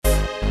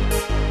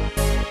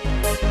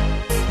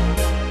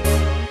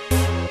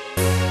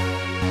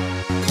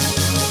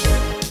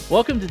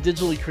Welcome to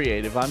Digitally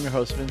Creative. I'm your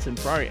host, Vincent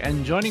Ferrari,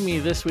 and joining me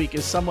this week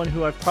is someone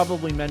who I've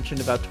probably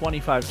mentioned about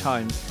 25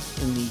 times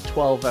in the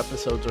 12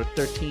 episodes or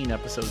 13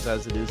 episodes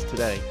as it is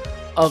today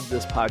of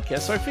this podcast.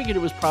 So I figured it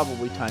was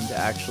probably time to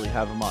actually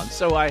have him on.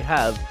 So I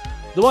have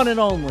the one and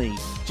only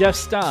Jeff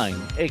Stein,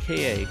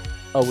 aka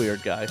A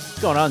Weird Guy. What's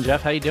going on,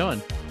 Jeff? How you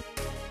doing?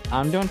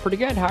 I'm doing pretty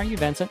good. How are you,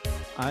 Vincent?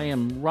 I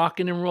am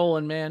rocking and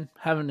rolling, man.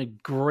 Having a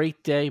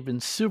great day. Been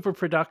super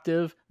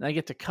productive. And I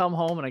get to come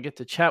home and I get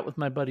to chat with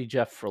my buddy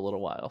Jeff for a little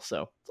while.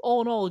 So it's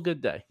all in all a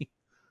good day.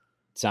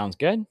 Sounds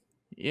good.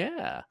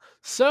 Yeah.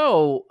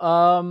 So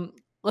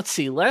let's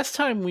see. Last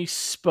time we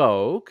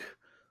spoke,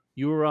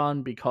 you were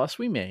on Because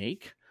We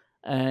Make,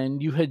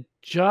 and you had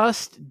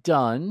just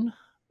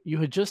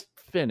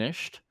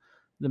finished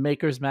the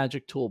Maker's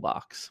Magic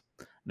Toolbox.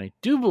 And I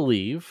do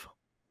believe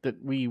that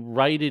we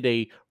righted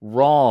a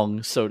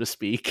wrong, so to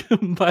speak,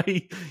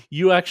 by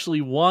you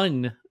actually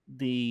won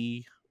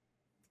the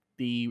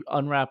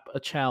Unwrap a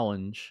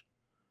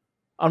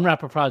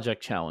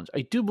Project challenge.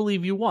 I do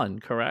believe you won,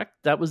 correct?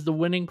 That was the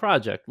winning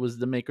project, was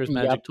the Maker's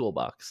Magic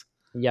Toolbox.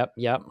 Yep.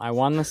 I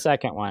won the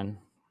second one.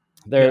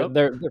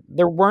 There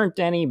weren't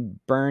any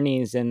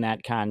Bernies in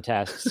that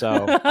contest,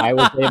 so I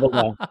was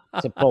able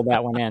to pull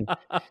that one in.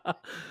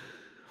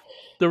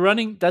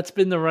 That's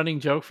been the running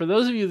joke for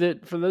those of you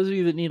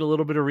that need a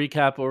little bit of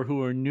recap or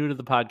who are new to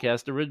the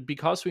podcast.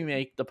 Because We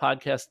Make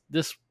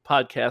this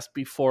podcast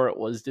before it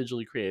was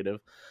Digitally Creative,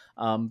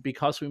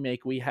 Because We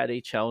Make, we had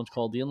a challenge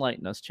called the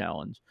Enlighten Us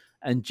Challenge,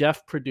 and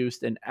Jeff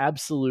produced an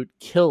absolute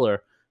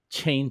killer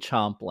chain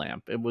chomp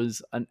lamp. It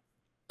was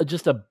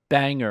just a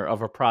banger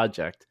of a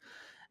project.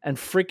 And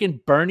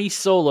freaking Bernie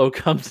Solo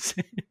comes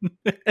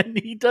in and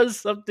he does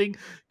something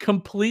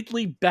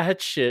completely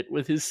batshit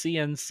with his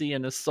CNC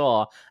and a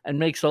saw and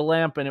makes a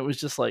lamp. And it was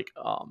just like,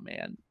 oh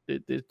man,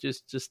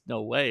 there's just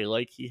no way.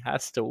 Like, he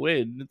has to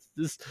win.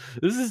 This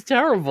is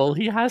terrible.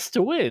 He has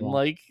to win.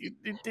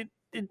 Yeah.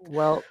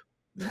 Well,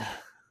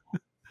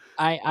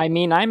 I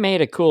mean, I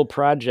made a cool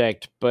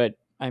project, but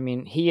I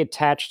mean, he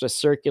attached a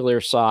circular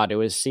saw to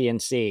his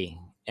CNC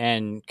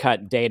and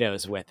cut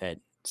dados with it.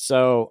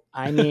 So,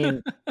 I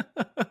mean,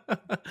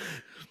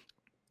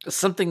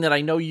 something that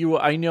I know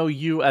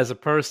you as a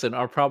person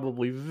are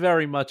probably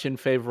very much in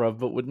favor of,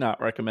 but would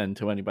not recommend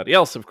to anybody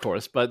else, of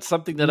course. But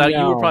something that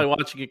you were probably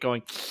watching it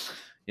going,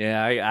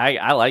 yeah,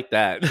 I like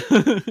that.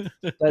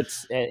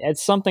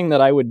 It's something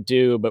that I would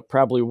do, but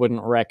probably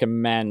wouldn't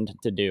recommend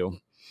to do.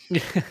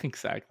 Yeah,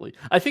 exactly.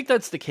 I think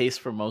that's the case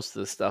for most of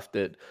the stuff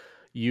that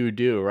you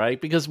do, right?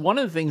 Because one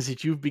of the things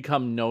that you've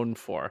become known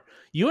for,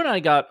 you and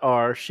I got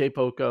our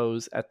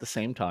Shapeokos at the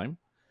same time,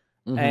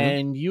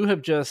 and you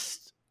have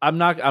just, I'm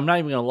not even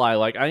gonna lie,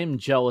 like, I am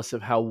jealous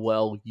of how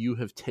well you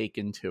have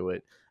taken to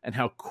it and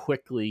how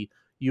quickly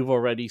you've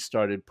already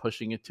started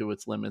pushing it to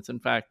its limits. In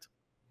fact,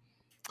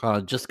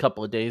 just a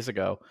couple of days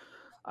ago,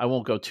 I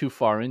won't go too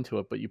far into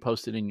it, but you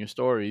posted in your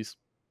stories,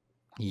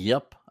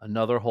 yep,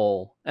 another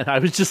hole. And I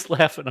was just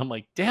laughing. I'm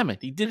like, damn it,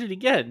 he did it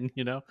again,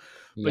 you know?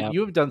 But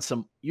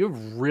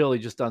you've really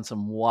just done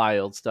some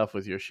wild stuff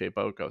with your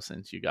Shapeoko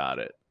since you got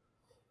it.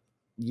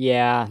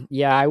 Yeah,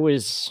 I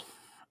was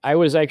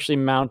actually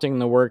mounting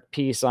the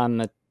workpiece on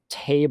the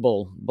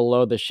table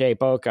below the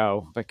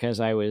Shapeoko because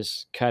I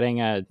was cutting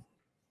a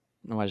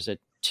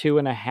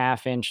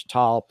 2.5 inch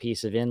tall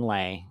piece of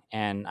inlay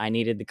and I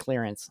needed the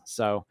clearance.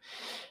 So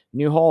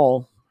new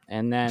hole.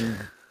 And then,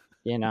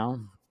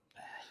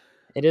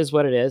 it is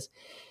what it is.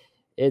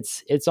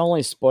 It's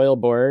only spoil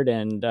board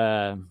and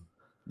the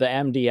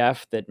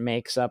MDF that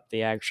makes up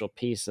the actual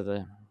piece of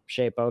the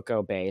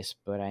Shapeoko base.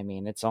 But I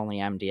mean, it's only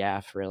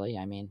MDF, really.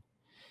 I mean,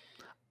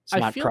 it's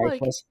not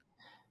priceless.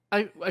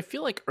 I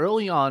feel like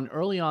early on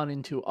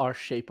into our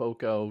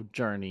Shapeoko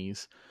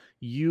journeys,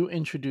 you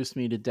introduced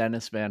me to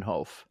Dennis Van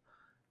Hoof.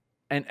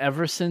 And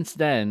ever since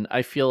then,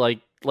 I feel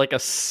like a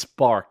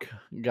spark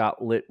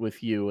got lit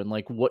with you and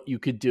like what you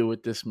could do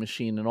with this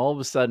machine. And all of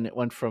a sudden it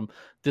went from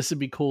this would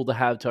be cool to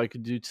have to I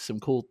could do some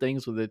cool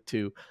things with it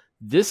to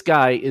this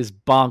guy is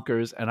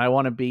bonkers and I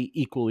want to be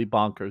equally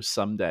bonkers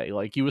someday.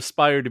 Like, you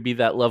aspire to be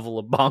that level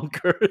of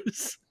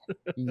bonkers.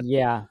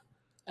 Yeah,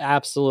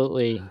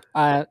 absolutely.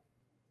 I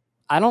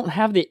don't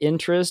have the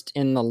interest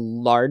in the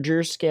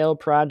larger scale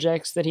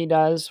projects that he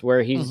does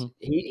where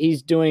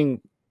he's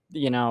doing,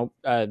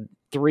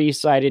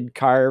 3-sided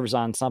carves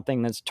on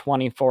something that's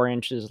 24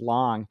 inches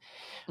long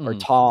or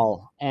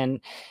tall. And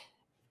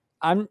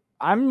I'm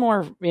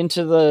more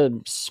into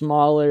the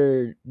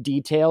smaller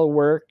detail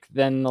work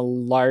than the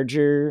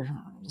larger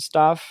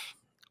stuff.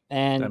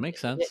 And that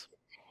makes sense.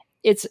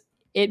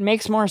 It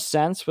makes more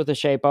sense with the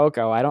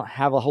Shapeoko. I don't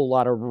have a whole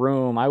lot of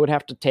room. I would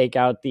have to take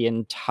out the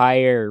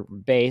entire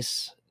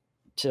base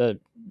to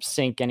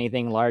sink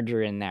anything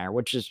larger in there,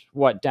 which is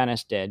what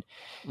Dennis did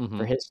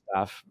for his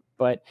stuff.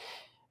 But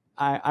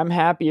I'm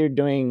happier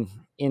doing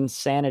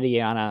insanity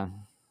on a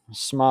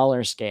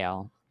smaller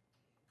scale.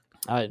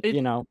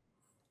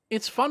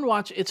 It's fun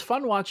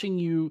watching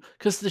you,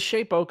 because the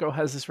Shape Oko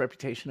has this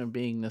reputation of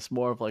being this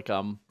more of like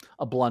a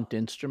blunt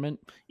instrument,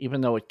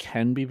 even though it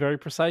can be very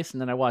precise. And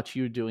then I watch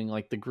you doing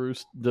like the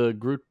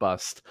Groot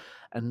bust,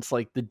 and it's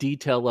like the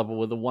detail level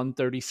with a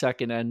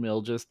 1/32 end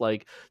mill, just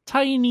like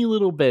tiny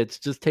little bits,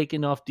 just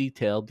taking off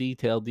detail,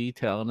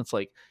 and it's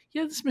like,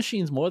 yeah, this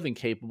machine's more than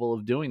capable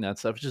of doing that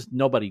stuff. It's just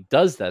nobody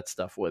does that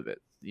stuff with it,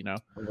 you know.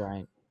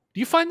 Right.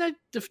 Do you find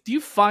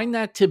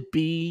that to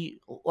be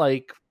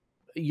like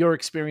your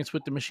experience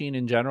with the machine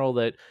in general,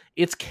 that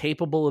it's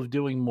capable of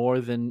doing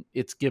more than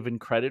it's given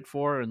credit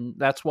for, and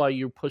that's why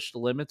you push the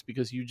limits,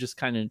 because you just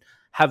kind of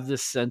have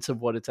this sense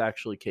of what it's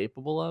actually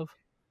capable of?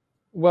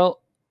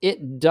 Well,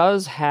 it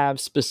does have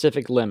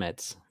specific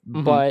limits,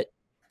 Mm-hmm. but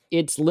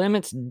its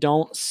limits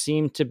don't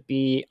seem to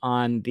be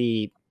on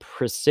the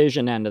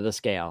precision end of the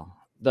scale.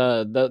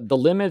 The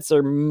limits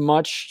are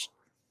much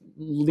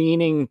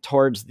leaning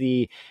towards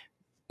the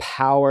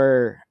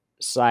power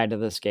side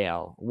of the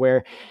scale,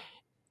 where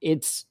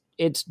it's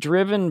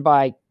driven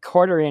by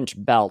quarter-inch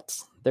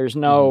belts.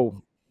 Mm-hmm.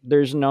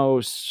 There's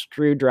no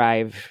screw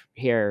drive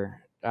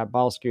here,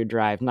 ball screw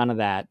drive, none of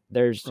that.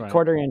 There's Right.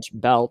 quarter-inch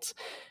belts,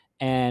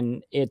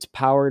 and it's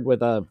powered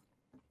with a,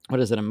 what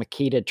is it, a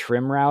Makita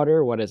trim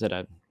router? What is it,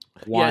 a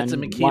Yeah, it's a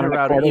one Makita and a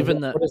router. quarter? Even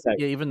the What is that?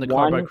 Yeah, even the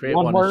Carbide Create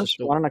One one is horse, just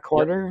a one and a yep,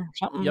 quarter, yep,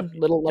 something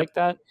little yep, like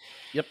that.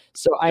 yep,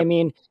 So I yep.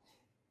 mean,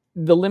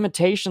 the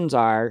limitations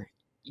are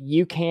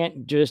you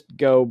can't just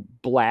go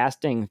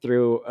blasting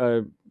through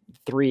a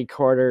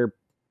 3/4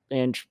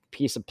 inch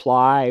piece of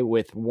ply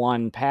with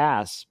one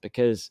pass,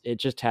 because it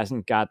just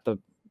hasn't got the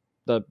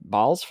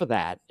balls for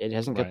that. It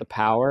hasn't got the Right.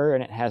 power,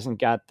 and it hasn't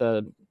got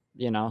the,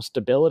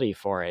 stability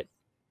for it.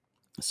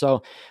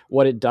 So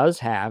what it does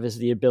have is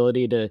the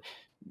ability to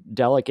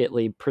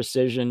delicately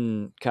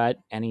precision cut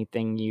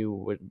anything you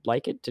would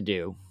like it to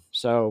do.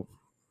 So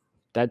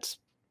that's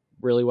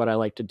really what I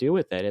like to do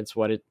with it. It's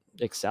what it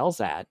excels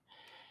at,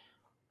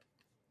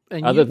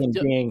 And other you've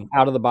than being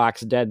out of the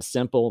box dead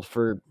simple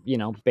for,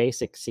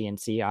 basic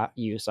CNC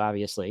use,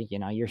 obviously,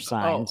 your oh,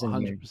 signs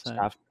and your 100%.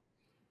 stuff.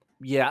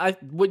 Yeah, I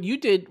what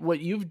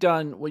you've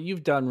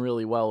done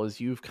really well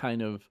is you've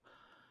kind of,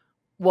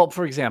 well,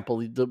 for example,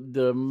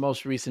 the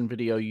most recent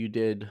video you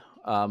did,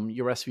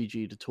 your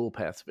SVG to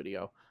Toolpath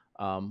video,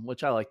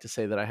 which I like to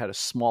say that I had a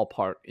small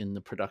part in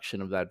the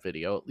production of that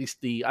video. At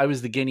least I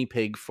was the guinea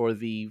pig for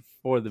the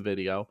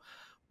video,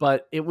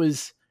 but it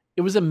was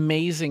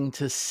amazing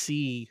to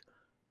see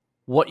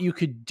what you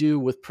could do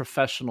with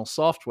professional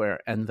software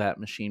and that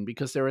machine,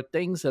 because there are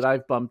things that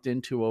I've bumped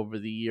into over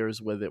the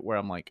years with it where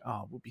I'm like,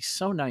 oh, it would be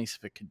so nice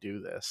if it could do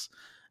this.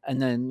 And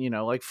then,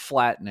 like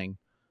flattening.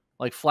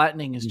 Like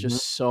flattening is Mhm.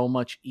 just so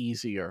much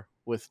easier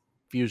with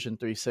Fusion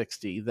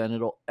 360 than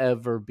it'll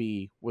ever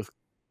be with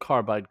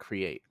Carbide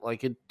Create.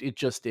 Like it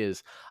just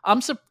is.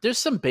 There's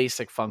some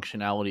basic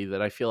functionality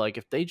that I feel like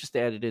if they just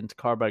added into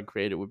Carbide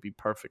Create, it would be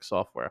perfect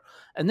software.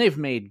 And they've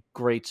made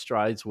great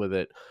strides with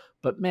it.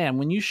 But man,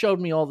 when you showed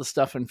me all the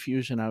stuff in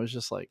Fusion, I was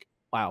just like,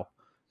 wow,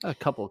 a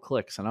couple of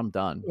clicks and I'm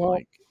done. Well,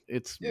 Like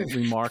it's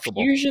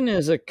remarkable. Fusion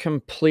is a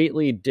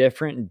completely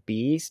different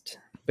beast,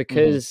 Hmm.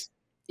 because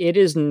it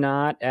is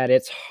not at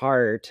its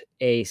heart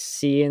a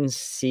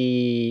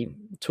CNC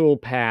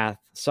toolpath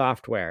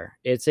software.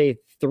 It's a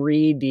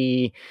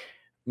 3D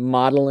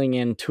modeling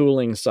and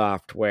tooling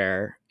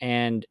software,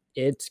 and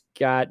it's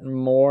got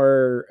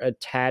more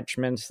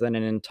attachments than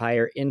an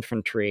entire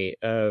infantry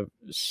of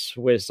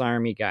Swiss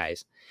Army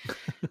guys.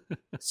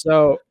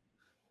 So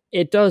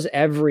it does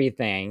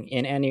everything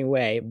in any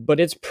way, but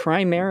it's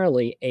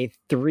primarily a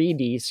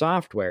 3D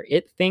software.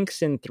 It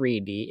thinks in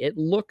 3D, it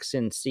looks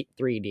in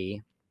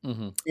 3D,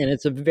 Hmm. and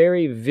it's a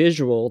very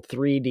visual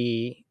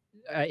 3D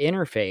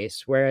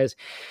interface. Whereas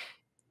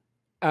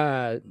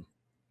uh,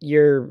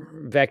 your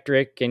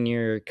Vectric and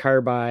your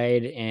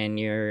Carbide and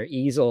your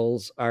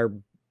easels are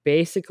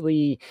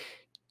basically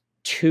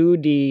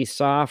 2D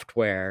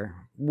software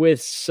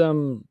with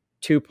some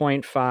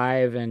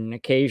 2.5 and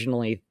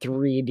occasionally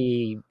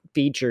 3D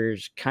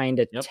features kind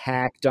of Yep.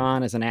 tacked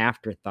on as an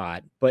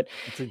afterthought, but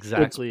That's it's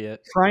exactly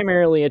it.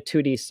 primarily a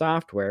 2D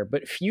software.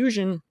 But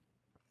Fusion,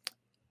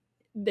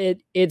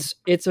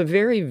 it's a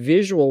very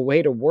visual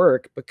way to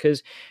work,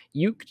 because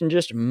you can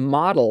just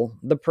model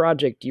the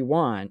project you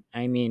want.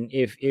 I mean,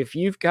 if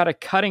you've got a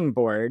cutting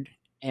board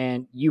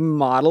and you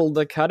model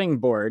the cutting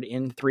board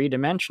in 3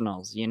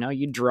 dimensionals,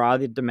 you draw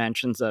the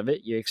dimensions of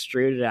it, you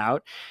extrude it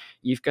out,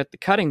 you've got the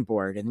cutting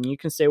board, and then you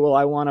can say, well,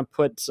 I want to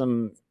put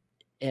some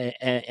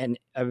a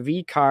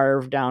V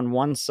carve down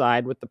one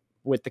side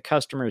with the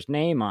customer's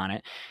name on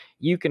it.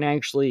 You can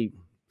actually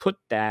put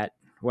that.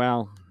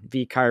 Well,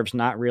 V carve's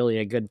not really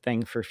a good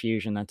thing for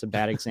Fusion. That's a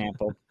bad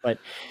example, uh,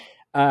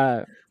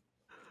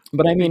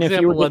 but I mean, if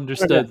you were Example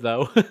just wanted to,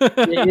 understood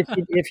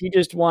though. if you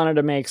just wanted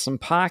to make some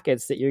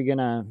pockets that you're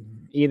gonna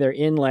either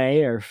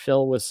inlay or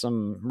fill with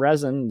some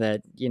resin,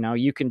 that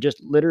you can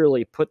just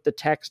literally put the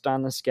text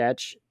on the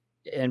sketch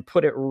and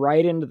put it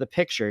right into the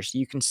picture, so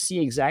you can see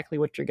exactly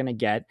what you're going to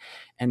get,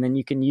 and then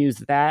you can use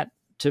that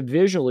to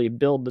visually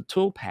build the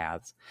tool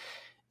paths.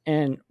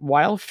 And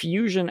while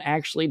Fusion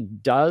actually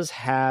does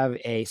have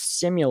a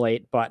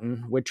simulate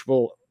button, which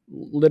will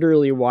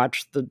literally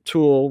watch the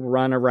tool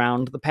run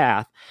around the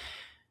path,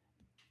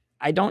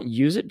 I don't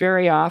use it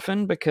very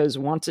often because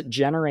once it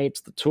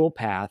generates the tool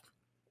path,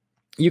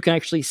 you can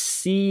actually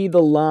see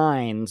the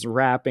lines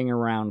wrapping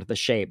around the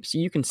shape. So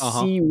you can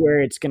see where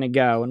it's going to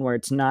go and where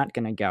it's not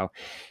going to go.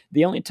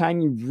 The only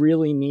time you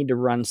really need to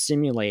run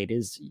simulate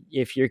is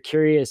if you're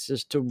curious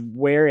as to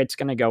where it's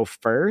going to go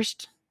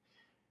first,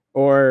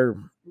 or,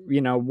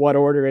 what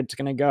order it's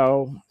going to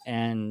go,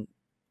 and,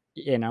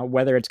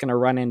 whether it's going to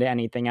run into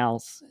anything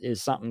else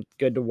is something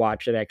good to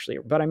watch it actually.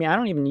 But I mean, I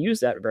don't even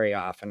use that very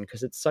often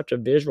because it's such a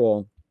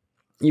visual.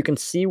 You can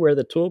see where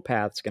the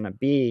toolpath's going to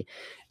be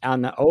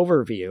on the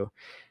overview,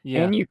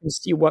 and you can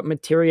see what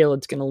material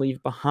it's going to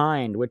leave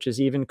behind, which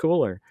is even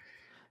cooler.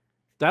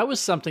 That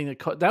was something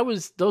that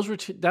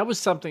was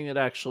something that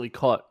actually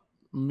caught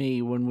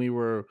me when you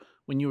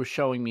were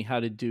showing me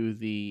how to do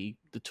the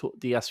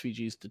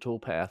SVGs, the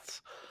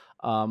toolpaths.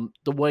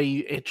 The way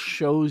it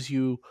shows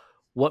you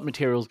what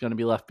material is going to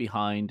be left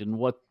behind and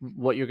what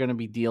you're going to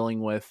be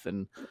dealing with,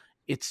 and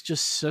it's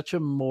just such a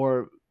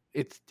more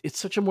it's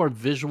such a more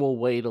visual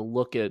way to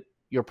look at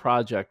your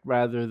project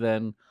rather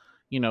than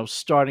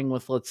starting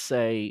with, let's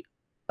say,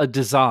 a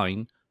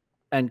design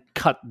and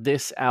cut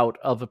this out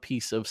of a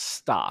piece of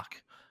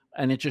stock,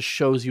 and it just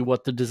shows you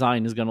what the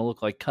design is going to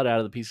look like cut out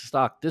of the piece of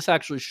stock. This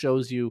actually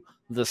shows you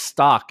the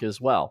stock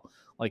as well,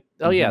 like,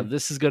 oh yeah,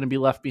 this is going to be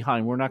left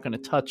behind, we're not going to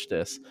touch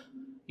this.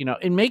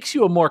 It makes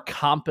you a more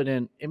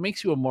competent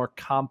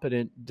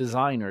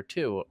designer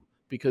too,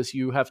 because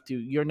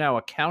you're now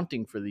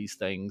accounting for these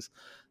things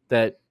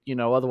that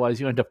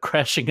otherwise you end up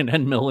crashing an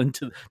end mill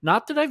into.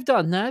 Not that I've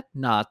done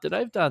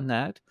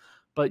that,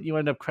 but you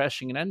end up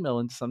crashing an end mill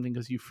into something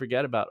because you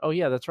forget about, oh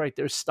yeah, that's right,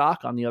 there's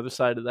stock on the other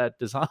side of that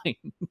design.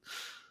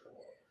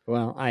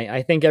 Well,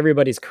 I think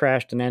everybody's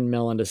crashed an end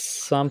mill into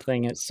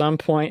something at some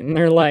point in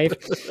their life.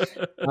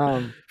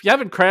 If you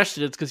haven't crashed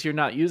it, it's because you're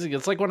not using it.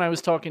 It's like when I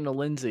was talking to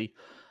Lindsay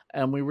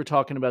and we were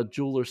talking about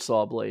jeweler's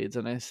saw blades,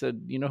 and I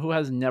said, who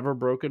has never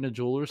broken a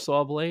jeweler's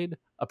saw blade?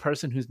 A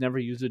person who's never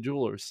used a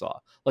jeweler's saw.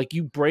 Like,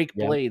 you break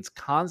blades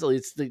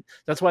constantly.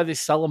 That's why they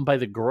sell them by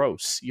the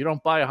gross. You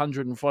don't buy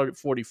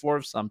 144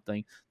 of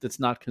something that's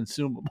not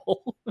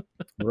consumable.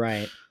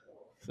 Right.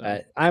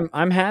 So.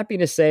 I'm happy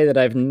to say that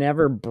I've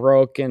never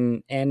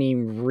broken any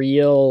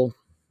real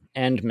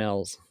end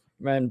mills.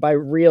 And by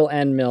real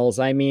end mills,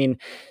 I mean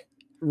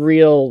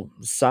real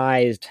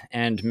sized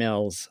end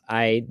mills.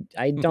 I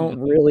don't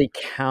really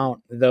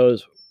count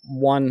those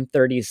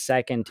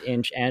 1/32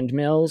 inch end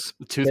mills.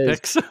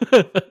 Toothpicks.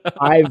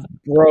 I've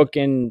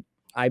broken,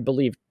 I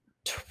believe,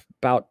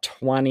 about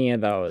 20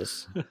 of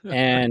those,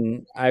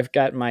 and I've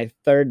got my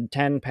third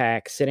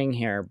 10-pack sitting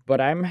here,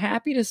 but I'm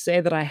happy to say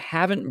that I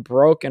haven't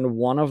broken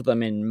one of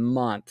them in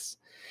months.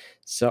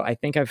 So I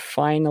think I've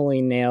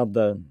finally nailed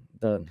the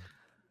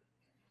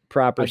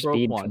proper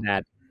speed for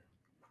that.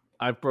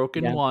 I've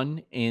broken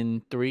one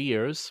in 3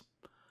 years.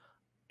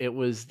 It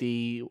was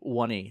the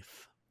 1/8.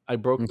 I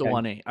broke the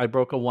 1/8. I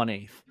broke a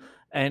 1/8.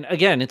 And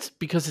again, it's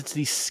because it's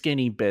these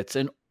skinny bits,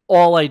 and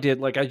all I did,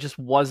 like, I just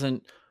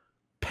wasn't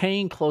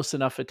paying close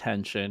enough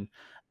attention,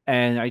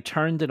 and I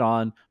turned it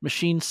on.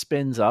 Machine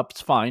spins up.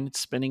 It's fine. It's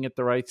spinning at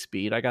the right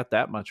speed. I got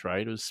that much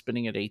right. It was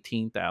spinning at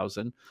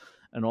 18,000.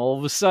 And all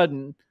of a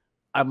sudden,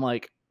 I'm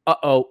like,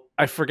 uh-oh,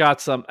 I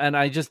forgot some. And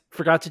I just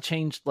forgot to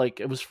change, like,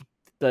 it was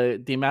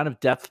the amount of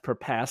depth per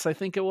pass, I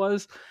think it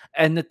was.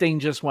 And the thing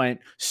just went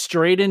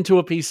straight into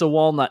a piece of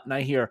walnut, and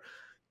I hear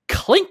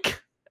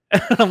clink.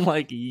 And I'm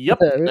like, yep,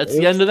 that's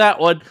the end of that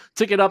one.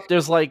 Took it up.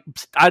 There's like,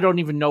 I don't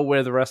even know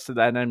where the rest of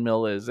that end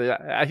mill is.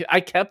 I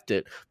kept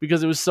it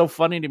because it was so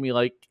funny to me.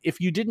 Like,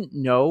 if you didn't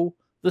know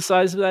the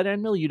size of that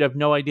end mill, you'd have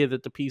no idea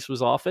that the piece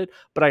was off it.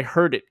 But I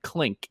heard it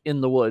clink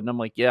in the wood, and I'm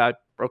like, yeah, I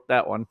broke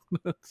that one.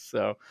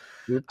 So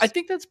oops. I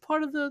think that's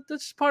part of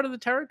the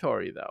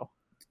territory, though.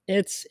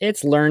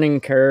 It's learning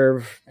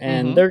curve,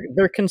 and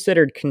they're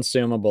considered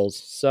consumables,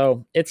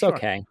 so it's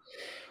okay.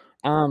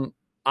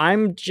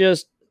 I'm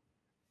just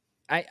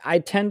I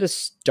tend to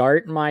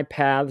start my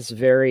paths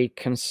very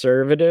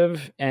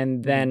conservative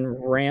and then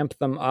ramp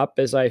them up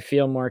as I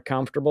feel more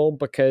comfortable,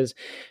 because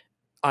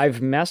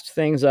I've messed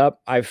things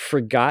up. I've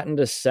forgotten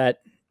to set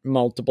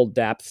multiple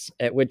depths,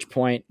 at which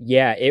point,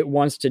 yeah, it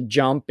wants to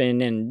jump in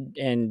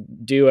and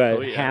do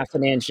a half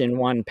an inch in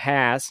one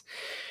pass.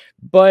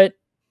 But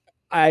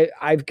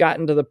I've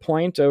gotten to the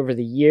point over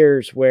the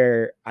years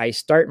where I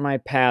start my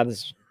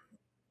paths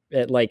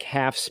at like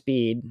half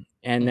speed,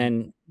 and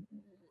then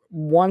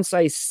once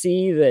I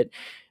see that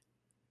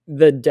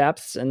the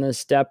depths and the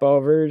step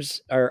overs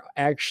are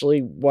actually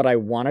what I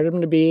wanted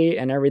them to be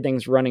and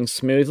everything's running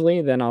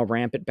smoothly, then I'll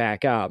ramp it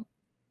back up.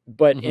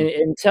 But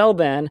until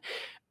then,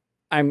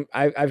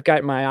 I've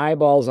got my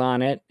eyeballs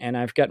on it, and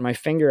I've got my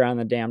finger on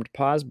the damned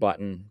pause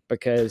button,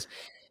 because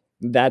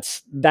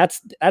that's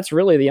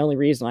really the only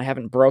reason I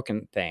haven't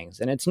broken things.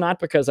 And it's not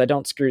because I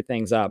don't screw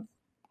things up.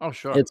 Oh,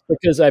 sure. It's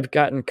because I've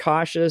gotten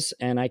cautious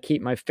and I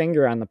keep my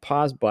finger on the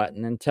pause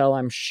button until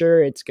I'm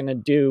sure it's going to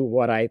do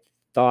what I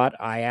thought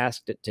I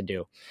asked it to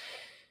do.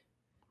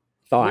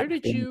 Where Thought.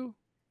 did you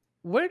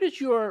where does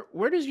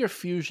your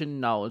fusion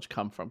knowledge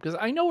come from? Because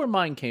I know where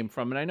mine came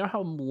from, and I know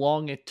how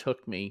long it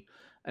took me,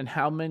 and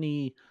how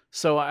many.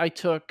 So I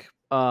took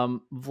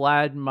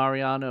Vlad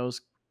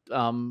Mariano's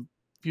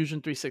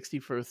Fusion 360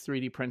 for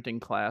 3D printing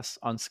class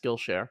on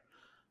Skillshare.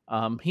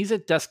 He's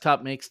at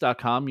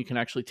desktopmakes.com. You can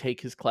actually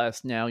take his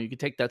class now. You can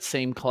take that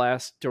same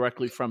class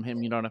directly from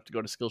him. You don't have to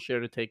go to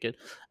Skillshare to take it.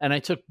 And I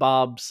took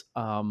Bob's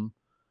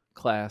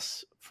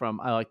class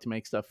from I Like to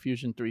Make Stuff,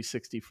 Fusion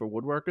 360 for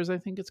woodworkers, I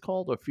think it's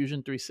called, or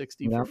Fusion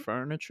 360 for Yeah.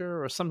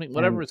 furniture or something,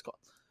 whatever And it's called.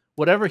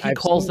 Whatever he I've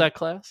calls seen that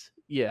class.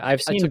 Yeah.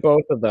 I've I seen took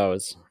both of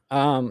those.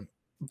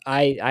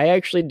 I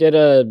actually did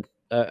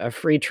a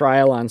free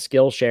trial on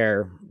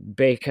Skillshare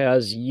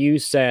because you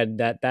said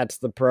that that's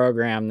the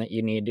program that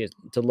you need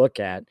to look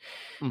at.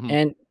 mhm.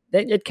 And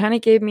it kind of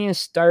gave me a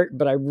start,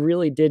 but I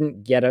really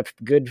didn't get a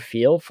good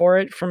feel for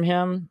it from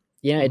him.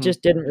 Yeah, it Mhm.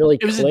 just didn't really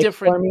It was a click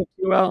different for me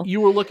too well. you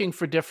were looking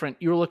for different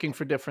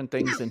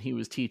things than he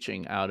was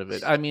teaching out of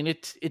it. I mean,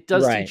 it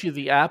does Right. teach you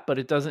the app, but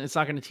it's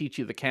not going to teach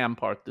you the cam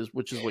part,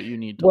 which is what you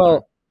need to learn.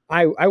 Well,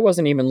 I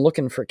wasn't even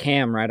looking for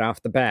CAM right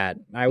off the bat.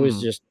 I was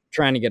Mhm. just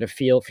trying to get a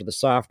feel for the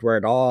software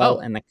at all Oh.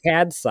 and the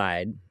CAD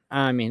side.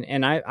 I mean,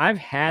 and I've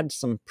had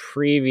some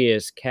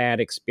previous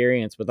CAD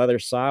experience with other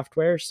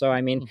software, so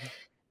I mean, Mhm.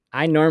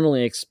 I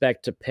normally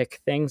expect to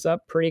pick things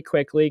up pretty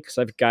quickly because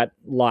I've got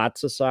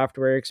lots of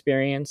software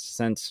experience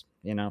since,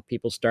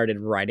 people started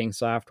writing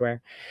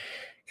software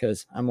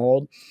because I'm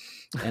old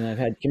and I've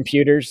had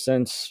computers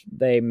since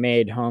they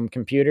made home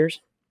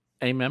computers.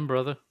 Amen,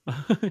 brother.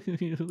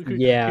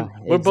 Yeah,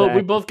 We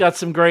exactly. both got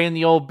some gray in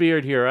the old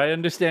beard here. I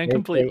understand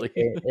completely.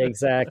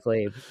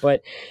 Exactly.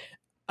 But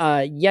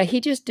yeah,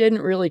 he just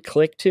didn't really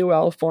click too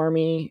well for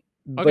me.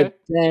 But Okay.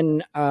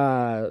 then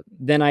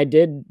I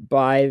did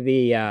buy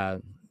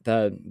the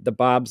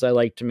Bob's I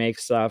Like to Make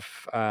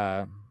Stuff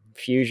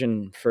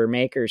Fusion for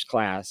Makers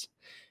class.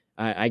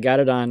 I got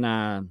it on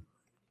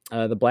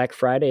the Black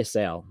Friday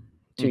sale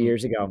 2 Mhm.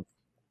 years ago.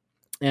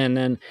 And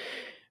then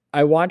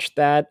I watched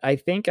that. I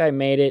think I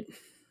made it,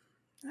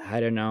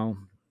 I don't know,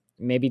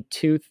 maybe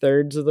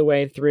 2/3 of the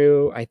way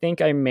through. I think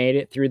I made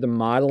it through the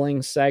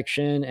modeling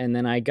section, and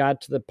then I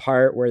got to the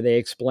part where they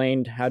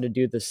explained how to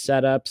do the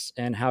setups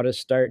and how to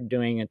start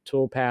doing a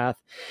toolpath.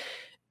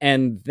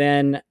 And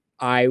then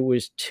I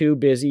was too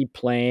busy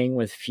playing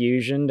with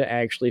Fusion to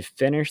actually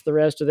finish the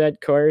rest of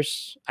that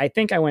course. I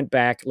think I went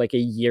back like a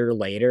year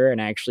later and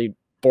actually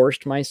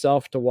forced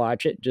myself to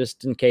watch it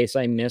just in case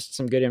I missed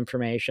some good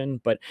information,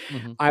 but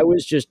Mhm. I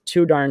was just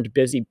too darned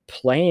busy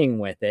playing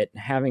with it,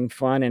 having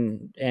fun,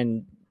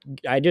 and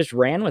I just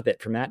ran with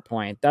it from that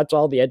point. That's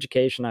all the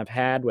education I've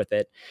had with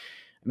it.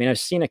 I mean, I've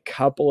seen a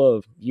couple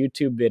of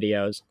YouTube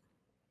videos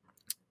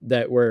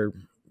that were,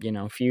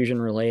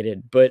 Fusion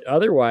related, but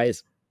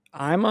otherwise,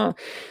 I'm a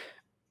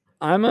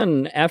I'm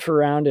an F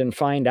around and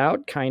find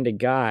out kind of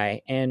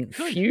guy, and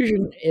Good.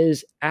 Fusion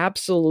is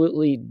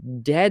absolutely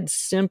dead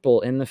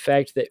simple in the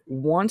fact that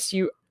once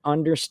you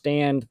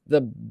understand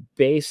the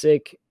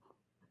basic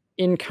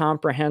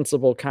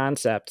incomprehensible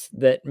concepts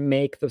that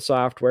make the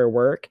software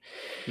work,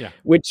 Yeah.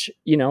 which,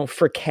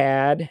 for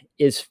CAD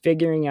is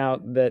figuring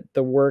out that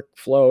the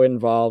workflow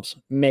involves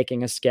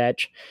making a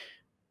sketch,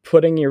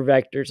 putting your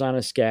vectors on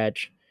a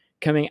sketch,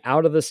 coming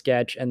out of the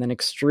sketch, and then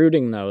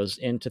extruding those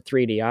into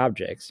 3D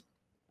objects.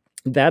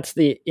 That's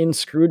the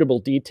inscrutable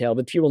detail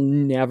that you will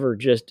never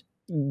just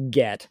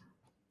get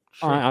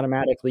Sure.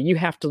 automatically. You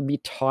have to be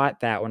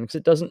taught that one because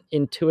it doesn't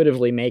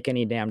intuitively make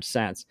any damn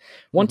sense.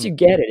 Once Mhm. you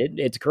get it,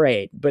 it's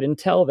great. But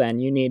until then,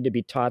 you need to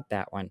be taught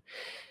that one.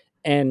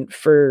 And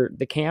for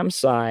the cam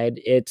side,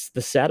 it's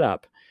the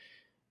setup,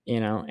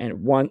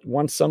 and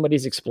once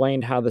somebody's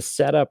explained how the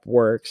setup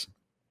works,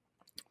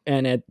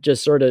 and it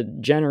just sort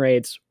of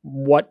generates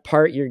what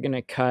part you're going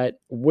to cut,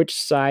 which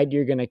side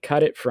you're going to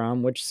cut it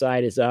from, which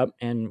side is up,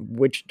 and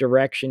which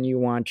direction you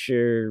want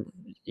your,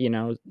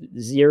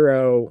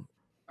 zero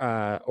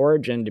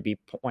origin to be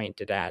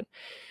pointed at.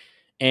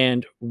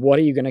 And what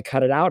are you going to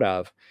cut it out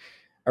of?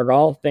 Are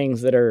all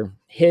things that are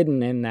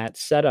hidden in that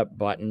setup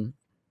button.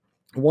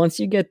 Once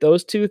you get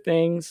those two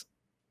things,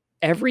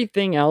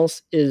 everything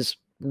else is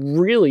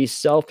really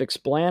self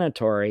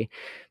explanatory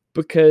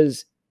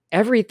because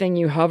everything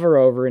you hover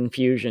over in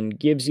Fusion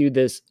gives you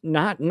this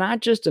not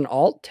just an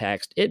alt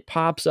text, it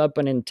pops up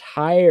an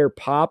entire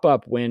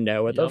pop-up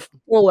window with a Yep.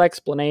 full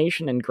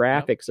explanation and Yep.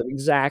 graphics of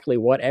exactly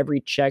what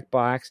every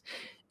checkbox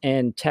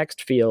and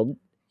text field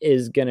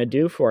is going to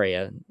do for you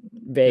Yep.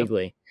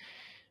 vaguely.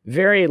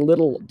 Very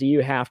little do you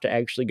have to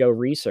actually go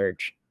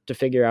research to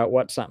figure out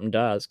what something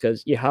does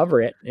because you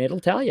hover it and it'll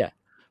tell you.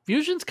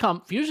 Fusion's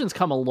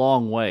come a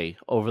long way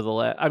over the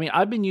last. I mean,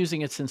 I've been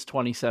using it since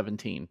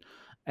 2017,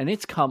 and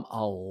it's come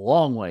a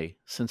long way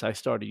since I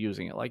started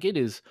using it. Like it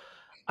is.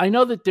 I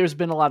know that there's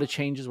been a lot of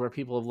changes where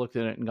people have looked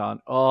at it and gone,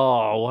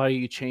 "Oh, why are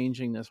you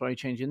changing this? Why are you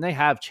changing?" And they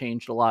have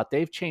changed a lot.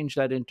 They've changed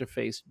that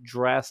interface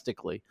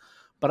drastically.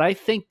 But I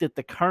think that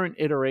the current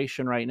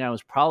iteration right now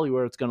is probably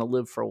where it's going to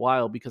live for a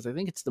while, because I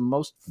think it's the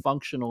most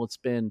functional it's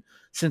been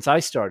since I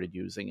started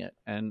using it.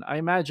 And I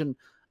imagine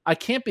I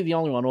can't be the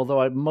only one,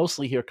 although I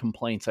mostly hear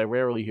complaints. I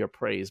rarely hear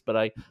praise,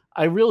 but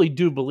I really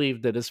do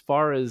believe that as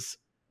far as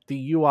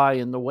the UI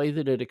and the way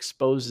that it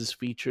exposes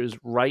features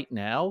right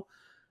now,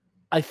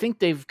 I think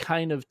they've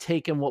kind of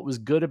taken what was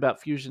good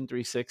about Fusion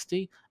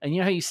 360. And you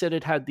know how you said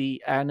it had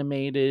the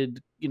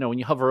animated, when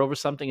you hover over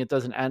something, it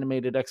does an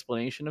animated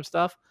explanation of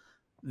stuff?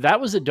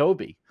 That was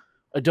Adobe.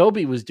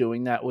 Adobe was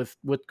doing that with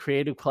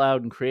Creative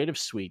Cloud and Creative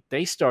Suite.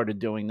 They started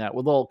doing that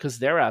with all, because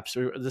their apps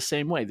are the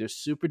same way. They're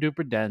super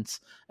duper dense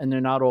and they're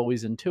not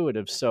always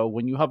intuitive. So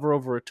when you hover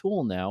over a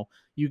tool now,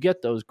 you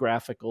get those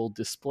graphical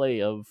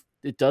display of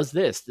it does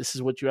this. This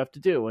is what you have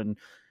to do. And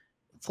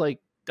it's like,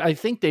 I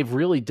think they've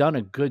really done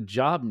a good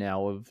job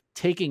now of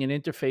taking an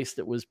interface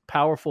that was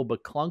powerful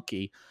but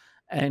clunky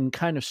and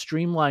kind of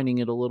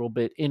streamlining it a little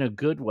bit in a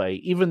good way,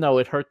 even though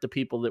it hurt the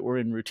people that were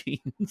in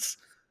routines.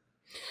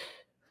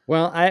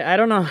 Well, I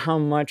don't know how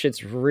much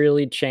it's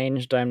really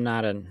changed. I'm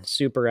not a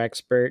super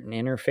expert in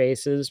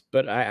interfaces,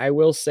 but I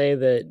will say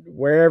that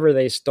wherever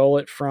they stole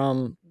it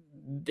from,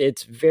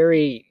 it's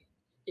very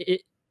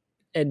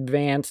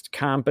advanced,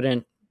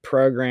 competent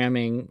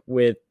programming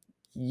with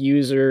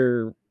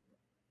usability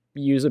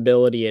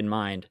in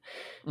mind.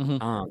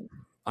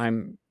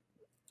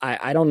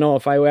 I don't know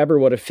if I ever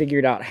would have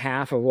figured out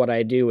half of what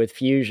I do with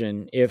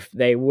Fusion if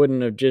they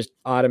wouldn't have just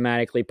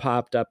automatically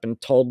popped up and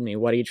told me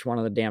what each one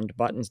of the damned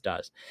buttons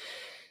does.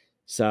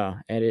 So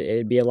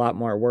it'd be a lot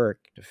more work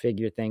to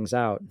figure things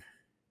out.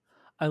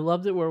 I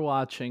love that we're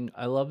watching.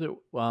 I love that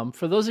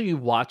for those of you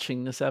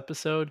watching this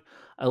episode,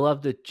 I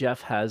love that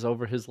Jeff has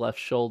over his left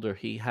shoulder,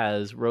 he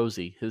has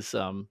Rosie, his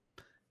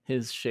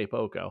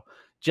Shapeoko.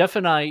 Jeff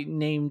and I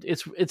named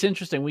it's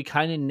interesting. We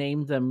kind of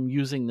named them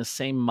using the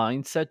same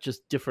mindset,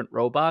 just different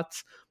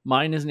robots.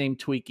 Mine is named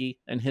Tweaky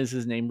and his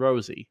is named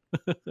Rosie.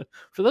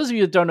 For those of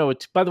you that don't know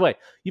it, by the way,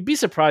 you'd be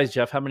surprised,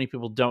 Jeff, how many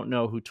people don't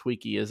know who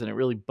Tweaky is, and it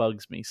really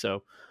bugs me.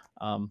 So,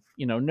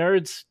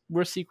 nerds,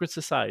 we're a secret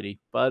society.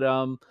 But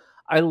I'm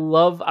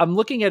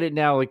looking at it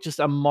now, like just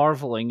I'm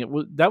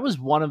marveling. That was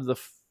one of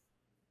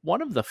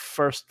the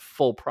first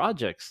full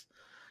projects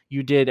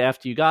you did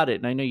after you got it.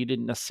 And I know you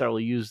didn't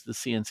necessarily use the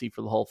CNC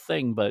for the whole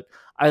thing, but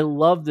I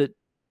love that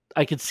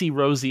I could see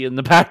Rosie in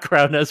the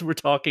background as we're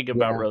talking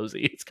about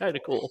Rosie. It's kind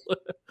of cool.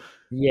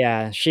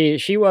 Yeah,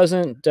 she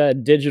wasn't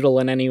digital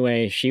in any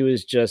way. She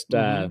was just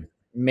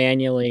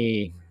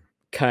manually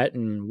cut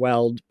and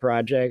weld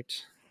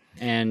project.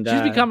 And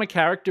she's become a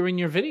character in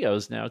your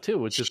videos now too,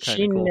 which is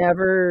kind of cool.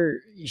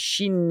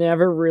 She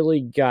never really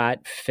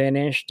got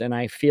finished, and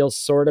I feel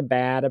sort of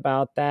bad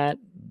about that.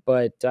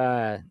 But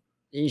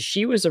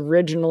she was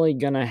originally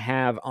gonna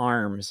have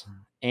arms,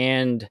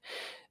 and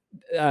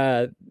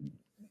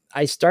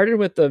I started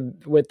with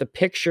the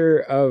picture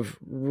of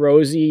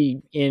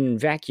Rosie in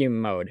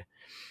vacuum mode,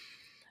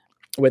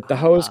 with the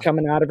hose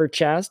coming out of her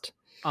chest.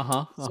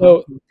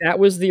 So that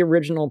was the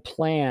original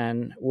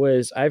plan.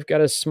 Was I've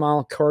got a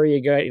small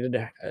corrugated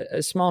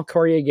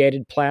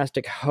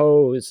plastic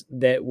hose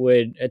that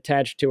would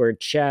attach to her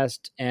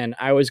chest, and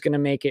I was going to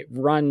make it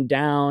run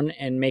down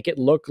and make it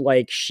look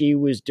like she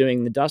was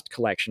doing the dust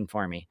collection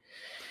for me.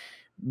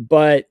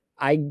 But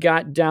I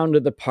got down to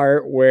the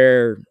part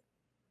where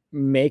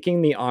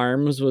making the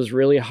arms was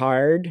really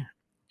hard,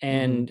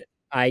 and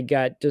I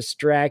got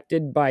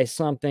distracted by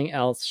something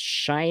else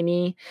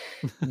shiny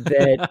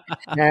that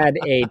had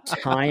a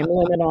time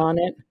limit on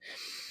it.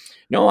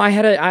 No,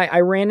 I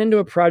ran into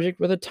a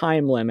project with a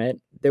time limit.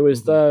 There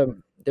was the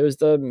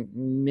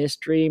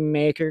Mystery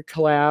Maker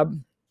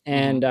collab,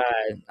 and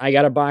I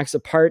got a box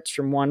of parts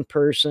from one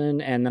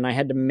person, and then I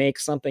had to make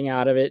something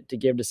out of it to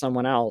give to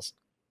someone else.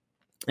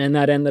 And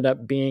that ended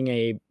up being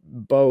a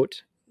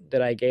boat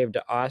that I gave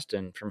to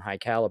Austin from High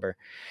Caliber.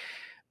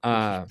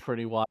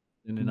 Pretty wild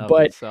in and of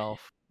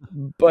itself.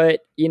 But,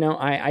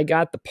 I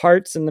got the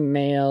parts in the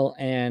mail,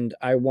 and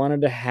I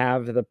wanted to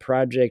have the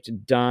project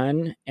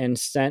done and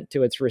sent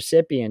to its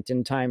recipient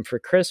in time for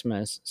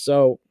Christmas.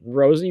 So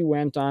Rosie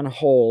went on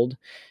hold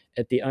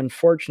at the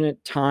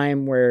unfortunate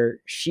time where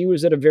she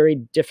was at a very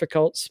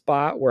difficult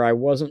spot where I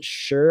wasn't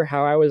sure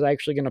how I was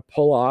actually going to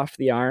pull off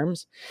the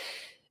arms.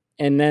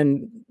 And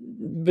then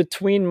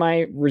between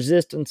my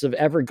resistance of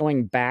ever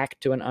going back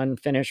to an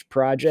unfinished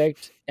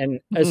project, and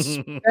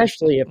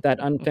especially if that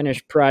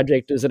unfinished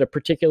project is at a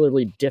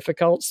particularly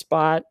difficult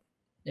spot,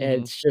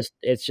 it's just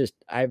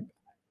I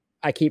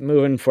keep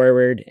moving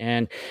forward,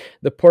 and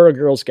the poor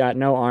girl's got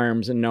no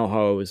arms and no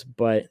hose,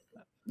 but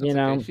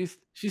okay.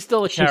 She's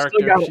still a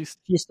character.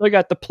 She's still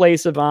got the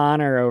place of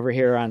honor over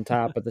here on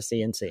top of the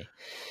CNC.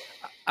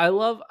 I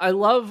love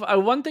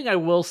one thing I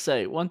will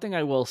say.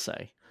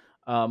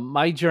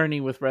 My journey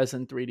with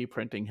resin 3D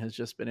printing has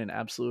just been an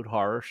absolute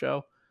horror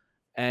show.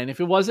 And if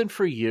it wasn't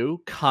for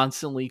you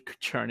constantly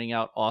churning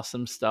out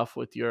awesome stuff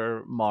with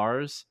your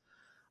Mars,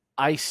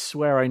 I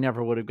swear I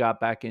never would have got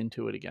back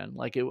into it again.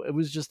 Like it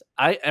was just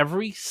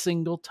every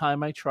single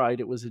time I tried,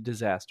 it was a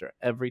disaster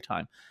every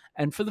time.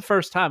 And for the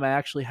first time, I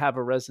actually have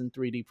a resin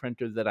 3D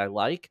printer that I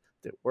like,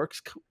 that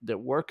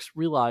works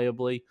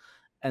reliably,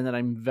 and that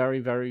I'm very,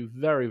 very,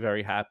 very,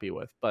 very happy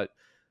with. But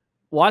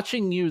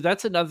watching you,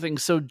 that's another thing.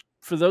 So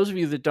for those of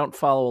you that don't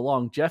follow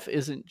along, Jeff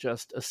isn't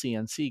just a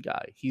CNC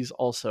guy. He's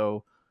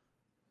also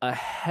a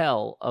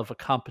hell of a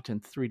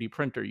competent 3D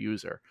printer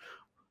user.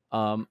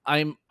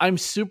 I'm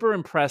super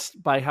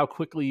impressed by how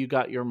quickly you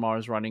got your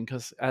Mars running,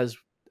 because as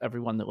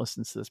everyone that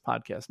listens to this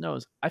podcast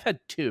knows, I've had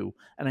two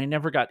and I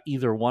never got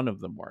either one of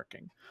them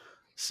working.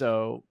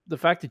 So the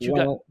fact that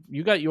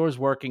you got yours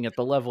working at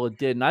the level it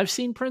did, and I've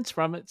seen prints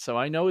from it, so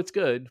I know it's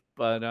good.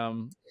 But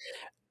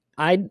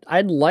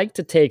I'd like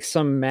to take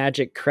some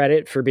magic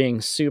credit for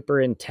being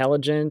super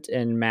intelligent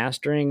and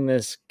mastering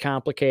this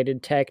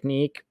complicated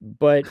technique,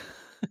 but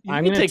you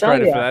I'm can going to take tell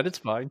credit you, for that. It's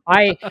fine.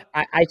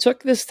 I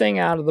took this thing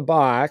out of the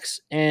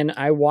box and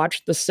I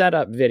watched the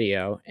setup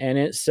video, and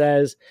it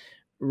says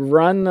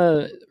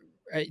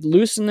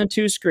loosen the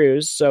two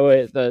screws so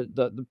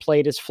the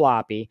plate is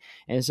floppy,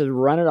 and it says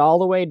run it all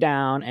the way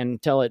down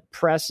until it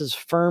presses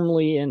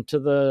firmly into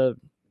the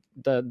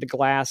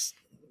glass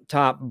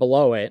top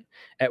below it,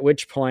 at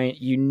which point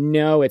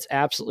it's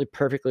absolutely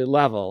perfectly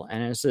level.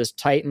 And it says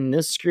tighten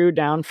this screw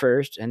down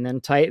first and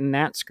then tighten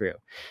that screw.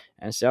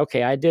 And I said,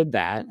 okay, I did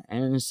that.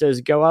 And it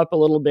says go up a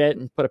little bit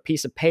and put a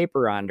piece of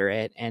paper under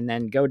it, and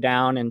then go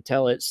down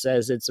until it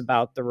says it's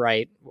about the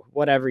right,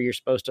 whatever you're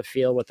supposed to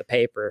feel with the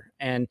paper.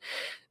 And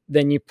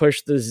then you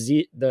push the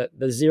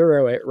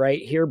zero it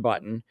right here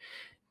button.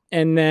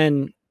 And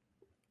then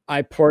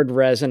I poured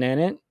resin in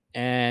it,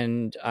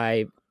 and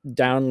I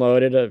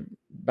downloaded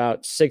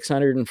about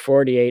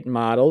 648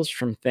 models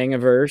from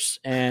Thingiverse,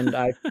 and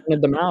I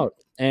printed them out.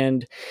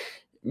 And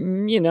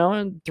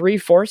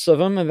 3/4 of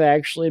them have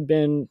actually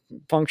been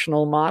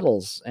functional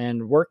models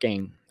and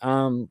working.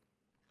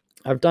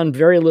 I've done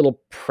very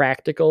little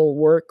practical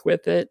work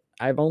with it.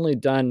 I've only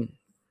done,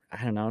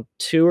 I don't know,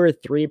 2 or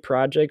 3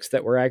 projects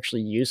that were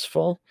actually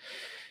useful,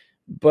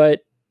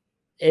 but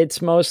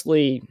it's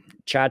mostly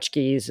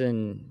tchotchkes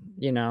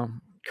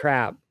and,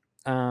 crap.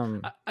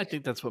 I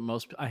think that's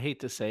what I hate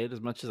to say it, as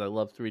much as I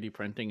love 3D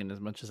printing and as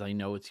much as I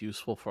know it's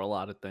useful for a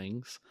lot of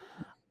things,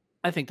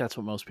 I think that's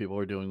what most people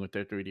are doing with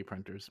their 3D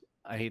printers.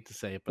 I hate to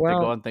say it, but they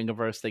go on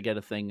Thingiverse, they get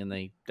a thing, and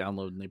they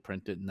download and they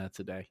print it, and that's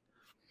a day.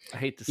 I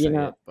hate to say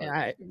it,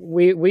 but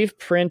we've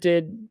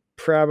printed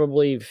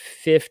probably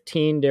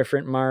 15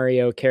 different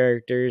Mario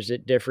characters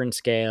at different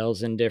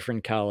scales and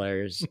different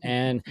colors.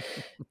 And,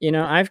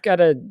 I've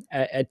got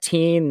a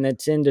teen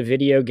that's into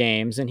video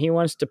games, and he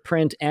wants to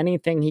print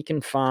anything he can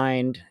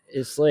find.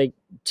 It's like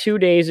 2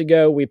 days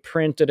ago, we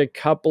printed a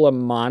couple of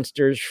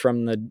monsters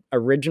from the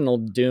original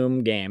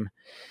Doom game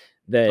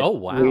oh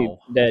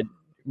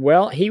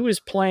wow, he was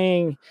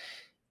playing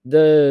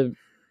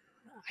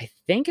I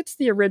think it's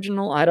the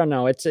original. I don't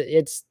know.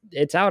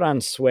 It's out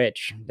on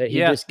Switch. That he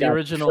just got the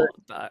original.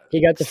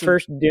 He got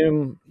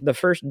the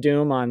first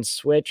Doom on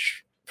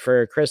Switch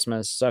for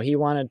Christmas. So he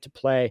wanted to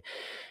play.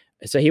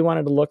 So he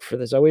wanted to look for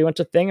this. So we went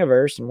to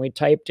Thingiverse and we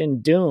typed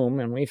in Doom,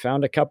 and we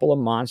found a couple of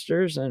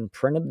monsters and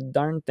printed the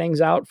darn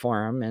things out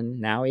for him. And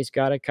now he's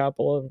got a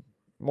couple of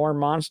more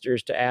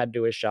monsters to add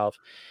to his shelf.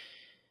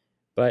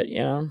 But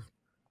it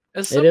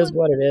is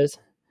what it is.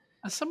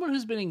 As someone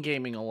who's been in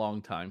gaming a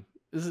long time,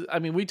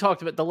 we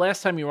talked about the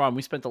last time you were on,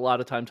 we spent a lot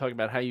of time talking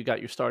about how you got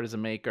your start as a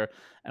maker.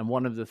 And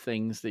one of the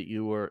things that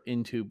you were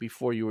into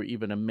before you were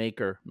even a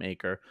maker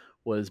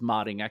was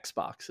modding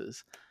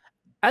Xboxes.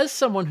 As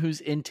someone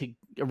who's into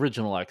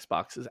original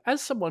Xboxes,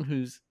 as someone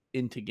who's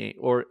into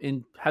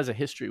game has a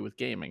history with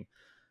gaming,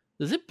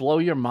 does it blow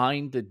your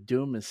mind that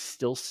Doom is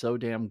still so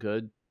damn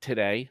good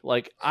today?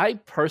 Like, I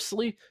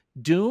personally,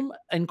 Doom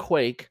and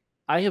Quake,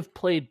 I have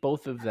played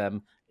both of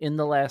them in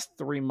the last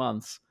 3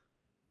 months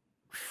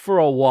for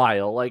a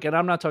while. Like, and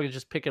I'm not talking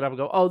just pick it up and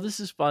go, oh, this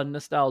is fun,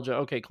 nostalgia.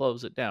 Okay,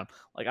 close it down.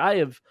 Like, I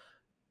have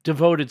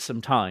devoted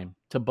some time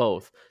to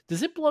both.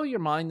 Does it blow your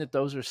mind that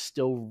those are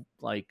still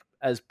like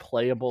as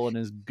playable and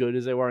as good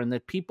as they were, and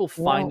that people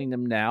finding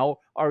them now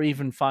are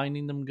even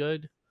finding them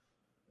good?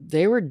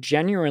 They were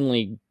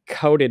genuinely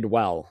coded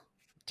well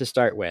to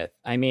start with.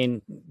 I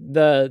mean,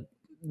 the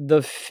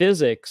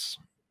physics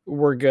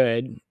were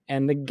good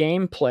and the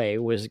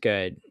gameplay was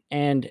good.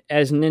 And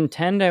as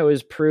Nintendo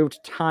has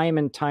proved time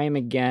and time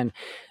again,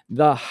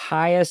 the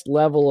highest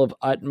level of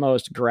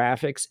utmost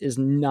graphics is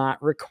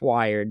not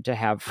required to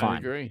have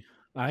fun.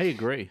 I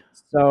agree.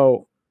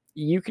 So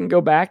you can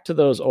go back to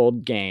those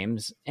old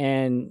games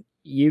and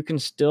you can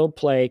still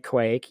play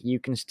Quake. You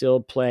can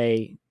still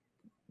play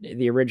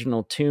the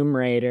original Tomb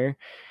Raider.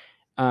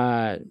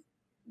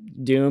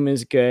 Doom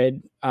is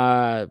good.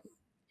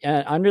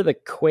 Under the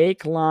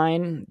Quake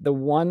line, the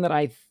one that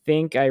I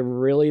think I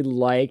really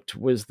liked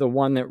was the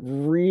one that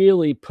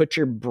really put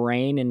your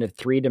brain into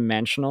 3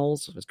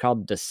 dimensionals. It was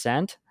called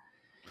Descent.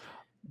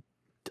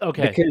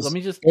 Okay, let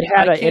me just.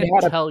 I can't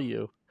tell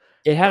you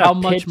It had a how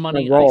much pitch and a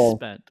money I roll.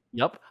 spent.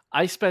 Yep.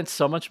 I spent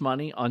so much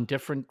money on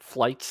different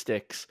flight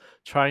sticks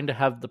trying to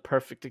have the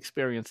perfect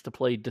experience to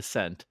play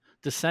Descent.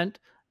 Descent,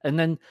 and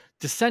then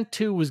Descent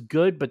 2 was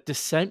good, but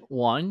Descent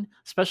 1,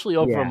 especially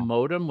over a Yeah.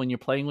 modem when you're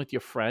playing with your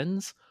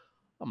friends,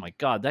 oh my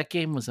god, that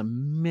game was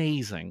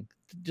amazing.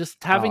 Just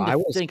Oh, having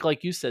to think,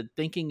 like you said,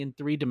 thinking in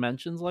 3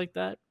 dimensions like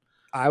that.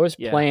 I was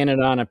Yeah. playing it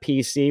on a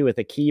PC with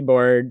a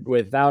keyboard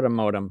without a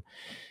modem.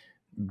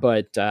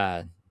 But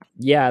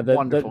yeah,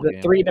 Wonderful the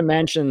game. 3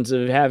 dimensions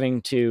of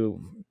having to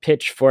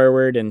pitch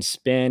forward and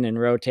spin and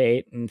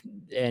rotate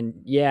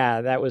and yeah,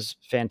 that was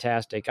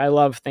fantastic. I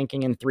love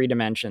thinking in 3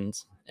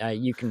 dimensions.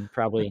 You can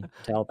probably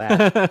tell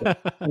that with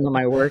some of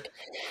my work.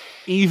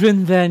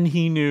 Even then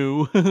he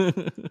knew.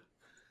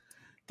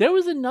 There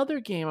was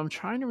another game, I'm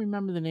trying to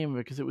remember the name of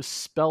it because it was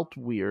spelt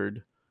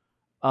weird.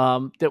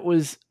 That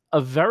was a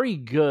very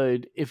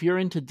good, if you're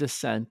into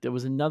Descent, there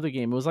was another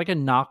game. It was like a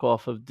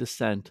knockoff of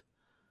Descent.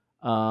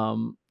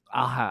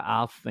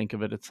 I'll think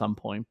of it at some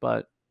point,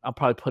 but I'll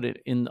probably put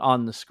it in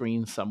on the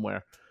screen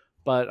somewhere.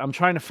 But I'm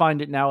trying to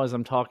find it now as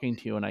I'm talking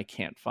to you, and I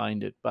can't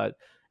find it. But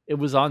it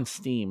was on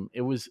Steam.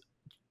 It was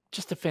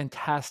just a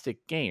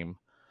fantastic game,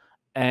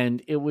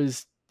 and it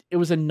was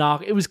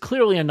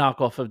clearly a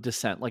knockoff of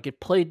Descent. Like,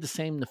 it played the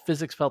same, the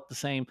physics felt the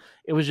same.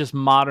 It was just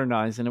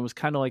modernized, and it was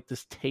kind of like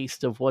this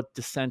taste of what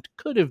Descent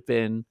could have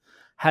been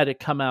had it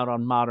come out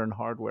on modern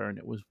hardware, and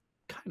it was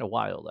kind of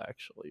wild,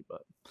 actually.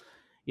 But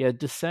yeah,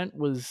 Descent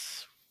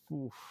was,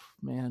 oof,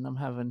 man, I'm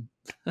having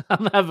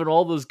I'm having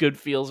all those good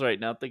feels right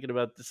now thinking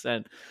about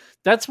Descent.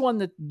 That's one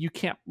that you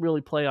can't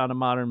really play on a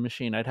modern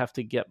machine. I'd have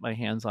to get my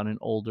hands on an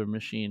older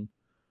machine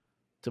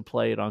to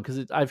play it on,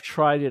 because I've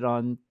tried it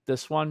on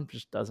this one,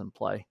 just doesn't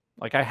play.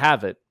 Like, I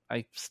have it,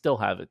 I still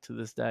have it to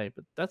this day,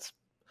 but that's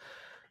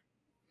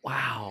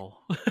wow.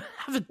 I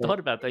haven't But, thought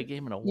about that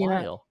game in a you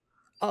know,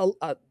 while.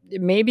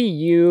 maybe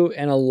you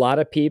and a lot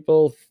of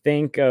people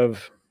think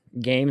of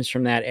games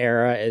from that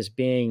era as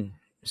being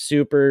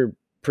super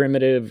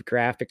primitive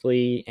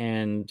graphically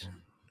and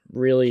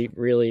really,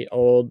 really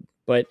old.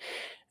 But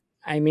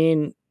I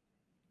mean,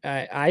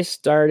 I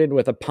started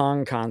with a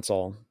Pong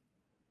console.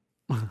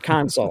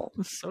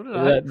 So did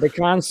I. The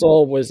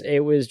console was, it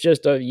was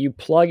just you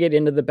plug it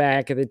into the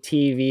back of the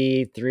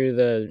TV through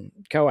the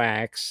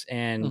coax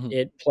and Mhm.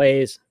 it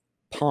plays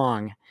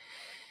Pong.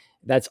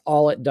 That's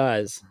all it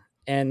does.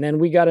 And then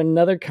we got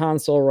another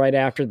console right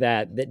after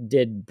that that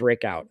did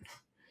Brick Out.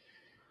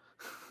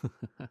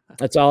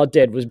 That's all it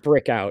did was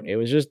Brick Out. It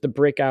was just the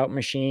Brick Out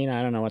machine.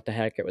 I don't know what the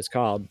heck it was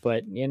called,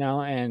 but and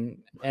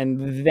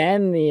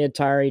then the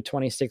Atari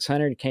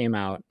 2600 came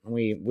out.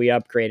 We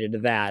upgraded to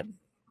that.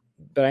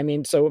 But I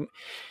mean, so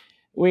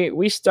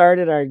we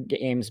started our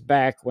games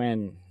back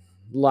when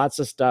lots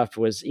of stuff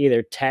was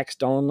either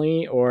text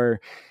only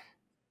or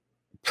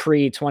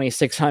pre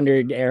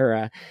 2600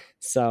 era.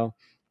 So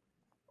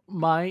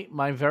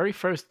My very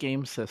first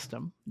game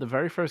system, the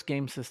very first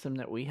game system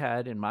that we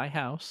had in my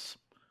house,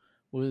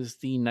 was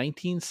the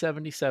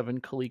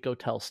 1977 Coleco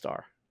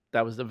Telstar.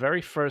 That was the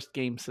very first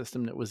game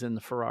system that was in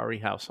the Ferrari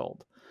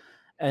household.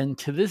 And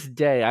to this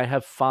day, I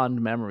have fond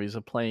memories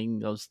of playing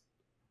those.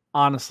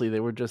 Honestly, they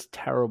were just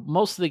terrible.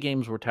 Most of the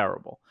games were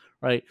terrible,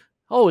 right?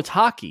 Oh, it's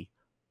hockey.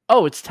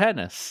 Oh, it's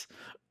tennis.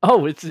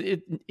 Oh, it's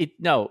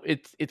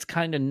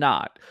kind of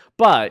not.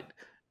 But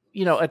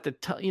at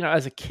the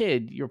as a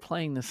kid, you're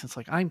playing this. It's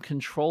like, I'm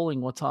controlling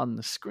what's on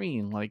the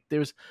screen. Like,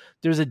 there's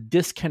a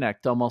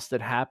disconnect almost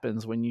that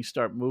happens when you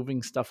start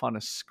moving stuff on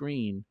a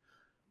screen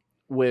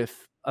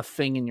with a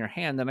thing in your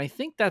hand. And I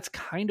think that's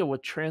kind of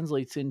what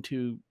translates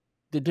into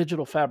the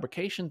digital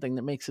fabrication thing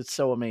that makes it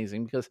so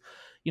amazing, because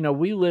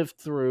we lived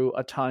through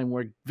a time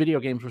where video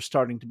games were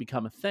starting to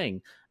become a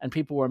thing, and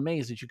people were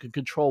amazed that you could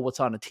control what's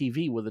on a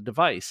TV with a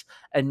device.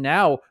 And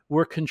now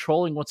we're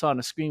controlling what's on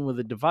a screen with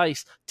a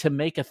device to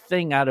make a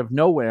thing out of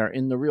nowhere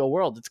in the real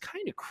world. It's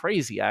kind of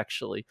crazy,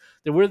 actually,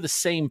 that we're the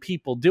same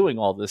people doing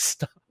all this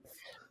stuff.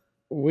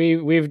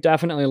 we've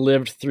definitely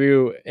lived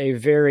through a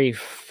very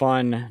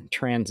fun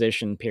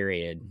transition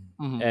period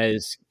Mhm.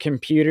 as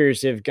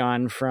computers have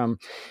gone from,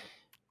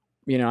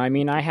 I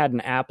mean, I had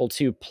an Apple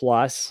II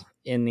Plus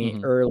in the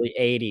Mhm. early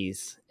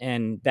 80s,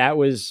 and that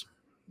was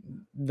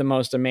the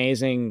most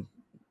amazing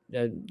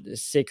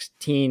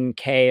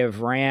 16K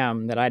of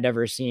RAM that I'd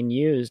ever seen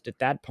used at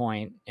that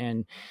point.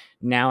 And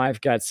now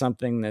I've got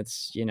something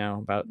that's,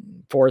 about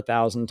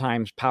 4,000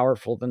 times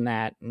powerful than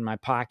that in my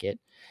pocket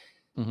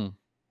Mhm.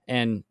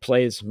 and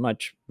plays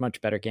much,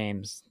 much better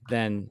games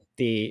than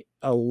the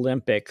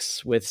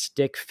Olympics with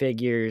stick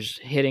figures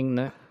hitting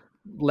the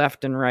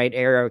left and right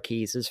arrow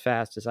keys as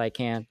fast as I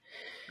can.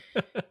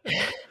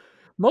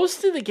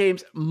 Most of the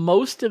games,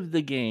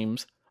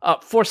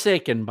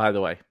 Forsaken, by the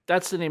way,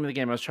 that's the name of the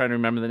game I was trying to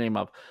remember the name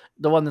of.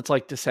 The one that's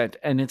like Descent,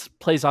 and it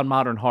plays on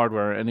modern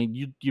hardware, and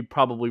you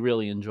probably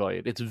really enjoy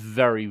it. It's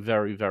very,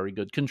 very, very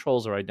good.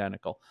 Controls are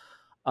identical.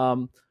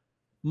 Um,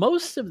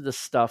 most of the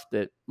stuff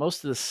that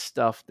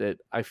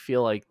I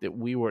feel like that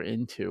we were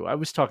into. I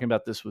was talking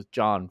about this with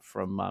John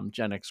from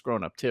Gen X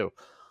Grown Up too.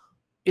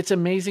 it's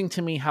amazing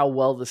to me how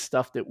well the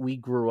stuff that we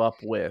grew up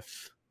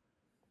with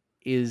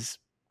is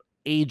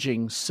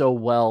aging so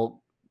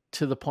well,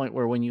 to the point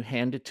where when you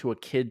hand it to a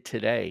kid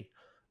today,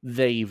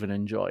 they even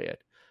enjoy it.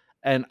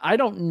 And I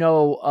don't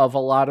know of a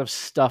lot of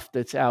stuff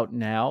that's out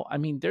now. I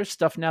mean, there's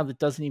stuff now that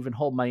doesn't even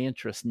hold my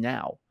interest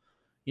now.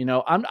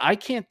 I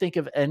can't think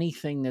of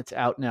anything that's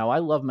out now. I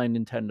love my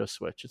Nintendo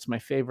Switch. It's my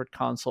favorite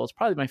console. It's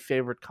probably my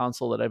favorite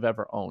console that I've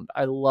ever owned.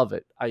 I love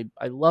it. I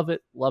love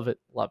it, love it,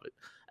 love it.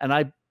 And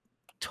I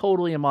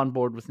totally am on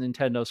board with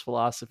Nintendo's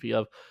philosophy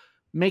of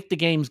make the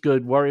games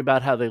good, worry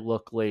about how they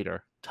look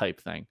later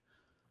type thing.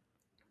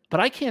 But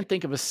I can't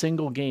think of a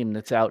single game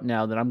that's out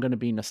now that I'm going to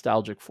be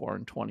nostalgic for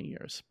in 20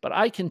 years. But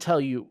I can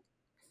tell you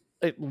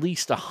at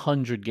least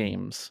 100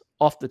 games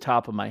off the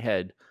top of my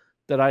head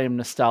that I am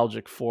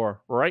nostalgic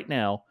for right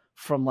now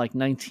from like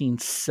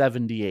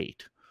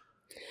 1978.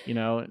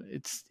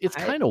 It's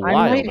kind of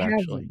wild,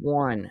 actually.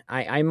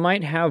 I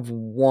might have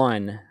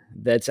one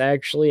that's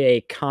actually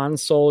a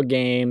console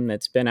game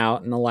that's been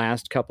out in the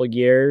last couple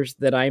years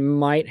that I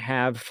might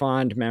have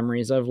fond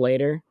memories of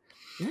later.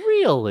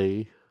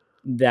 Really?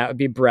 That would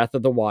be Breath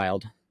of the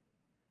Wild.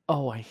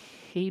 Oh, I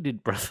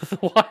hated Breath of the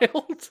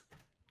Wild.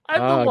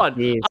 I'm the one.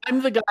 Geez.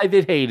 I'm the guy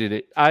that hated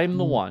it. I'm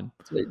the one.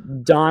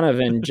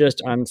 Donovan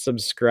just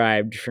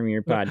unsubscribed from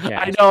your podcast.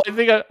 I know. I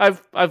think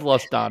I've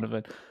lost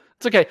Donovan.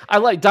 It's okay. I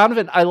like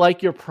Donovan. I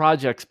like your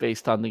projects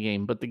based on the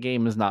game, but the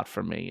game is not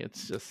for me.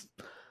 It's just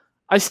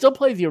I still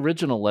play the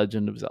original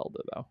Legend of Zelda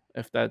though,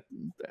 if that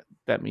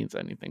means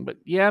anything. But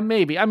yeah,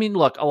 maybe. I mean,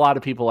 look, a lot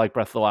of people like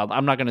Breath of the Wild.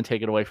 I'm not going to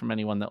take it away from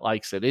anyone that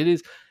likes it.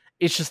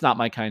 It's just not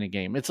my kind of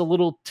game. It's a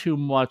little too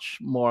much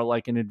more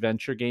like an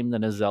adventure game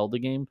than a Zelda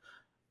game.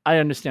 I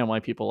understand why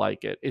people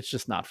like it. It's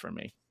just not for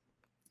me.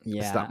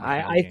 Yeah,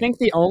 I think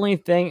the only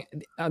thing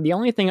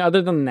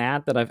other than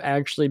that I've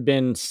actually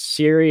been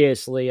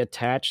seriously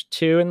attached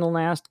to in the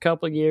last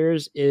couple of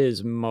years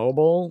is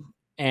mobile,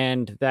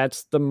 and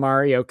that's the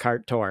Mario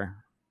Kart Tour.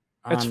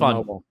 It's fun.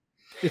 Mobile.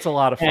 It's a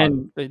lot of fun.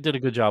 And they did a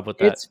good job with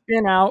that. It's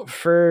been out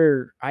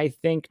for, I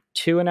think,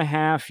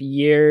 2.5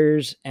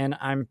 years, and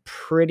I'm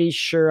pretty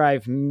sure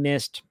I've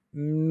missed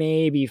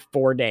maybe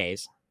 4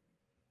 days.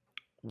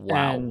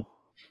 Wow. And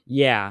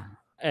yeah,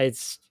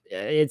 it's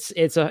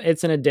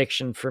an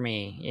addiction for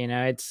me.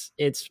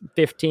 It's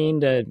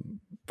 15 to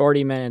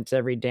 40 minutes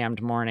every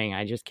damned morning.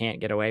 I just can't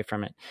get away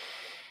from it.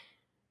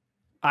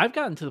 I've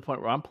gotten to the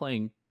point where I'm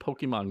playing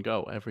Pokemon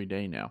Go every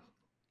day now.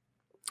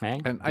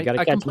 Hey, and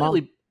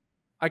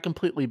I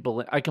completely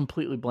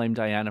blame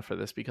Diana for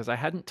this, because I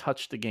hadn't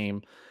touched the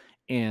game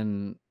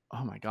in,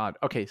 oh my God.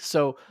 Okay.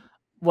 So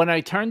when I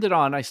turned it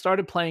on, I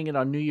started playing it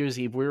on New Year's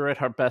Eve. We were at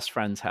her best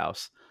friend's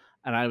house,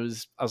 and I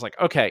was like,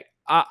 okay,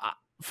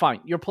 fine.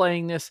 You're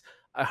playing this.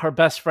 Her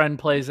best friend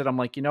plays it. I'm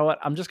like, you know what?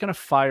 I'm just going to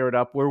fire it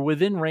up. We're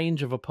within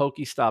range of a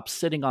Pokestop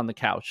sitting on the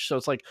couch. So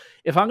it's like,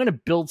 if I'm going to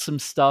build some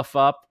stuff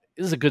up,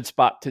 this is a good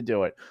spot to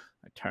do it.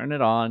 I turn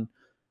it on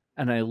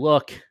and I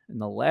look,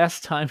 and the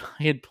last time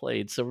I had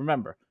played, so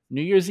remember,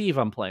 New Year's Eve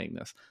I'm playing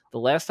this. The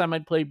last time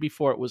I'd played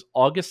before it was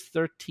August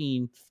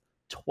 13th,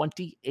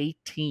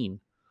 2018.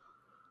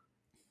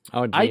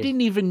 Oh, geez. I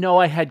didn't even know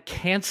I had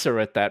cancer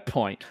at that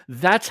point.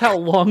 That's how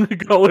long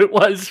ago it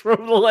was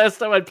from the last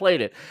time I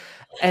played it.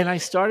 And I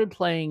started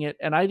playing it,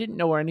 and I didn't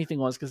know where anything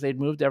was because they'd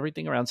moved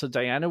everything around. So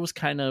Diana was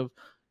kind of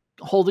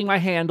holding my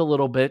hand a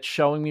little bit,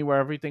 showing me where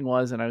everything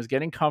was, and I was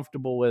getting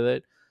comfortable with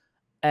it.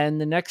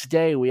 And the next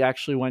day, we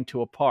actually went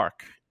to a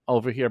park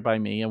over here by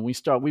me, and we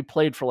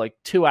played for like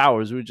 2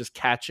 hours. We were just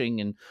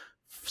catching and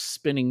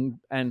spinning,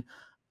 and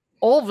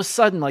all of a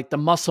sudden, like, the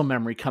muscle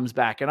memory comes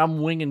back, and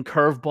I'm winging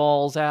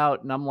curveballs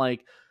out, and I'm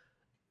like,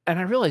 and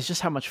I realized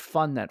just how much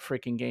fun that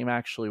freaking game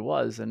actually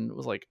was, and it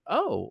was like,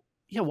 oh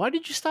yeah, why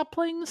did you stop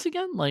playing this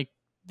again? Like,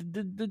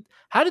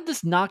 how did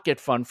this not get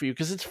fun for you?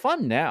 Because it's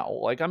fun now.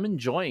 Like, I'm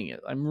enjoying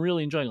it. I'm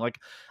really enjoying it. Like,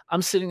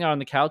 I'm sitting there on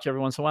the couch every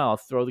once in a while. I'll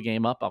throw the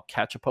game up. I'll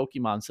catch a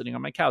Pokemon sitting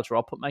on my couch, or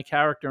I'll put my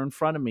character in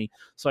front of me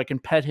so I can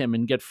pet him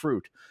and get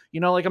fruit.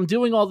 Like, I'm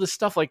doing all this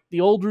stuff. Like,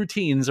 the old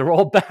routines are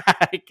all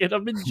back, and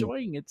I'm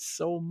enjoying it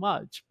so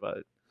much. But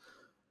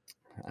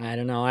I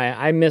don't know.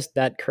 I missed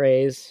that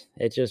craze.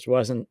 It just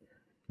wasn't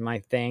my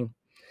thing.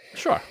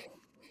 Sure.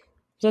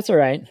 That's all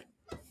right.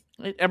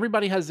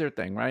 Everybody has their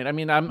thing, right? I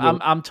mean,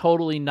 I'm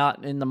totally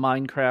not in the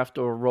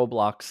Minecraft or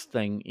Roblox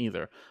thing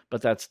either,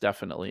 but that's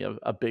definitely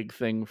a big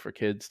thing for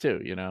kids too,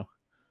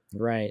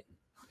 Right.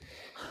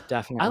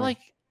 Definitely.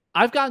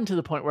 I've gotten to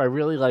the point where I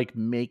really like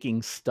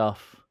making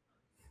stuff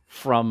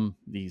from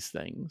these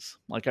things.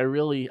 Like,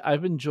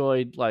 I've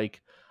enjoyed,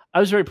 like,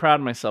 I was very proud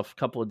of myself a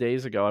couple of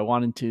days ago. I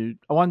wanted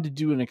to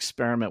do an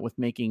experiment with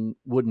making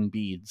wooden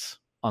beads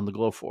on the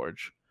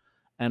Glowforge.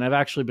 And I've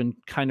actually been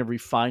kind of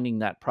refining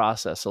that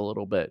process a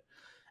little bit.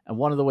 And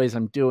one of the ways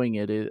I'm doing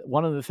it is,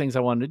 one of the things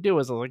I wanted to do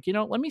is, I was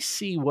like, let me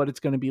see what it's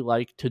going to be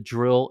like to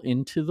drill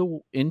into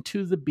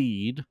the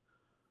bead,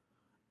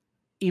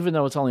 even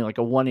though it's only like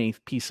a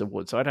 1/8 piece of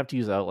wood. So I'd have to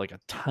use like a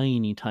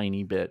tiny,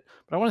 tiny bit,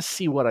 but I want to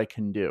see what I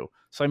can do.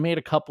 So I made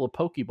a couple of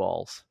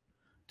Pokeballs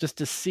just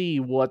to see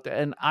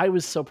and I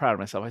was so proud of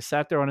myself. I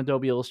sat there on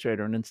Adobe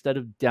Illustrator, and instead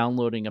of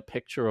downloading a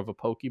picture of a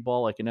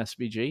Pokeball like an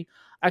SVG,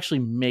 I actually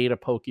made a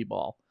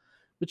Pokeball,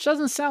 which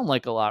doesn't sound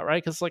like a lot,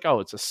 right? Because it's like, oh,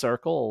 it's a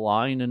circle, a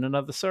line, and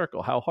another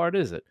circle. How hard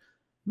is it?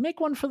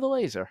 Make one for the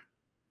laser.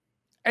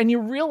 And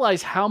you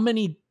realize how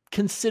many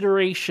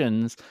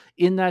considerations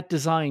in that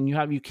design you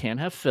have. You can't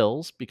have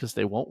fills because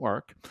they won't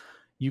work.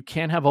 You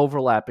can't have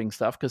overlapping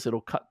stuff because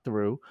it'll cut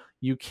through.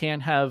 You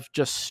can't have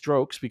just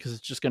strokes because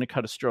it's just going to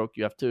cut a stroke.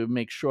 You have to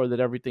make sure that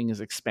everything is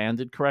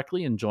expanded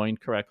correctly and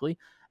joined correctly.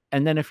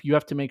 And then if you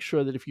have to make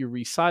sure that if you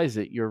resize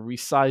it, you're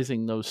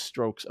resizing those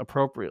strokes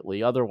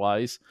appropriately.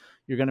 Otherwise,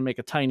 you're going to make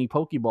a tiny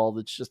Pokeball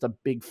that's just a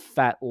big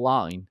fat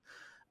line.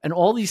 And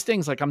all these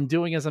things like I'm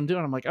doing as I'm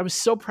doing, I'm like, I was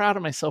so proud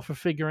of myself for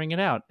figuring it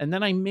out. And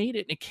then I made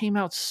it and it came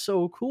out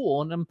so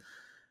cool. And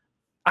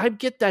I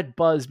get that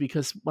buzz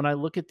because when I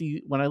look at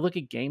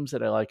games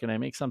that I like and I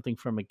make something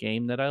from a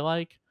game that I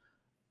like,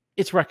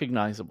 it's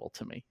recognizable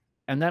to me.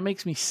 And that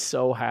makes me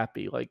so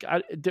happy. Like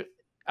I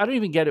don't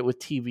even get it with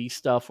TV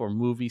stuff or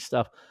movie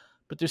stuff,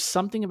 but there's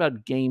something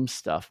about game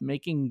stuff,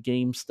 making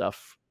game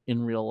stuff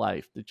in real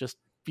life that just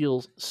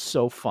feels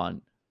so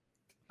fun.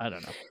 I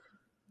don't know.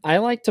 I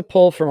like to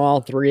pull from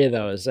all three of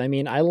those. I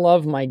mean, I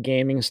love my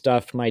gaming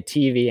stuff, my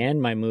TV,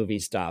 and my movie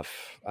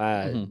stuff.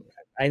 I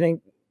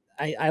think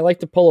I like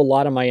to pull a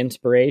lot of my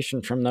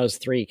inspiration from those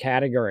three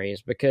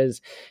categories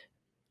because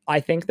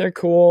I think they're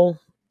cool.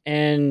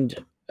 And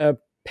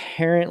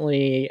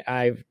apparently,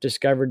 I've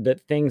discovered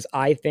that things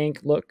I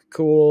think look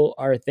cool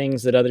are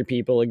things that other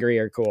people agree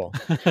are cool.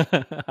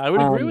 I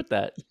would agree with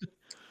that.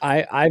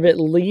 I've at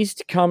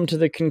least come to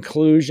the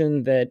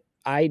conclusion that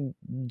I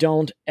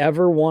don't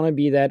ever want to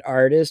be that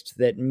artist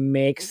that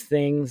makes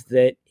things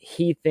that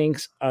he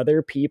thinks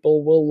other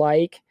people will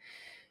like.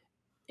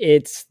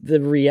 It's the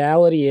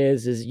reality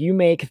is you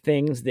make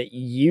things that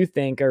you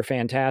think are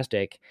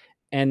fantastic,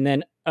 and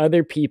then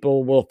other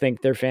people will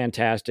think they're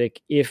fantastic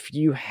if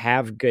you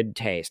have good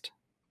taste.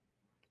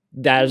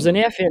 There's an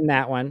if in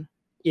that one.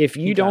 If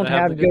you don't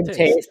have good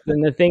taste,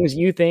 then the things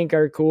you think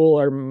are cool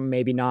are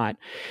maybe not.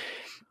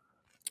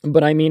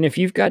 But I mean, if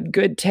you've got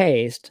good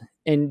taste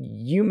and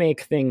you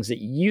make things that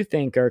you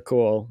think are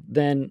cool,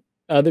 then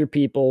other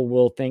people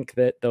will think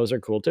that those are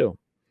cool too.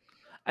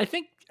 I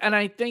think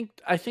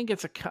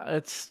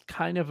it's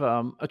kind of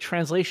a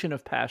translation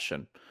of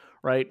passion,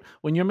 right?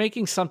 When you're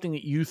making something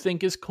that you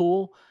think is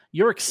cool,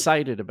 you're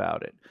excited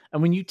about it.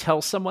 And when you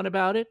tell someone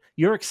about it,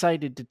 you're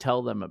excited to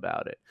tell them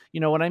about it.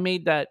 You know, when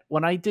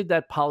I did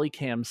that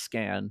Polycam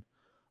scan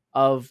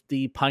of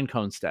the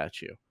Pinecone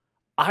statue,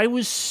 I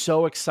was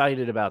so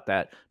excited about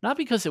that. Not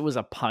because it was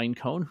a pine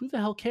cone. Who the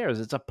hell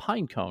cares? It's a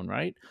pine cone,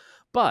 right?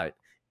 But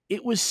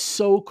it was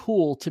so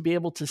cool to be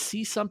able to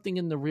see something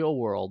in the real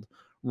world,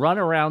 run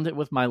around it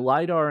with my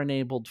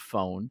LiDAR-enabled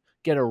phone,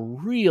 get a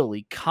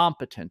really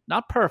competent,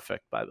 not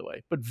perfect, by the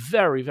way, but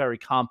very, very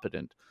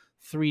competent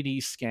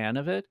 3D scan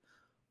of it,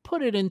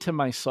 put it into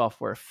my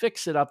software,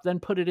 fix it up, then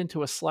put it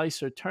into a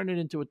slicer, turn it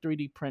into a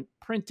 3D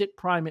print it,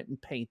 prime it, and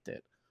paint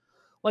it.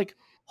 Like,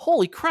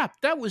 holy crap,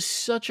 that was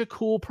such a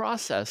cool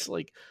process.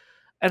 Like,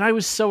 and I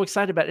was so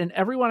excited about it. And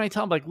everyone I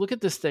tell them, like, look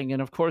at this thing.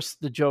 And of course,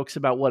 the jokes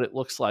about what it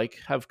looks like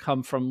have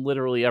come from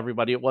literally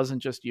everybody. It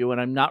wasn't just you. And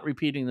I'm not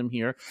repeating them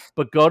here,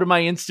 but go to my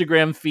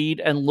Instagram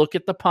feed and look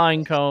at the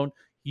pine cone.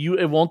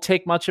 It won't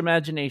take much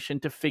imagination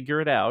to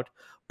figure it out.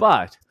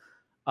 But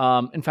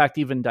in fact,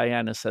 even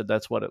Diana said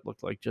that's what it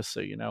looked like, just so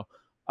you know.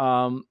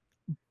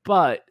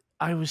 But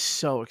I was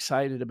so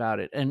excited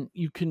about it. And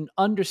you can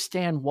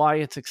understand why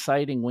it's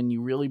exciting when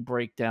you really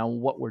break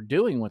down what we're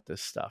doing with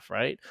this stuff,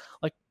 right?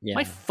 Like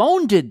my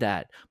phone did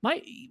that.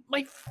 My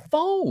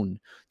phone.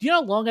 Do you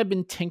know how long I've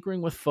been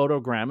tinkering with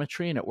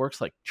photogrammetry and it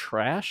works like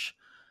trash?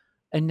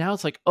 And now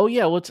it's like, oh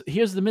yeah,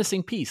 here's the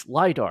missing piece.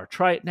 LiDAR.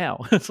 Try it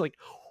now. It's like,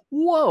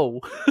 whoa.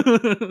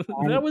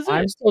 That was it.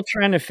 I'm still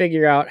trying to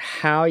figure out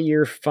how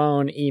your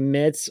phone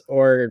emits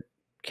or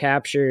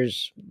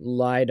captures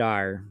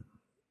LiDAR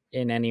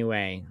in any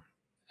way.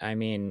 I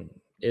mean,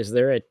 is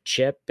there a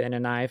chip in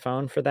an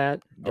iPhone for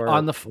that? Or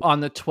on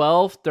the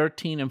 12,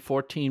 13, and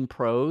 14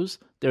 Pros,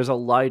 there's a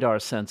LiDAR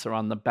sensor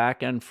on the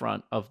back and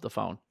front of the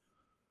phone.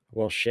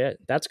 Well, shit,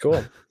 that's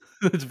cool.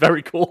 It's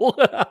very cool.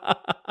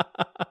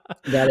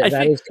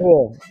 That is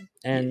cool.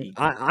 And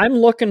I'm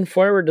looking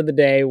forward to the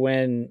day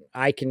when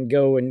I can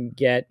go and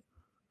get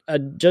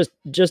just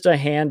a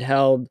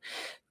handheld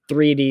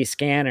 3D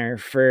scanner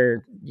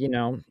for,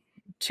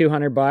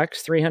 $200,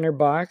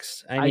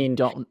 $300. I mean,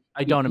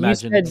 I don't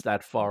imagine it's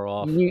that far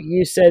off.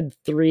 You said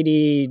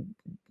 3D,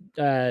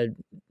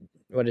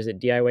 what is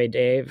it? DIY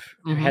Dave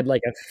had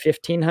like a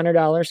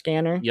 $1,500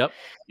 scanner. Yep.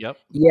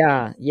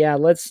 Yeah.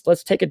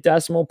 Let's take a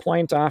decimal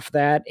point off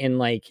that in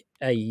like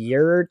a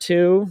year or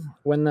two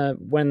when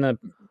the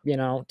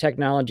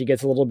technology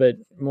gets a little bit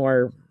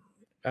more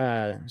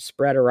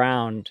spread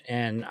around,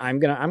 and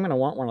I'm gonna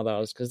want one of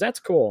those because that's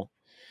cool.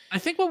 I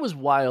think what was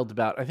wild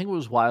about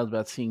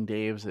seeing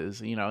Dave's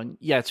is, it's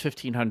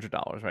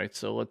 $1,500, right?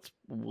 So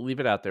we'll leave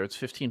it out there. It's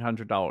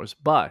 $1,500,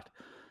 but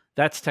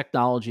That's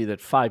technology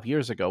that 5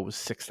 years ago was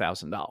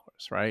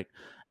 $6,000, right?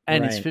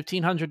 And it's Right.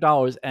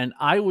 $1,500. And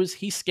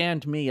he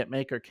scanned me at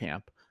Maker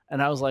Camp.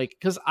 And I was like,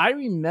 because I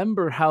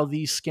remember how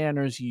these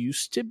scanners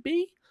used to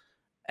be,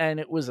 and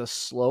it was a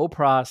slow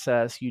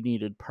process. You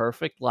needed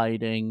perfect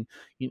lighting.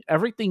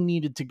 Everything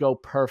needed to go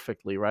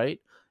perfectly, right?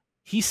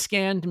 He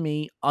scanned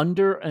me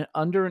under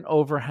an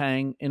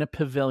overhang in a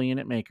pavilion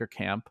at Maker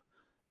Camp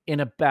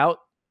in about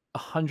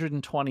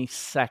 120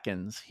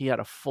 seconds. He had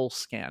a full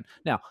scan.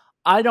 Now,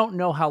 I don't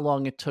know how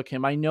long it took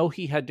him. I know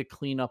he had to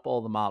clean up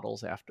all the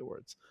models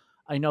afterwards.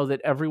 I know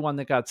that everyone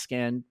that got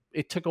scanned,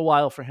 it took a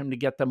while for him to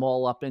get them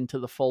all up into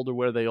the folder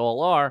where they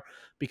all are,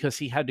 because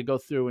he had to go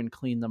through and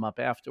clean them up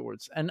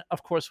afterwards. And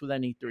of course, with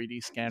any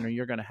 3D scanner,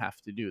 you're going to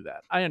have to do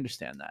that. I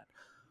understand that.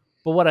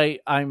 But what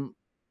I'm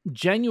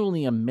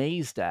genuinely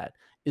amazed at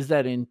is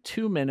that in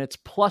 2 minutes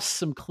plus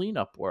some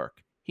cleanup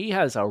work, he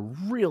has a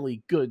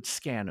really good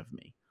scan of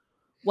me,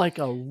 like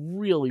a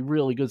really,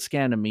 really good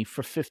scan of me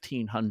for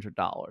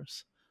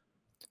 $1,500.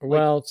 Like,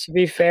 Well, to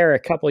be fair, a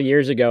couple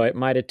years ago, it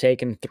might have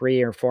taken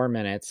 3 or 4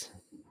 minutes.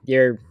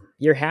 You're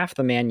half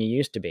the man you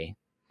used to be.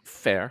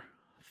 fair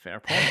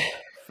point,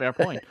 fair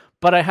point.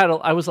 But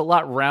I was a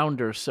lot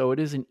rounder, so it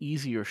is an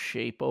easier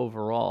shape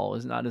overall.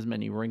 There's not as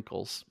many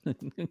wrinkles.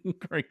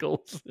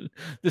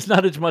 There's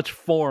not as much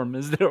form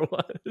as there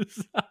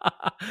was.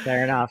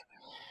 Fair enough.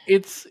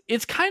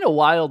 It's kind of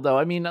wild though.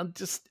 I mean,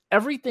 just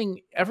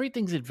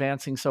everything's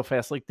advancing so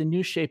fast. Like the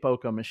new Shape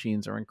Oko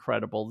machines are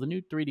incredible. The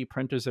new 3D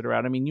printers that are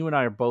out. I mean, you and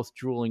I are both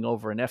drooling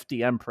over an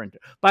FDM printer.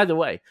 By the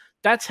way,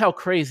 that's how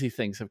crazy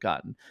things have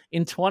gotten.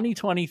 In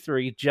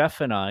 2023, Jeff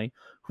and I,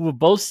 who have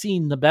both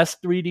seen the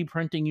best 3D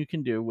printing you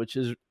can do, which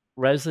is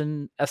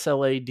resin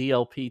SLA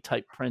DLP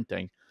type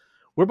printing,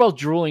 we're both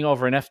drooling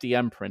over an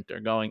FDM printer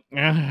going,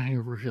 I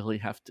really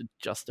have to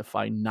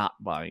justify not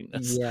buying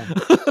this. Yeah.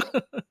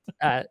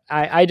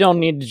 I don't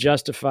need to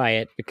justify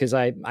it because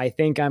I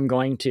think I'm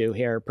going to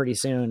here pretty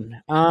soon.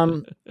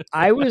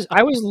 I was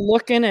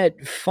looking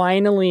at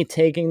finally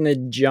taking the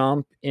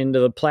jump into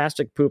the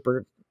plastic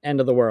pooper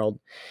end of the world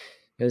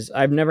because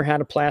I've never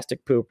had a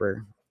plastic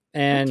pooper.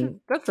 And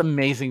that's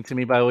amazing to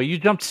me, by the way. You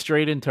jumped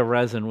straight into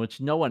resin,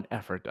 which no one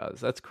ever does.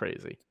 That's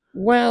crazy.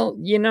 well,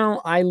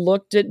 I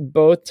looked at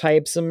both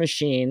types of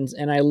machines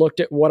and I looked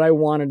at what I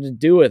wanted to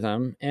do with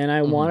them, and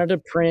I wanted to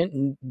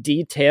print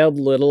detailed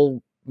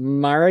little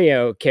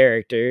Mario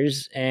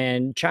characters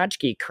and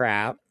tchotchke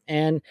crap,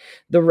 and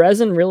the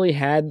resin really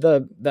had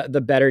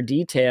the better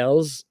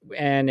details,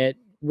 and it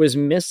was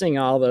missing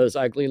all those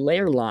ugly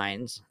layer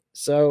lines.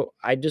 So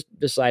I just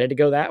decided to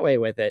go that way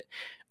with it.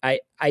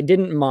 I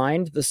didn't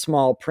mind the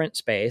small print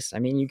space. I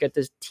mean, you get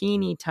this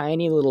teeny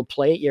tiny little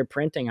plate you're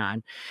printing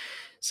on.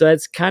 So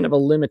that's kind of a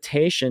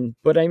limitation.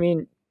 But I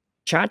mean,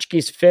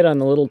 tchotchkes fit on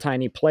the little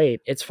tiny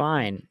plate. It's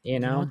fine. You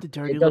know what the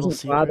dirty It little doesn't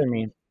secret? bother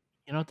me.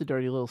 You know what the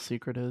dirty little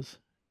secret is?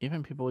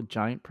 Even people with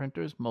giant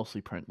printers mostly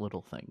print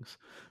little things.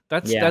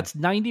 That's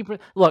 90%.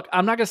 Look,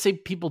 I'm not gonna say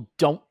people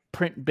don't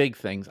print big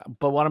things,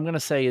 but what I'm gonna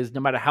say is no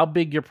matter how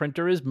big your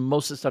printer is,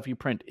 most of the stuff you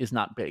print is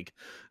not big.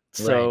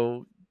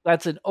 So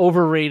that's an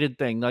overrated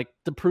thing. Like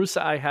the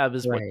Prusa I have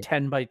is what,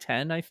 10 by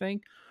 10, I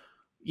think.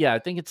 Yeah, I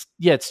think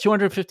it's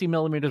 250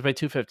 millimeters by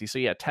 250. So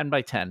yeah, 10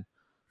 by 10.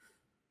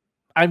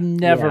 I've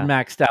never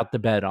maxed out the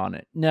bed on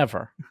it.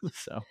 Never.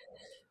 So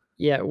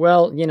yeah,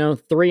 well,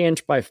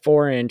 3-inch by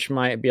 4-inch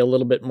might be a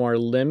little bit more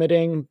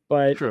limiting,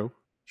 but true.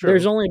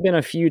 There's only been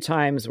a few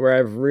times where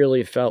I've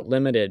really felt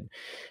limited.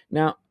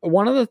 Now,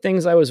 one of the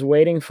things I was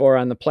waiting for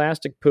on the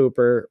plastic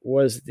pooper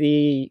was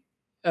the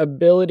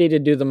ability to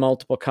do the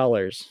multiple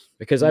colors,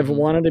 because I've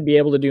wanted to be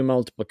able to do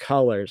multiple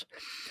colors.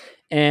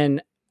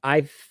 And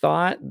I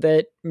thought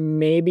that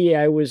maybe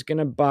I was going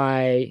to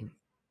buy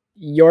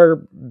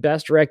your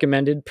best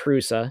recommended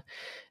Prusa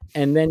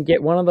and then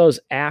get one of those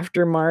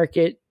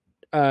aftermarket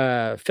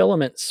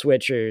filament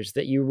switchers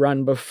that you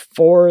run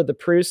before the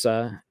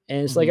Prusa.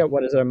 And it's like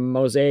what is it, a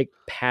mosaic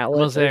palette?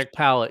 Mosaic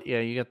palette. Yeah,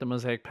 you get the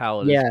mosaic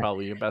palette. Yeah. Is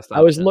probably your best option.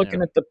 I was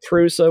looking at the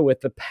Prusa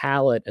with the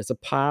palette as a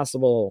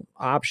possible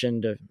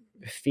option to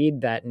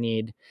feed that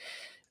need.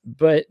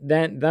 But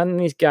then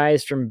these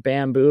guys from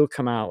Bamboo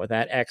come out with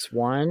that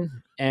X1,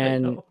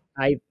 and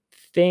I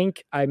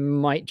think I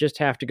might just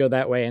have to go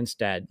that way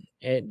instead.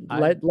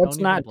 Let's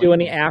not do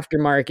any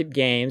aftermarket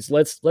games.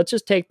 Let's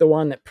just take the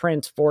one that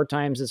prints 4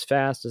 times as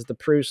fast as the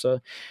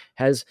Prusa,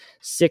 has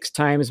 6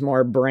 times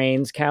more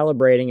brains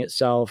calibrating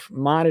itself,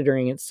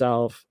 monitoring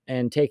itself,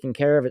 and taking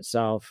care of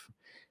itself,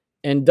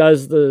 and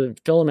does the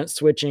filament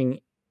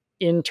switching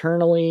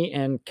internally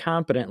and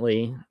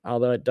competently,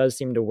 although it does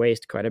seem to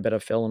waste quite a bit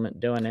of filament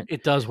doing it.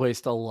 It does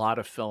waste a lot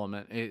of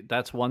filament.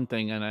 That's one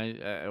thing, and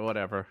I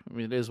whatever. I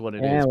mean, it is what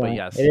it is. But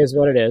yes, it is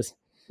what it is.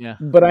 Yeah.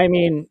 But I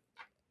mean,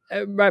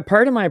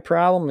 part of my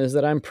problem is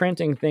that I'm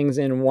printing things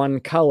in one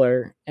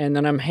color, and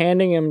then I'm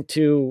handing them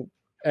to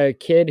a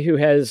kid who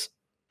has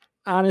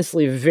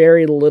honestly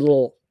very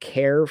little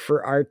care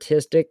for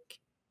artistic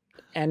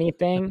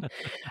anything.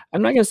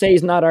 I'm not going to say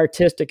he's not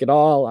artistic at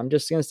all. I'm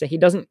just going to say he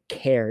doesn't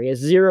care. He has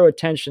zero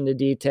attention to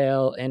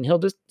detail, and he'll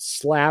just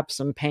slap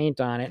some paint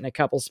on it in a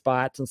couple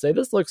spots and say,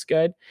 this looks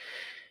good.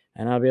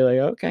 And I'll be like,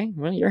 okay,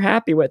 well, you're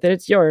happy with it.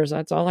 It's yours.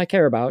 That's all I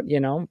care about,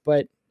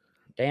 but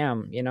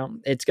damn,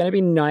 it's going to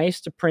be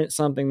nice to print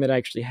something that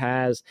actually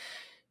has,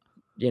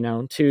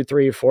 2,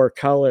 3, 4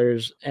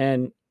 colors,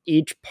 and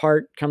each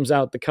part comes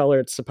out the color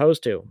it's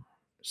supposed to.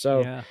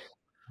 So Yeah.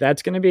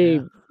 that's going to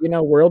be,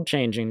 world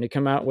changing to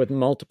come out with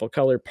multiple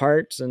color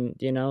parts. And,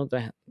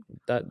 the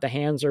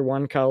hands are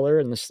one color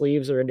and the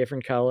sleeves are a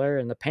different color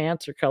and the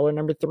pants are color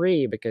number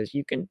 3, because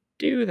you can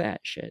do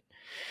that shit.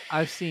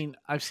 I've seen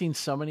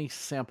so many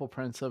sample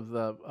prints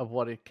of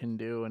what it can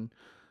do, and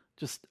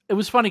just it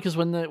was funny because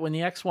when the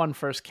X1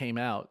 first came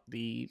out,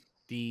 the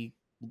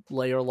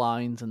layer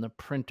lines and the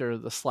printer,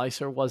 the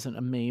slicer wasn't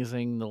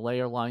amazing. The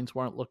layer lines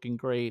weren't looking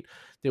great.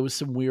 There was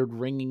some weird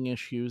ringing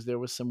issues. There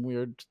was some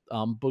weird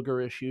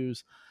booger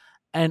issues.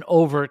 And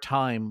over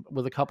time,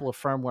 with a couple of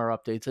firmware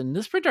updates, and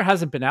this printer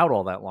hasn't been out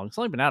all that long. It's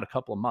only been out a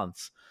couple of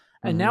months.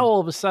 And now all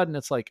of a sudden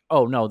it's like,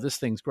 oh no, this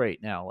thing's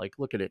great now. Like,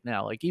 look at it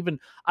now. Like, even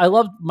I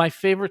love, my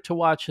favorite to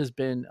watch has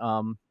been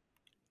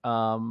oh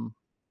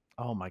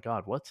my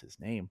God, what's his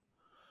name?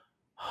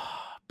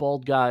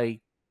 Bald guy,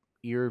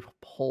 ear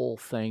hole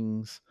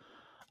things.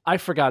 I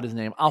forgot his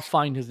name. I'll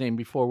find his name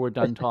before we're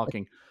done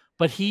talking.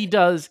 But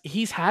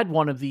he's had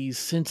one of these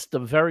since the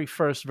very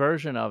first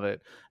version of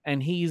it.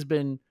 And he's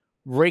been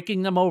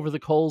raking them over the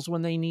coals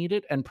when they need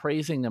it and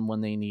praising them when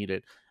they need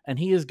it. And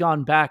he has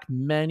gone back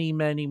many,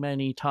 many,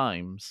 many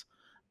times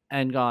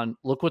and gone,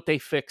 look what they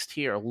fixed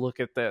here. Look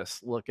at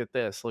this. Look at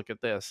this. Look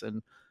at this.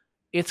 And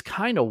it's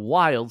kind of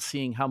wild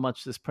seeing how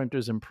much this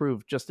printer's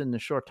improved just in the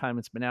short time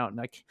it's been out.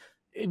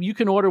 And you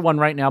can order one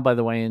right now, by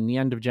the way. In the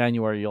end of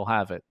January, you'll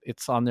have it.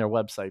 It's on their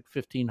website,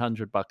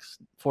 $1,500,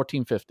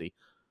 $1,450.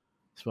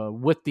 So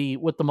with the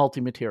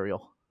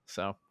multi-material.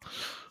 So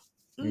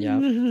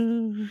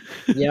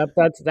yep,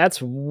 that's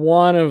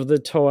one of the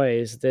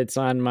toys that's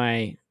on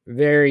my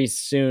very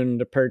soon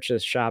to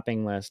purchase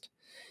shopping list.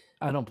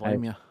 I don't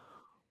blame you.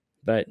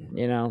 But and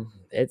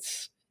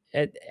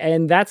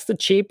that's the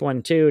cheap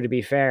one too, to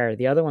be fair.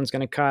 The other one's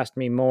going to cost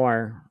me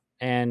more,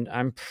 and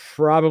I'm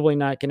probably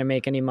not going to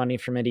make any money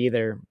from it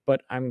either,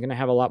 but I'm going to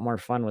have a lot more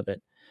fun with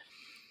it.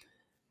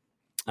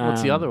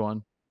 What's the other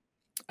one?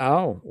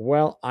 Oh,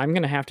 well, I'm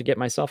going to have to get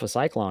myself a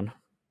Cyclone.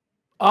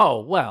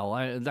 Oh, well,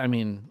 I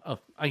mean,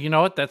 you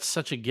know what? That's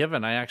such a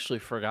given. I actually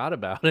forgot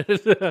about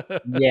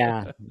it.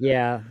 Yeah.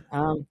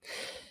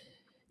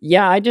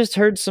 Yeah, I just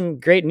heard some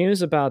great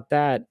news about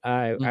that.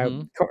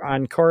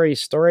 On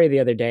Corey's story the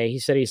other day, he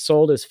said he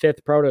sold his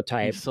 5th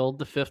prototype. He sold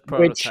the 5th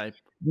prototype.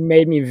 Which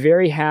made me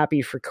very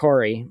happy for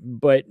Corey,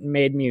 but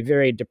made me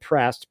very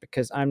depressed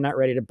because I'm not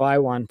ready to buy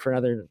one for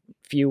another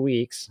few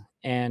weeks.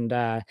 And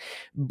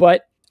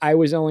but I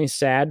was only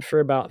sad for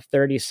about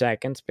 30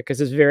 seconds because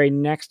his very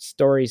next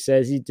story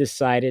says he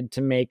decided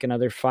to make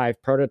another 5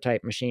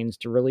 prototype machines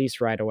to release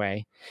right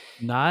away.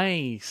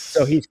 Nice.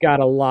 So he's got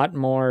a lot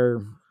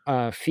more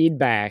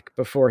feedback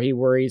before he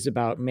worries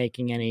about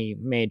making any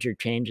major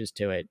changes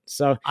to it.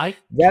 So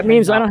that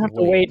means I don't have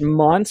to wait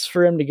months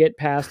for him to get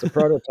past the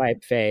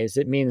prototype phase.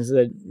 It means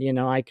that,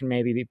 I can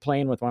maybe be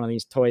playing with one of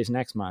these toys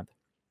next month.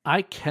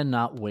 I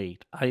cannot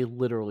wait. I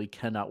literally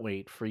cannot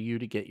wait for you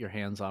to get your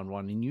hands on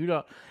one.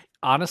 And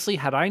honestly,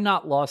 had I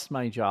not lost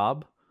my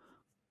job,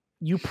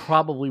 you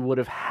probably would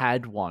have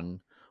had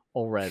one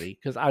already,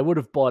 because I would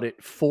have bought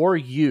it for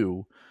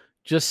you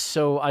just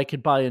so I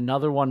could buy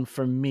another one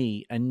for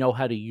me and know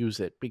how to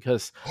use it,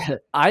 because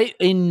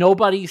in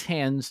nobody's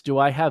hands do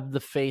I have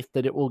the faith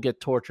that it will get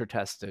torture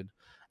tested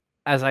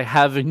as I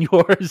have in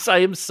yours. I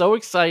am so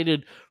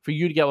excited for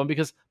you to get one,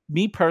 because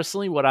me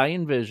personally, what I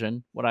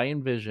envision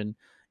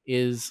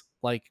is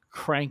like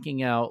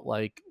cranking out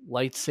like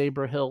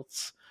lightsaber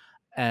hilts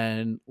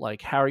and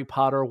like Harry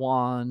Potter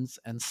wands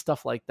and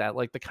stuff like that.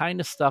 Like the kind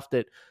of stuff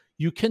that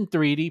you can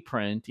 3D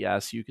print.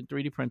 Yes, you can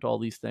 3D print all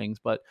these things,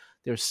 but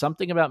there's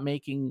something about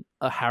making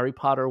a Harry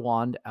Potter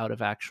wand out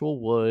of actual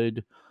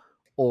wood,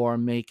 or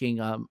making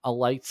a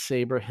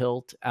lightsaber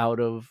hilt out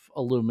of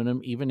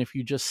aluminum, even if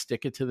you just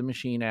stick it to the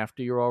machine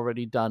after you're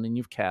already done and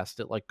you've cast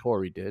it like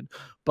Corey did.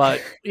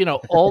 But,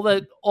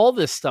 all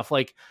this stuff,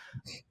 like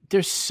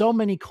there's so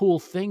many cool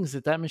things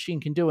that machine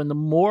can do. And the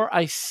more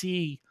I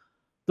see,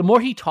 the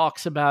more he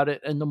talks about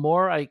it, and the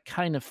more I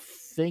kind of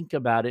think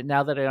about it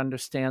now that I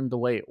understand the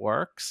way it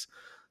works,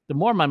 the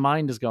more my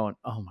mind is going,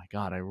 oh my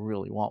God, I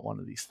really want one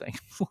of these things.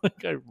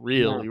 Like I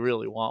really,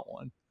 really want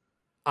one.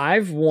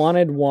 I've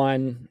wanted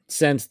one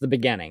since the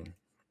beginning.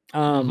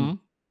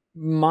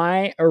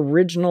 My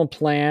original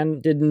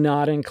plan did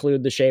not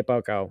include the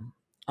Shapeoko.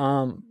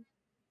 I'm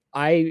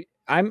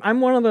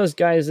one of those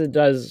guys that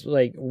does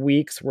like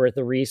weeks worth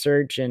of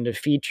research into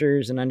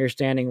features and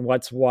understanding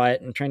what's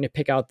what and trying to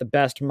pick out the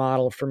best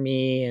model for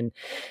me. And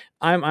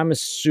I'm a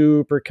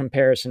super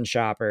comparison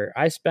shopper.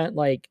 I spent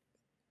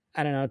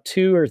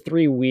 2 or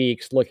 3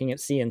 weeks looking at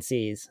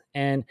CNCs,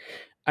 and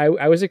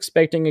I was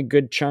expecting a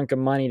good chunk of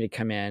money to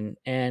come in,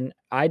 and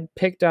I'd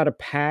picked out a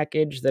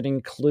package that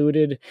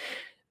included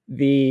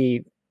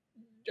the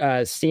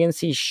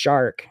CNC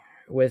Shark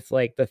with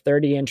like the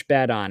 30-inch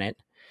bed on it,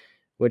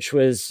 which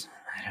was,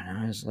 I don't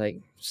know, it was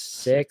like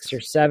 6 or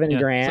Six. 7 Yeah,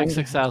 it's like grand,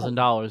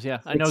 $6,000. Yeah,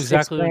 I know six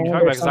exactly what you're grand talking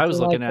or about because I was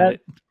something like looking at that.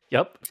 it.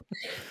 Yep.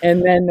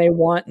 And then they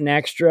want an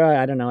extra,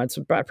 I don't know, it's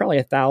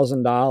probably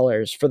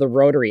 $1,000 for the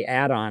rotary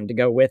add-on to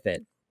go with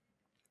it.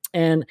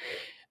 And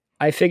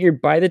I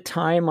figured by the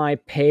time I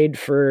paid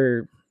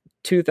for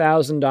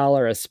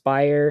 $2,000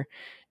 Aspire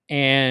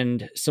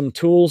and some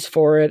tools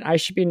for it, I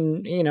should be,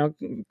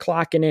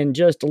 clocking in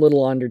just a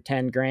little under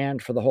 10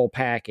 grand for the whole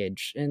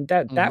package. And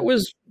that Hmm.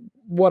 was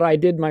what I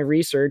did my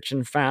research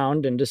and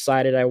found and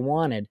decided I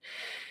wanted.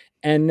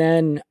 And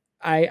then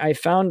I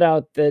found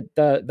out that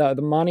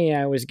the money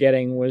I was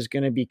getting was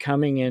going to be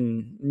coming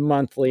in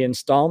monthly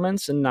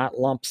installments and not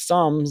lump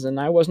sums, and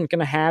I wasn't going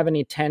to have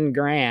any 10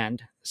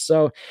 grand.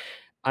 So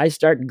I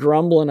start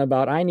grumbling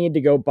about I need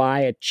to go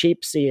buy a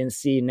cheap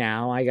CNC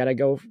now. I gotta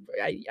go.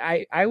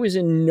 I was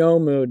in no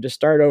mood to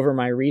start over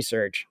my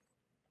research.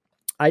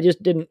 I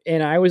just didn't,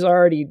 and I was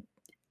already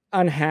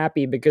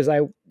unhappy because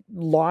I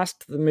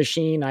lost the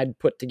machine I'd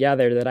put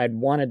together that I'd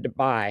wanted to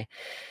buy.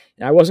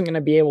 And I wasn't going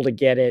to be able to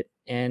get it.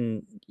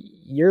 And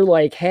you're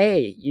like,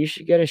 hey, you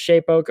should get a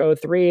Shapeoko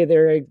 3.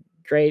 They're a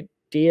great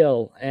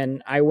deal.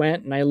 And I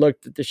went and I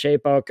looked at the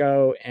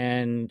Shapeoko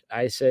and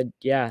I said,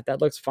 yeah,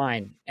 that looks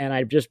fine. And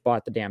I just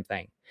bought the damn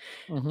thing.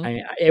 Hmm. I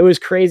mean, it was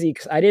crazy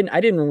because I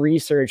didn't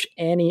research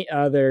any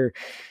other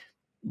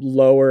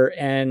lower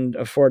end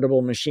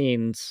affordable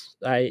machines.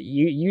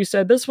 You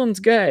said this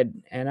one's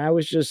good, and I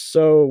was just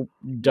so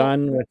Well,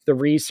 done with the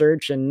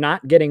research and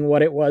not getting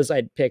what it was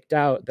I'd picked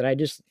out that I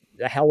just,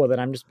 the hell with it,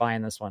 I'm just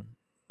buying this one.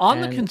 And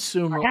I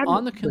haven't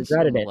on the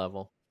regretted consumer it.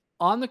 level,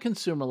 on the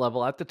consumer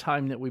level, at the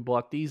time that we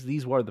bought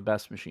these were the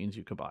best machines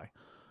you could buy.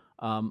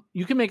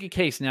 You can make a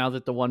case now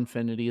that the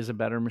Onefinity is a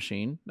better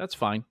machine. That's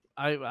fine.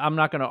 I'm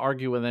not going to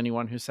argue with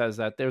anyone who says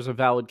that. There's a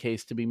valid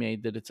case to be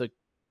made that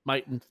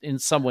might in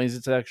some ways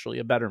it's actually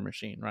a better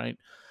machine, right?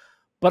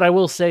 But I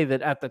will say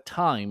that at the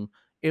time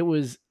it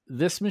was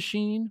this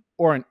machine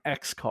or an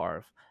X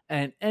Carve,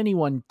 and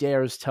anyone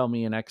dares tell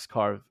me an X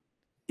Carve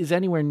is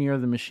anywhere near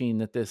the machine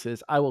that this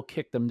is, I will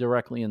kick them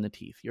directly in the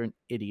teeth. You're an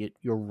idiot.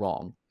 You're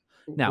wrong.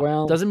 Now,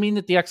 Well, doesn't mean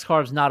that the X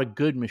Carve's not a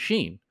good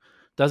machine.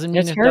 Doesn't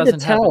mean it's it hard to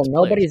doesn't have tell. its place.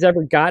 Nobody's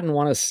ever gotten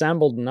one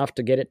assembled enough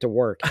to get it to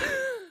work.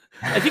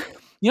 I think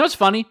you know what's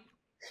funny?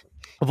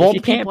 Of If all you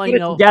the can't people I put it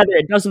know, together,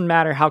 it doesn't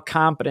matter how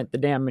competent the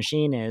damn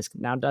machine is.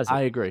 Now, does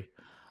I it? agree.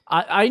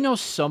 I know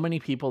so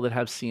many people that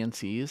have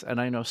CNCs, and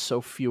I know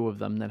so few of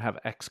them that have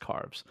X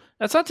carves.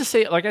 That's not to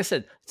say, like I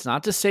said, it's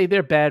not to say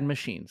they're bad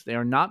machines. They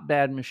are not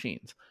bad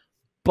machines,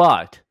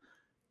 but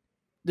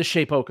the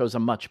Shapeoko is a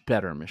much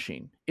better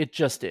machine. It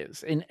just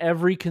is in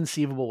every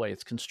conceivable way.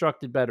 It's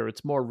constructed better.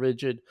 It's more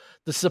rigid.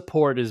 The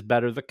support is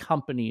better. The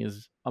company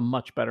is a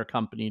much better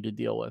company to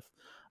deal with.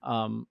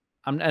 I'm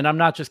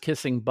not just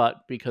kissing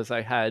butt because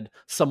I had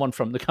someone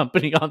from the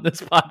company on this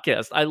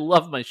podcast. I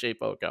love my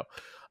Shapeoko.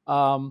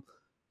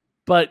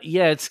 But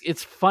yeah,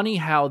 it's funny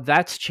how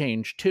that's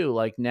changed too.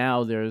 Like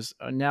now there's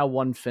now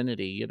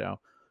Onefinity.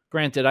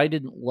 Granted, I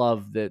didn't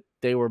love that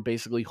they were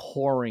basically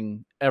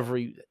whoring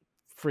every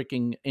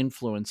freaking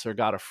influencer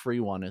got a free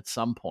one at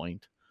some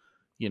point.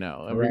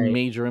 Every Right.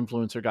 major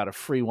influencer got a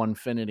free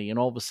Onefinity, and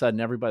all of a sudden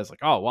everybody's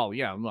like, "Oh, well,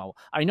 yeah, well,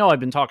 I know I've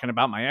been talking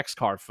about my X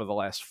Carve for the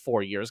last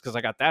 4 years because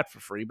I got that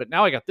for free, but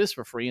now I got this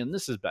for free, and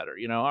this is better."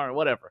 Or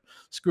whatever.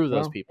 Screw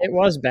those Well, people. it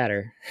was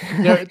better.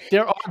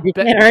 There are You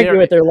can't argue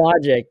with their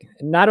logic.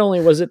 Not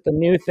only was it the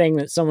new thing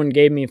that someone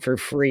gave me for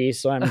free,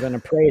 so I'm going to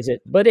praise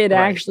it, but it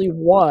right. actually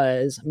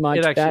was It much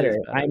actually better. is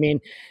I better. mean,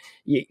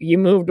 you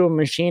move to a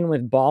machine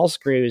with ball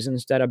screws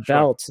instead of Sure.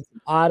 belts,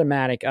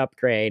 automatic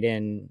upgrade,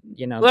 and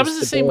Well, the that was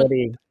the same with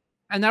stability.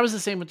 and that was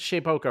the same with the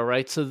Shapeoko,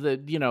 right? So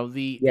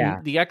Yeah,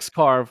 the X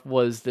Carve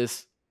was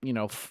this,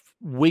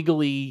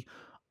 wiggly,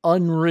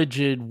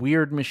 unrigid,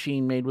 weird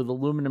machine made with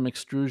aluminum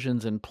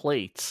extrusions and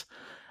plates.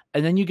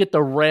 And then you get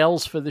the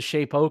rails for the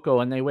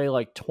Shapeoko and they weigh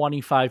like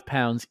 25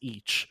 pounds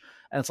each.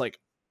 And it's like,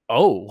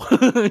 oh,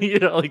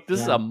 like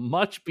this is yeah. a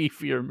much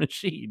beefier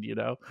machine.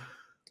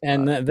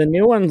 And Uh, the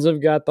new ones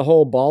have got the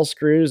whole ball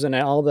screws and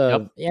all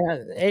yep. the, yeah.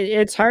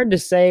 It's hard to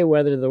say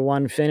whether the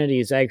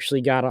Onefinity's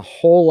actually got a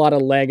whole lot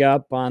of leg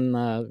up on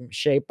the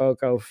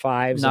Shapeoko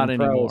fives Not and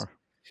pros. anymore.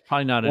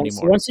 Probably not Once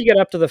anymore. once you get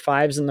up to the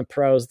fives and the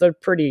pros, they're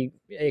pretty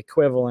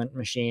equivalent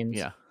machines,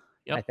 Yeah.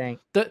 I Yep. think.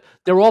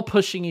 They're all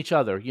pushing each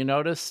other. You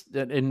notice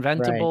that Right,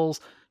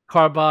 Inventables,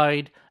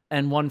 Carbide,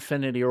 and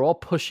Onefinity are all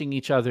pushing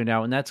each other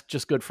now, and that's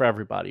just good for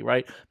everybody,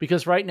 right?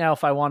 Because right now,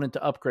 if I wanted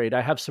to upgrade,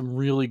 I have some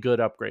really good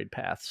upgrade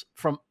paths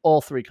from all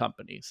three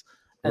companies.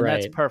 And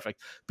that's right.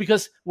 perfect.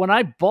 Because when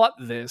I bought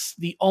this,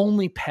 the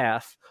only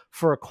path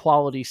for a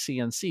quality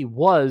CNC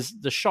was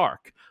the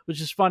Shark, which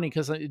is funny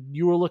because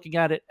you were looking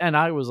at it and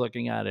I was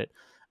looking at it.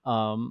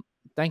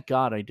 Thank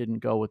God I didn't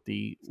go with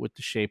the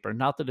Shaper.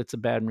 Not that it's a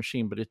bad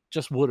machine, but it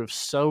just would have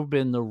so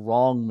been the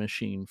wrong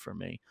machine for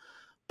me.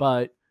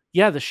 But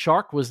Yeah, the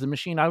Shark was the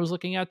machine I was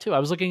looking at too. I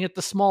was looking at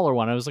the smaller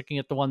one. I was looking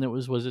at the one that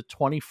was it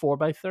 24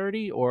 by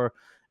 30, or it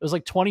was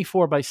like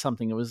 24 by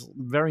something. It was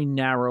very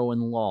narrow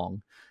and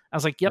long. I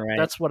was like, yep, Right.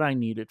 that's what I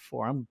need it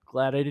for. I'm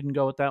glad I didn't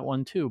go with that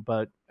one too.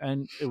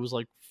 And it was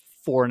like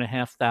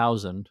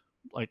 4,500.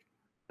 Like,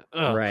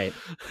 ugh. Right.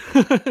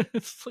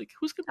 It's like,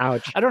 who's gonna?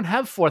 Ouch. I don't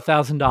have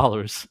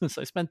 $4,000,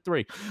 so I spent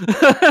three.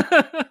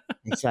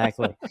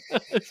 Exactly.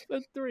 I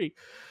spent three.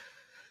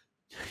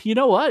 You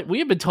know what? We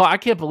have been talking. I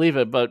can't believe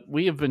it, but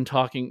we have been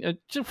talking.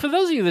 For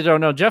those of you that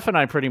don't know, Jeff and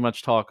I pretty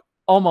much talk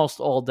almost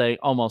all day,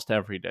 almost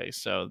every day.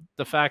 So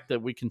the fact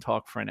that we can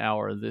talk for an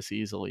hour this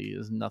easily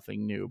is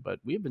nothing new, but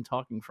we have been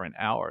talking for an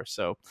hour.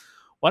 So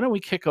why don't we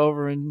kick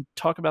over and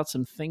talk about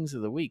some things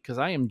of the week? Because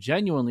I am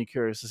genuinely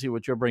curious to see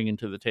what you're bringing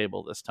to the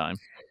table this time.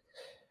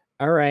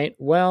 All right.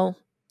 Well,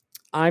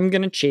 I'm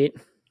going to cheat.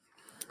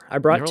 I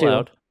brought You're two.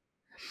 allowed.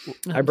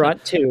 I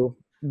brought two.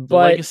 The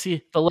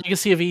But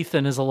legacy of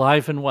Ethan is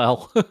alive and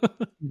well.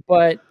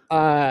 but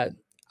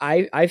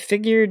I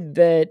figured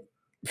that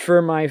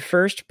for my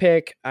first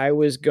pick, I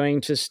was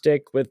going to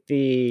stick with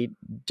the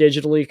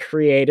digitally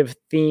creative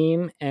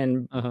theme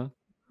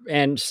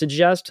and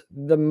suggest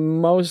the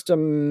most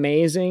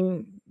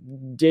amazing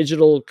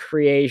digital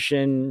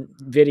creation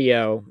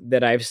video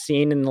that I've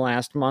seen in the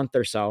last month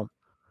or so.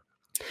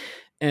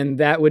 And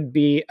that would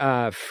be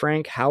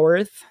Frank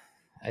Howarth.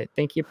 I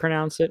think you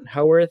pronounce it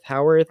Howarth.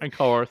 Frank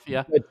Howarth,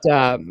 yeah.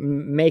 But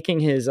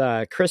making his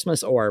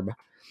Christmas orb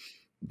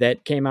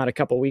that came out a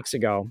couple weeks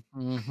ago.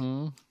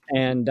 Mm-hmm.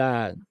 And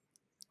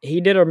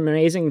he did an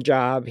amazing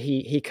job.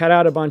 He cut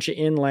out a bunch of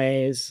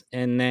inlays,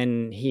 and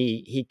then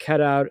he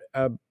cut out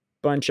a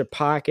bunch of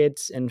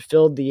pockets and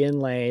filled the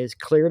inlays,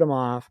 cleared them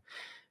off,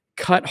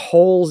 cut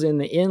holes in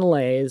the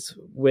inlays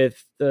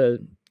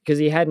because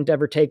he hadn't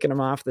ever taken them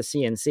off the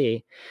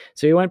CNC.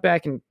 So he went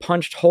back and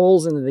punched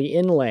holes into the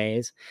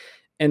inlays,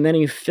 and then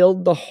he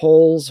filled the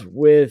holes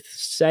with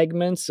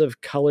segments of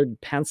colored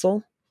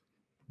pencil.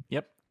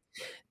 Yep.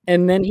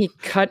 And then he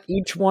cut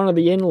each one of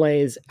the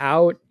inlays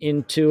out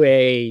into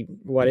a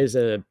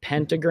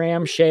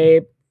pentagram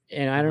shape.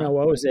 And I don't know,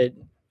 what was it?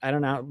 I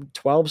don't know,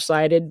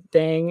 12-sided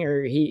thing,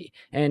 or he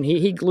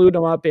glued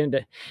them up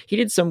he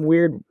did some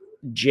weird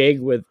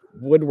jig with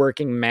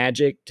woodworking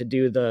magic to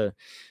do the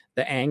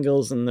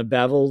angles and the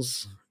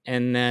bevels,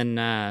 and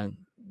then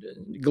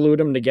glued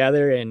them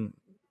together. And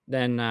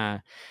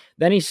then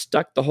he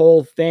stuck the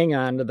whole thing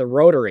onto the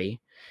rotary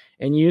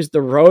and used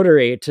the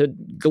rotary to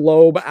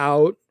globe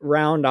out,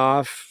 round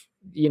off,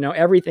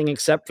 everything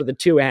except for the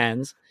two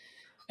ends.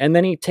 And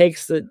then he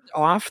takes it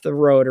off the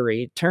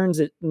rotary,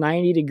 turns it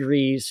 90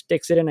 degrees,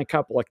 sticks it in a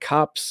couple of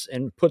cups,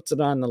 and puts it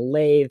on the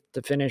lathe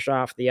to finish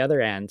off the other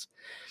ends.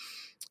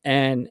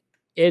 And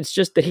it's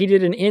just that he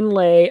did an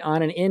inlay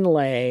on an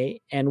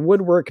inlay and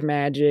woodwork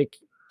magic,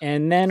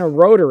 and then a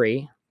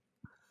rotary,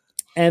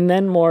 and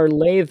then more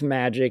lathe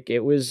magic.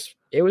 It was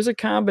a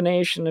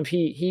combination of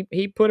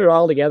he put it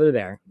all together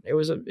there. It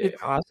was an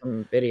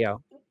awesome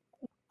video.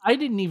 I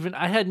hadn't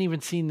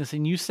even seen this,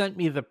 and you sent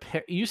me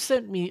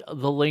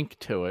the link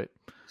to it,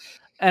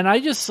 and I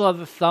just saw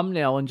the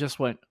thumbnail and just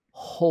went,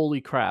 holy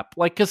crap.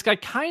 Like, because I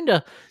kind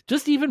of,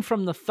 just even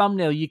from the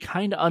thumbnail, you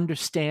kind of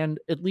understand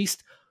at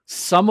least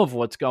some of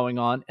what's going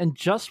on, and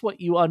just what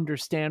you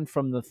understand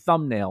from the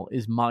thumbnail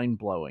is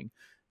mind-blowing.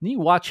 And you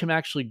watch him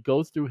actually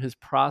go through his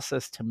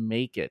process to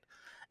make it.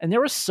 And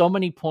there were so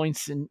many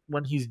points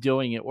when he's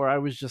doing it where I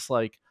was just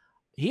like,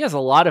 he has a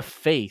lot of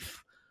faith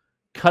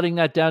cutting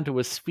that down to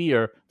a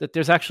sphere that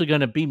there's actually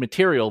going to be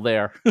material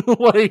there.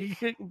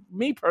 Like,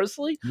 me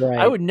personally, Right.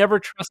 I would never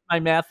trust my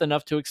math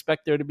enough to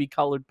expect there to be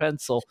colored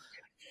pencil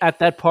at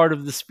that part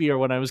of the sphere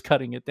when I was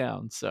cutting it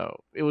down.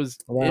 So it was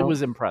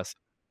impressive.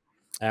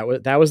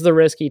 That was the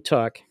risk he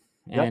took,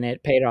 and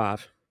it paid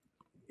off.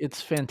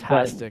 It's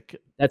fantastic.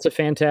 But that's a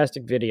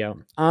fantastic video.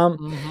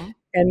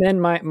 And then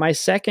my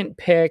second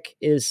pick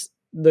is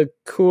the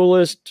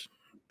coolest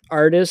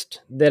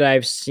artist that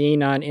I've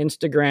seen on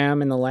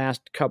Instagram in the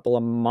last couple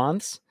of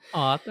months.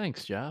 Aw,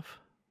 thanks, Jeff.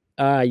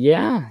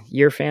 Yeah,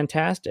 you're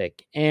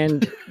fantastic.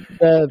 And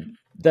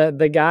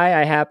the guy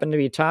I happen to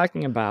be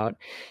talking about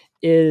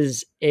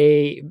is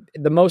the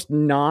most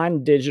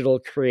non-digital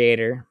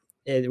creator,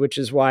 which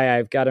is why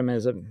I've got him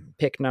as a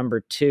pick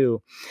number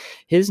 2.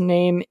 His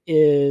name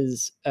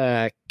is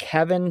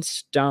Kevin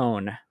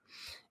Stone,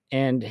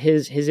 and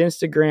his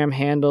Instagram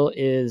handle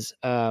is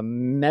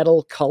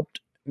metal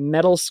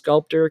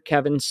sculptor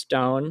Kevin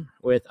Stone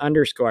with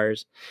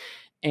underscores.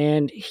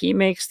 And he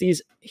makes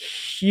these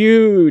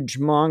huge,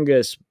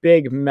 mongus,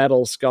 big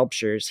metal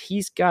sculptures.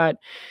 He's got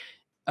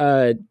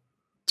a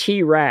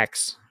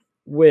T-Rex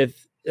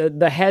with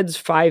the head's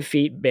 5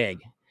 feet big.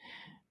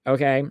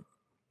 Okay.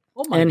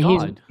 Oh my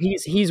God.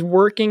 He's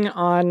working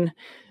on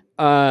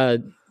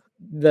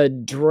the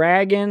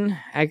dragon.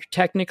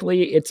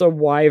 Technically, it's a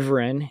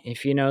wyvern,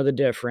 if you know the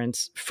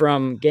difference,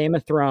 from Game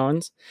of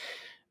Thrones.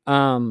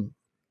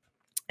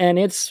 And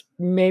it's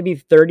maybe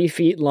 30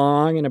 feet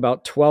long and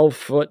about 12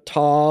 foot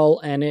tall,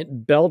 and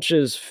it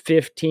belches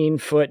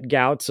 15-foot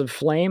gouts of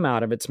flame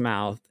out of its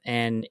mouth.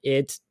 And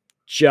it's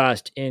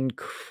just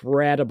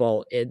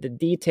incredible. The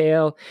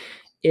detail,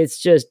 it's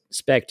just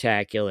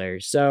spectacular.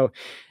 So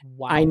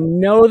Wow. I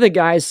know the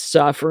guy's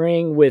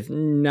suffering with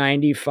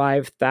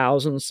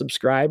 95,000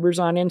 subscribers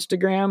on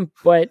Instagram,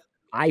 but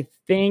I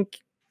think,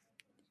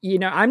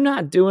 I'm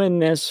not doing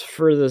this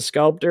for the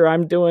sculptor.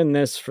 I'm doing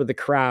this for the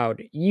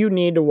crowd. You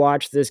need to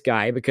watch this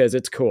guy because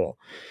it's cool.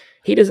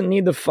 He doesn't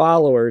need the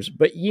followers,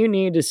 but you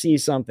need to see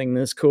something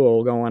this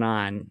cool going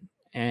on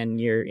in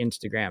your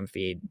Instagram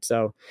feed.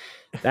 So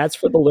that's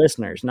for the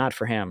listeners, not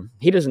for him.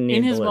 He doesn't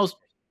need the listeners.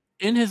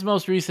 In his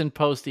most recent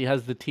post, he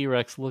has the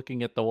T-Rex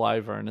looking at the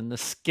wyvern, and the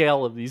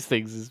scale of these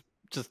things is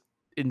just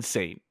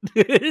insane.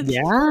 It's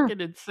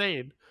freaking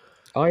insane.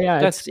 Oh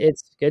yeah,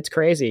 it's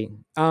crazy.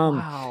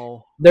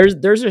 Wow.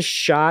 There's a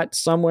shot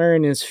somewhere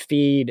in his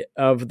feed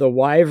of the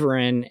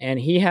wyvern, and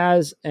he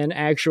has an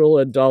actual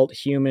adult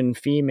human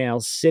female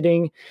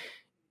sitting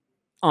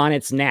on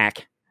its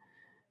neck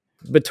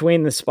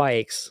between the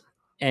spikes,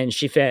 and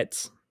she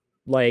fits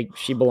like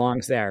she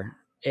belongs there.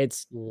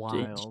 It's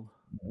wild.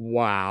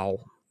 Wow.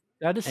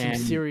 That is some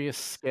serious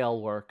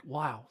scale work.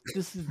 Wow.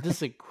 This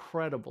is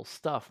incredible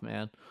stuff,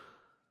 man.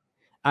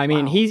 I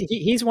mean,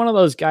 he's one of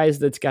those guys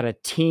that's got a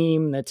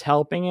team that's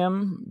helping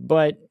him,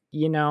 but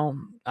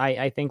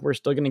I think we're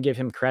still going to give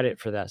him credit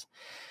for this.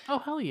 Oh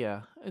hell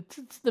yeah!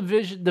 It's the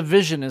vision. The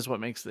vision is what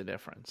makes the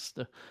difference.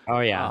 This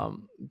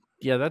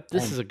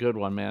is a good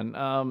one, man.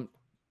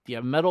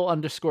 Metal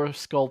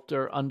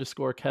 _sculptor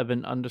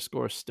 _Kevin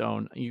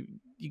 _Stone.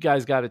 You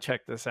guys got to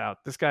check this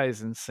out. This guy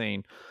is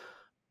insane.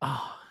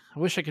 Oh, I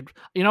wish I could.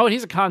 You know what?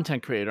 He's a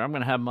content creator. I'm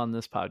going to have him on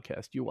this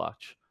podcast. You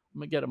watch.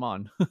 I'm going to get him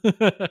on.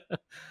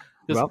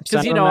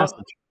 Because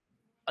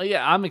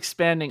I'm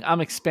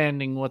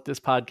expanding what this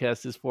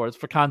podcast is for. It's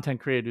for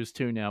content creators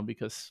too now,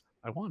 because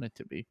I want it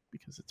to be,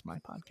 because it's my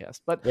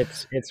podcast. But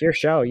it's your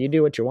show. You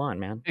do what you want,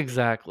 man.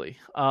 Exactly.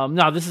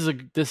 No, this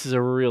is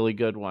a really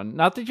good one.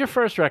 Not that your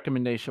first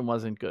recommendation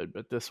wasn't good,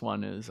 but this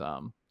one is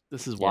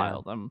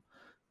wild. I'm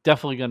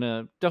definitely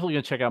gonna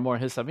check out more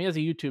of his stuff. He has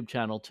a YouTube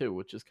channel too,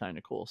 which is kind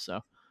of cool.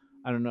 So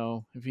I don't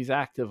know if he's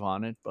active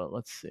on it, but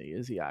let's see.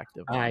 Is he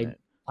active on it?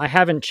 I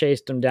haven't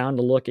chased him down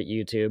to look at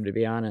YouTube, to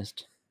be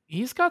honest.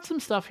 He's got some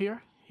stuff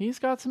here.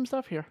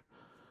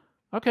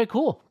 Okay,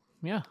 cool.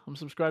 Yeah, I'm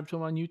subscribed to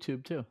him on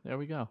YouTube too. There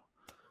we go.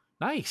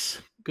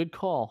 Nice. Good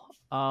call.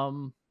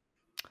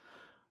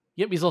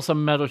 Yep, he's also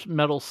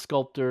metal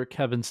sculptor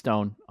Kevin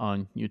Stone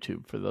on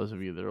YouTube, for those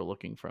of you that are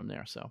looking from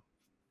there. So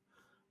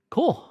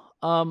cool.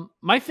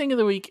 My thing of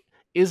the week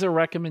is a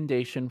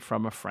recommendation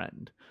from a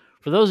friend.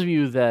 For those of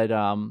you that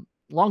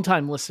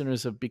longtime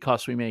listeners of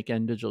Because We Make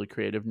and Digitally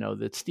Creative know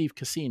that Steve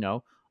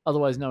Casino,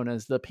 otherwise known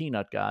as the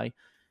Peanut Guy,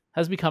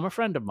 has become a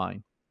friend of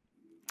mine.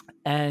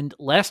 And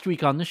last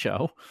week on the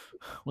show,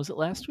 was it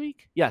last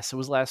week? Yes, it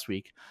was last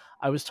week.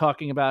 I was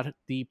talking about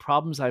the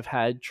problems I've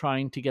had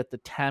trying to get the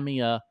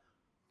Tamiya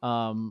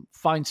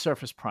fine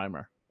surface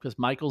primer, because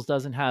Michaels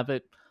doesn't have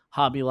it,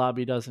 Hobby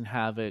Lobby doesn't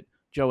have it,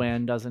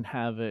 Joanne doesn't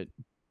have it,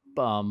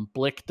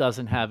 Blick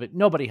doesn't have it.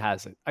 Nobody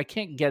has it. I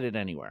can't get it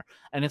anywhere.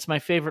 And it's my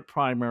favorite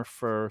primer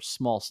for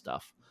small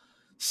stuff.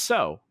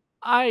 So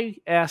I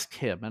asked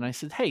him, and I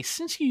said, hey,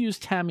 since you use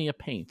Tamiya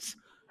paints,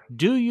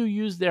 do you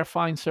use their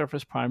fine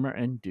surface primer,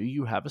 and do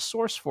you have a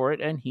source for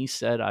it? And he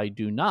said, I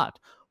do not.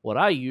 What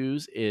I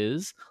use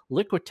is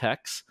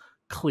Liquitex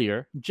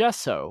Clear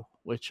Gesso,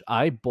 which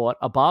I bought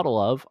a bottle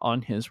of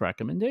on his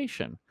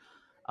recommendation.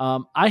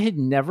 I had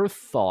never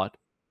thought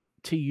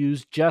to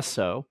use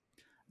gesso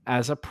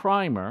as a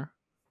primer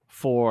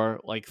for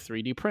like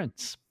 3D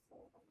prints.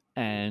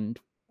 And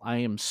I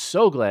am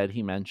so glad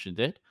he mentioned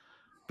it,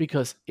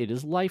 because it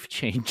is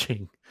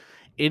life-changing.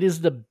 It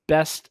is the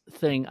best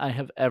thing I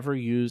have ever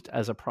used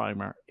as a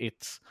primer.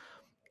 It's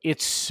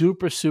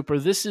super, super.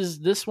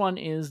 This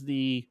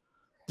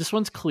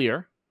one's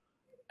clear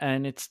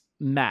and it's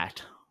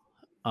matte.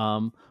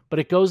 But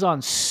it goes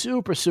on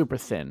super, super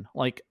thin,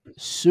 like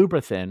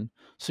super thin.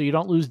 So you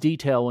don't lose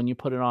detail when you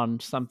put it on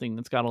something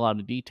that's got a lot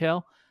of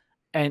detail.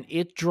 And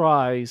it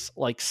dries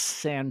like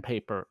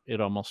sandpaper. It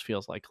almost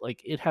feels like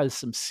it has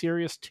some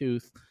serious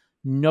tooth,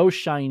 no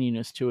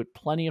shininess to it,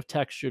 plenty of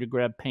texture to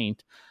grab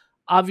paint.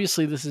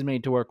 Obviously, this is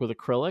made to work with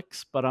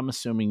acrylics, but I'm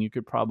assuming you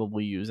could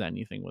probably use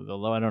anything with it.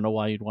 Although I don't know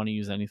why you'd want to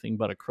use anything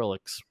but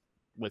acrylics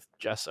with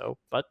gesso,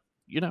 but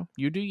you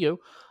do you.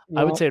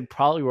 Well, I would say it'd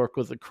probably work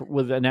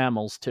with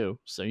enamels too,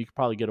 so you could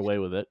probably get away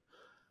with it.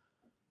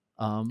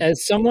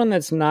 As someone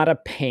that's not a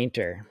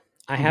painter,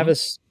 I have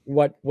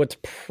what's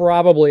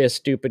probably a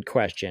stupid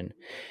question.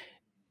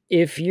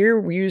 If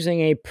you're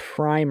using a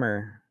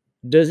primer,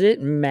 does it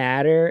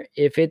matter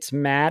if it's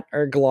matte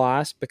or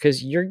gloss?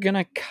 Because you're going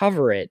to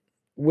cover it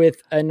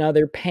with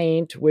another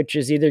paint, which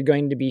is either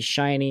going to be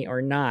shiny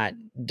or not.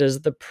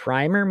 Does the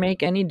primer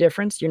make any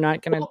difference? You're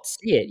not going to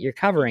see it. You're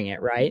covering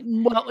it, right?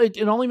 Well,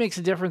 it only makes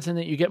a difference in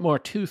that you get more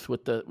tooth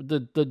with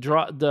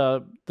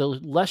the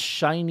less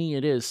shiny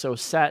it is. So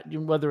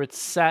satin, whether it's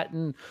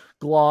satin,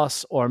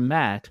 gloss, or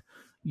matte,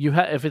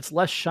 if it's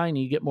less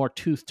shiny, you get more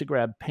tooth to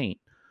grab paint.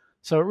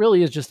 So it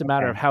really is just a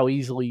matter Okay. of how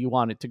easily you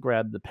want it to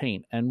grab the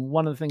paint. And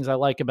one of the things I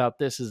like about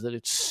this is that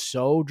it's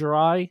so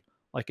dry,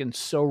 like, and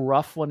so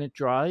rough when it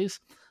dries,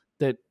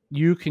 that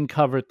you can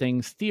cover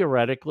things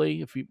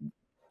theoretically. If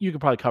you could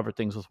probably cover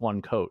things with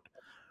one coat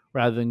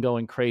rather than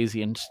going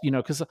crazy. And,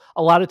 because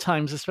a lot of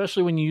times,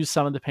 especially when you use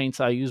some of the paints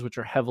I use, which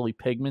are heavily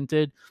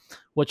pigmented,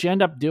 what you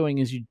end up doing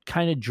is you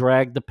kind of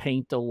drag the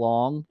paint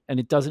along and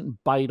it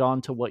doesn't bite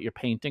onto what you're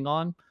painting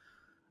on.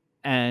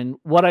 And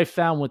what I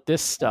found with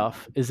this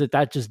stuff is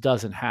that just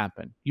doesn't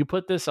happen. You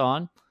put this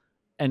on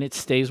and it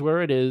stays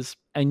where it is,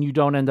 and you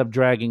don't end up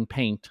dragging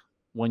paint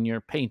when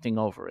you're painting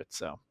over it.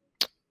 So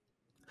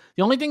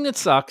the only thing that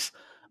sucks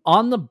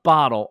on the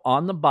bottle,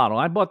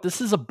 I bought,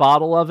 this is a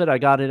bottle of it. I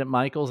got it at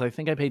Michael's. I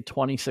think I paid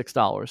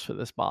 $26 for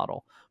this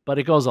bottle, but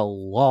it goes a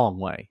long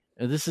way.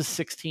 This is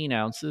 16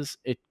 ounces.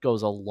 It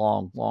goes a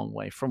long, long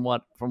way from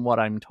what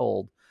I'm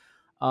told.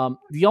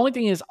 The only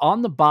thing is,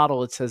 on the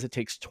bottle, it says it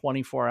takes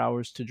 24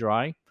 hours to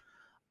dry.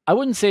 I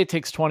wouldn't say it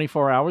takes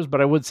 24 hours,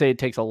 but I would say it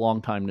takes a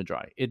long time to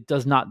dry. It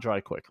does not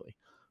dry quickly,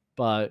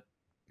 but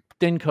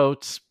thin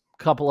coats,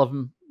 a couple of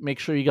them, make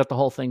sure you got the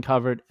whole thing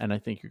covered, and I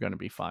think you're going to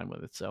be fine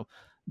with it. So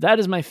that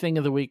is my thing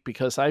of the week,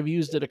 because I've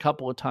used it a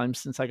couple of times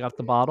since I got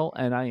the bottle,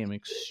 and I am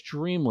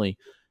extremely,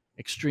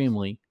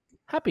 extremely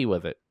happy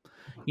with it.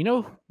 You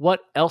know what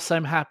else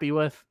I'm happy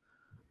with?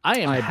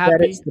 I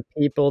bet it's the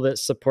people that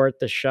support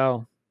the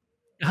show.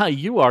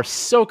 You are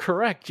so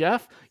correct,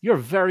 Jeff. You're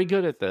very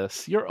good at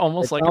this. You're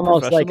almost like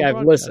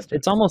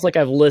It's almost like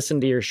I've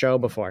listened to your show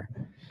before.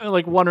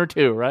 Like one or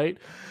two, right?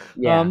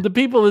 Yeah. The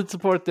people that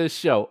support this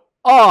show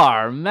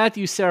are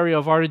Matthew Serio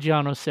of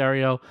Artigiano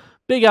Serio,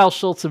 Big Al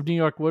Schultz of New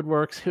York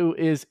Woodworks, who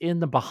is in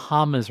the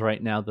Bahamas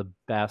right now, the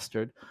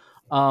bastard.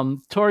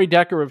 Tori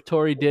Decker of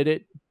Tori Did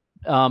It.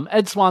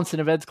 Ed Swanson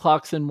of Ed's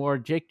Clocks and More.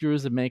 Jake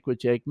Drews of Make with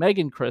Jake.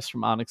 Megan Chris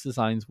from Onyx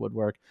Designs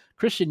Woodwork.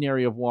 Christian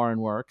Neary of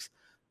Warren Works.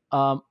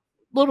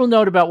 Little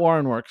note about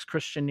Warren Works,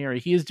 Christian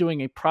Neary. He is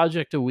doing a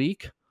project a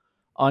week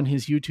on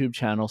his YouTube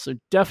channel, so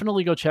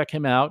definitely go check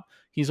him out.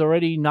 He's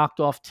already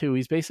knocked off 2.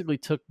 He's basically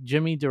took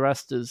Jimmy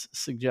DiResta's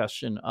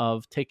suggestion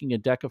of taking a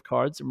deck of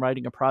cards and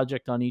writing a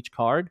project on each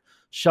card,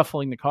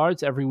 shuffling the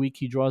cards. Every week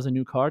he draws a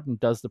new card and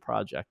does the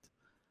project.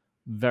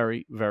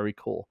 Very, very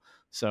cool.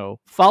 So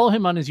follow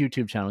him on his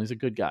YouTube channel. He's a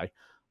good guy.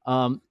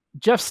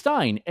 Jeff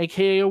Stein,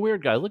 aka A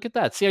Weird Guy. Look at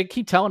that. See, I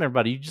keep telling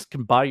everybody, you just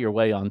can buy your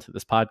way onto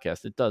this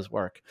podcast. It does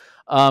work.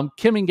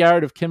 Kim and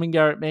Garrett of Kim and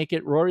Garrett Make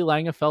It. Rory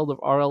Langefeld of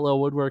RLO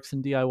Woodworks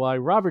and DIY.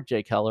 Robert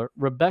J. Keller.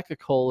 Rebecca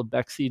Cole of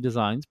Bexy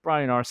Designs.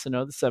 Brian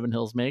Arsenault, the Seven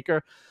Hills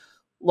Maker.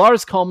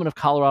 Lars Coleman of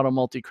Colorado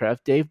Multicraft.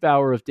 Dave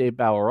Bauer of Dave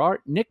Bauer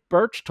Art. Nick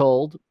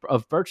Birchtold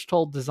of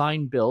Birchtold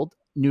Design Build.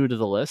 New to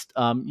the list.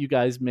 You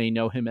guys may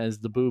know him as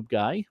the Boob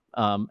Guy.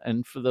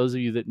 And for those of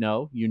you that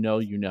know, you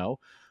know.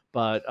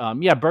 But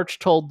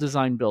Birchtold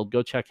Design Build.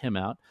 Go check him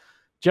out.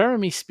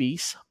 Jeremy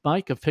Speece,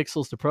 Mike of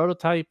Pixels to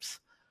Prototypes.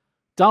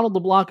 Donald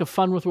LeBlanc of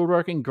Fun with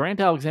Woodworking. Grant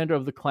Alexander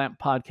of the Clamp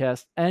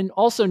Podcast. And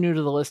also new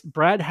to the list,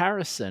 Brad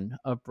Harrison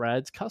of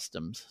Brad's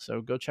Customs. So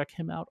go check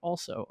him out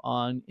also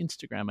on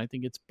Instagram. I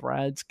think it's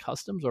Brad's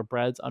Customs or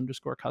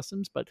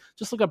Brad's_Customs. But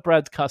just look up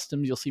Brad's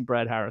Customs. You'll see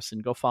Brad Harrison.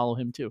 Go follow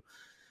him too.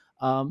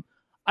 I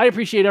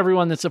appreciate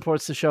everyone that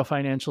supports the show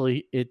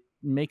financially. It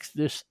makes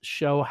this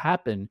show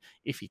happen.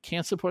 If you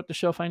can't support the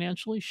show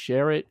financially,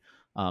 share it.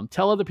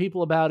 Tell other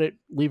people about it.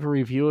 Leave a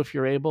review if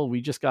you're able.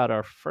 We just got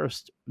our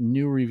first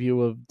new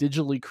review of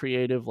Digitally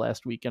Creative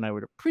last week, and I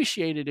would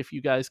appreciate it if you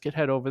guys could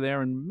head over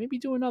there and maybe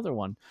do another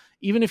one.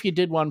 Even if you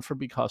did one for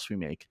Because We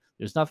Make.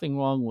 There's nothing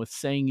wrong with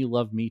saying you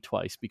love me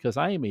twice, because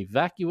I am a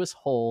vacuous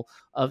hole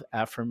of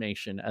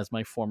affirmation, as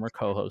my former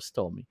co-host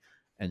told me.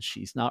 And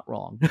she's not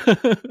wrong.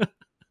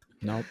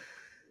 Nope.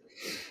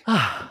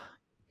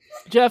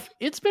 Jeff,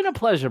 it's been a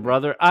pleasure,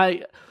 brother.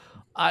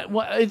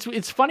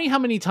 It's funny how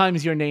many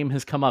times your name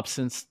has come up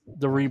since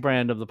the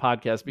rebrand of the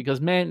podcast,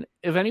 because, man,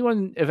 if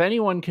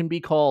anyone can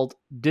be called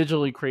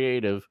digitally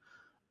creative,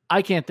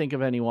 I can't think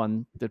of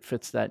anyone that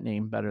fits that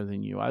name better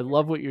than you. I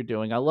love what you're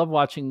doing. I love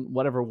watching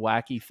whatever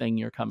wacky thing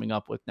you're coming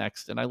up with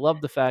next. And I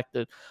love the fact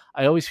that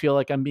I always feel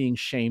like I'm being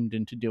shamed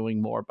into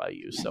doing more by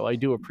you. So I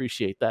do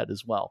appreciate that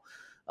as well.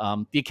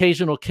 The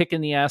occasional kick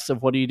in the ass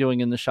of what are you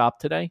doing in the shop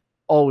today?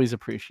 Always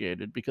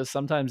appreciated, because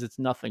sometimes it's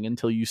nothing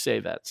until you say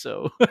that.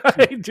 So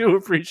I do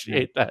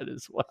appreciate that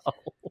as well.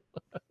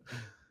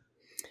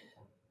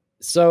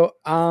 So,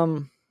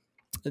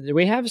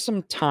 we have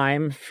some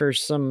time for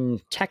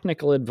some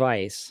technical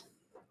advice.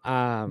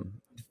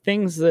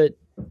 Things that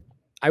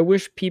I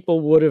wish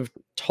people would have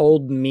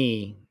told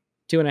me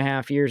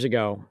 2.5 years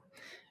ago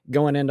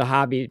going into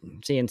hobby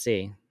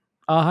CNC.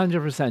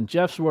 100%.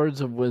 Jeff's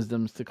words of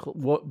wisdom to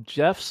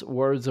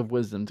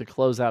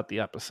close out the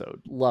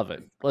episode. Love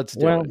it. Let's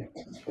do it.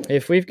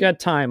 If we've got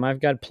time, I've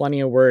got plenty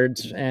of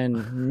words,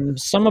 and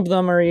some of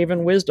them are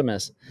even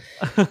wisdomous.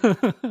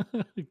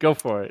 Go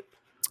for it.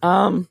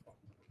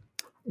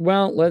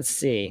 Well, let's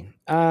see.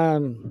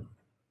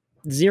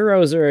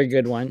 Zeros are a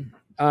good one.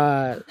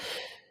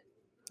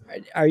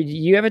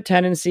 You have a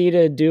tendency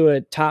to do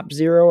a top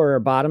zero or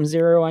a bottom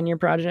zero on your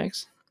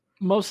projects?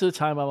 Most of the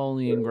time I'm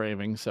only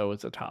engraving, so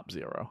it's a top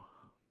 0.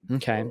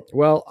 Okay.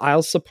 Well,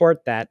 I'll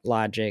support that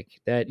logic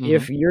that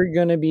if you're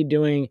going to be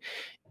doing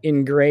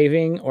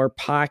engraving or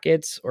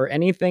pockets or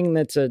anything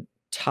that's a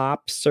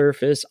top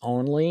surface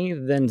only,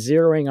 then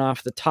zeroing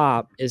off the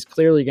top is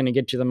clearly going to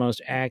get you the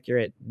most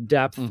accurate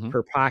depth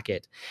per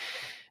pocket.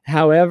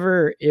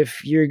 However,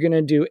 if you're going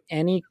to do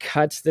any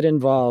cuts that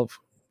involve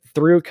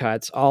through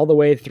cuts all the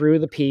way through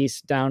the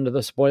piece down to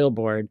the spoil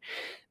board,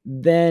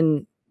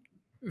 then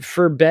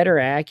for better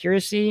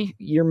accuracy,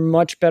 you're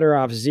much better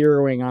off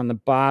zeroing on the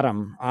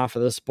bottom off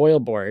of the spoil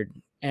board.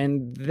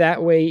 And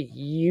that way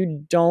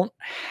you don't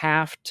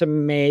have to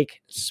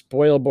make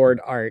spoil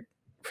board art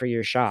for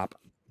your shop.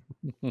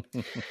 Not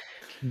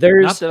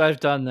that I've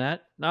done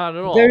that. Not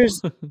at all.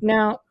 There's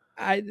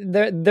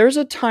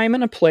a time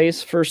and a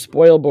place for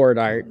spoil board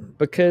art,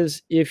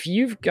 because if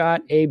you've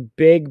got a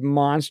big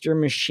monster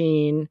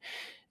machine,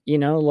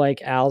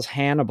 like Al's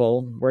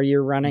Hannibal, where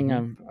you're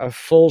running a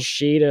full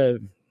sheet of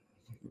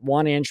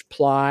 1-inch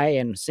ply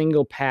and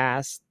single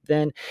pass,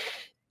 then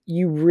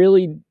you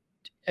really,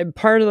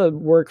 part of the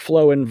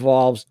workflow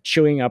involves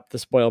chewing up the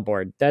spoil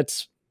board.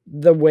 That's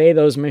the way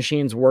those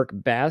machines work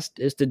best,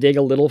 is to dig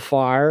a little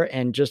far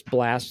and just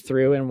blast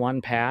through in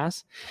one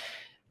pass.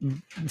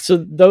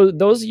 So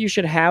those you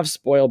should have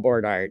spoil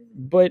board art.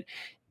 But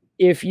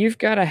if you've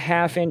got a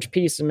 1/2-inch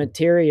piece of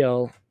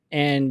material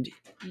and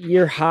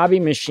your hobby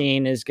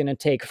machine is going to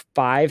take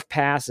 5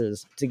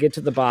 passes to get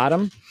to the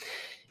bottom,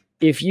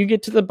 if you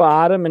get to the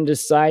bottom and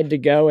decide to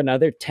go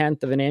another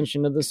 1/10 of an inch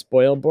into the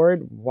spoil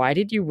board, why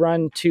did you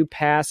run 2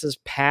 passes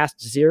past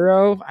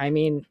 0? I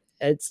mean,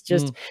 it's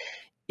just,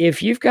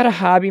 if you've got a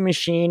hobby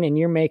machine and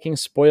you're making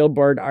spoil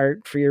board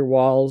art for your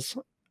walls,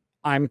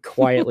 I'm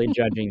quietly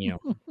judging you.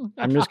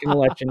 I'm just going to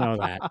let you know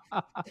that.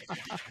 I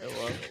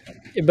love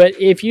it. But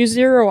if you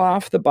zero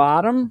off the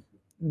bottom,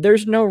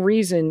 there's no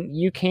reason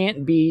you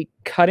can't be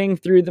cutting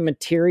through the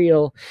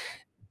material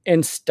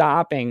and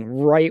stopping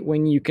right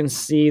when you can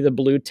see the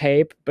blue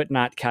tape, but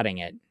not cutting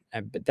it.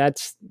 But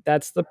that's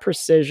the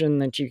precision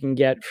that you can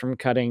get from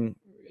cutting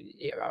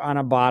on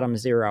a bottom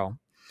 0.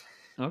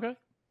 Okay.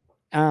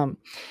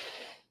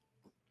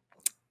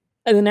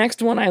 The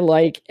next one I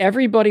like,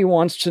 everybody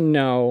wants to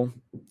know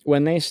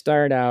when they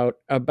start out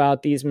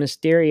about these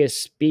mysterious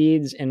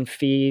speeds and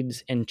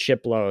feeds and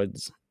chip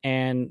loads.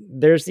 And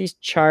there's these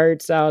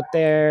charts out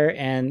there,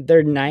 and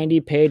they're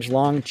 90-page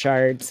long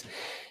charts.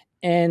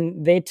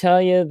 And they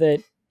tell you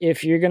that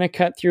if you're going to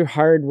cut through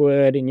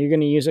hardwood and you're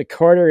going to use a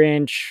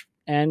 1/4-inch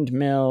end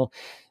mill,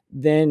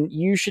 then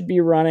you should be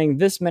running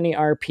this many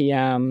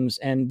RPMs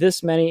and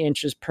this many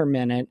inches per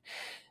minute.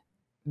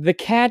 The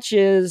catch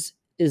is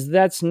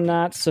that's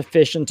not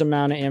sufficient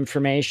amount of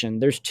information.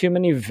 There's too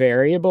many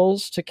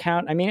variables to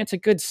count. I mean, it's a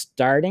good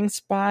starting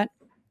spot,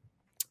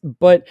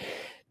 but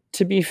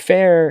to be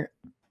fair,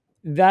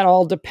 that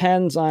all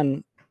depends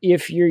on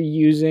if you're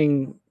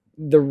using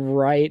the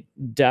right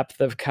depth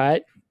of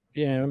cut,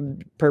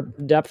 per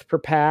depth per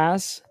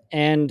pass,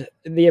 and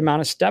the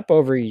amount of step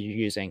over you're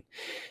using.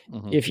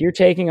 If you're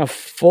taking a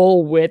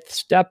full width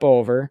step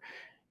over,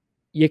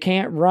 you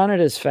can't run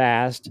it as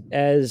fast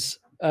as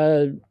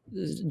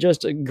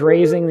just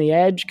grazing the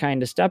edge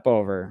kind of step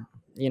over,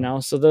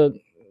 so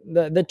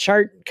the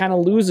chart kind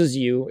of loses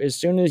you as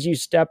soon as you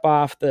step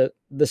off the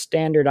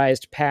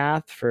standardized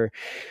path for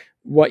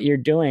what you're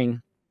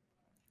doing.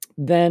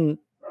 Then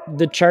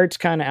the chart's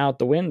kind of out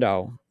the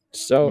window.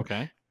 So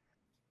okay.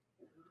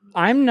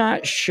 I'm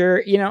not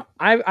sure,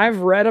 I've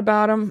read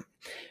about them,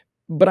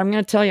 but I'm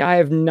going to tell you, I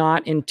have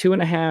not in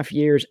 2.5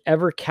 years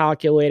ever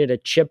calculated a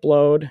chip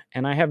load,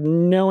 and I have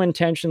no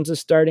intentions of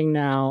starting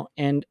now.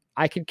 And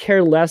I could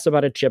care less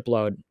about a chip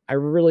load. I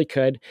really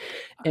could.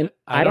 And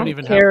I don't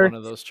even have one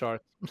of those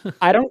charts.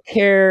 I don't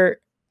care.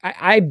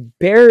 I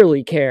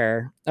barely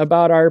care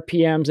about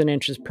RPMs and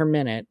inches per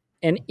minute.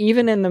 And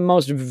even in the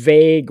most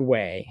vague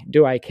way,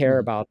 do I care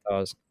about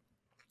those?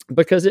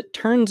 Because it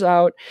turns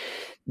out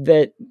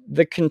that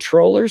the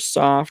controller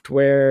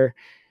software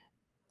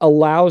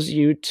allows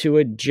you to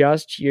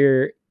adjust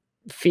your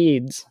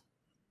feeds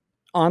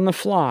on the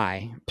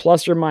fly,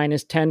 plus or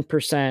minus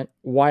 10%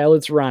 while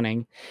it's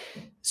running.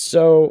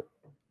 So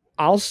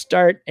I'll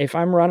start, if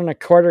I'm running a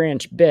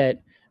 1/4-inch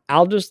bit,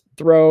 I'll just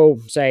throw,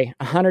 say,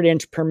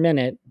 100-inch per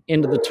minute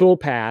into the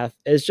toolpath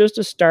as just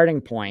a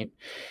starting point.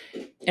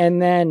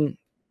 And then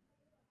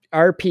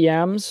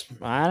RPMs,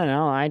 I don't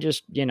know, I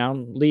just,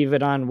 leave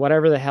it on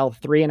whatever the hell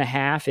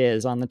 3.5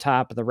 is on the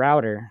top of the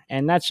router.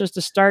 And that's just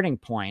a starting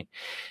point.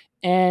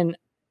 And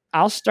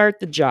I'll start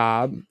the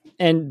job.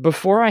 And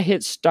before I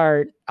hit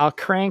start, I'll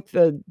crank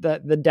the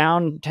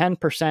down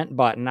 10%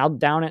 button. I'll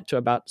down it to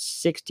about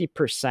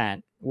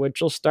 60%,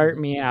 which will start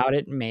me out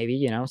at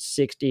maybe,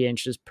 60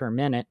 inches per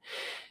minute.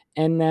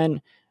 And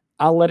then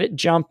I'll let it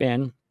jump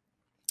in,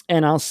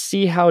 and I'll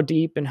see how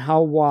deep and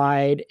how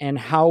wide and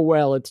how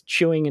well it's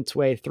chewing its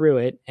way through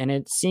it. And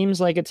it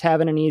seems like it's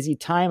having an easy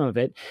time of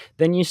it.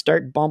 Then you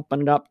start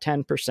bumping it up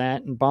 10%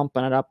 and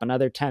bumping it up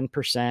another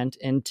 10%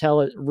 until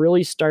it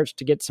really starts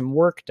to get some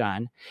work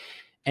done.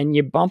 and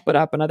you bump it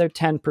up another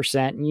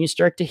 10%, and you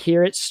start to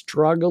hear it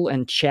struggle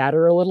and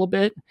chatter a little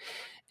bit.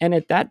 And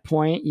at that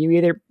point, you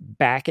either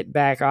back it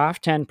back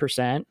off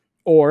 10%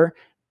 or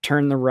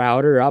turn the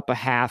router up a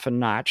half a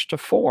notch to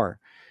 4.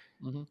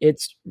 Mm-hmm.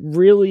 It's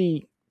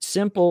really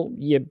simple.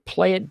 You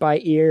play it by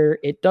ear.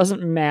 It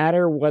doesn't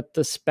matter what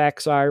the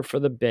specs are for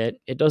the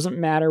bit. It doesn't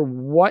matter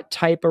what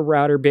type of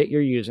router bit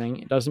you're using.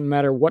 It doesn't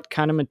matter what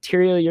kind of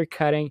material you're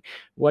cutting,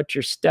 what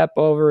your step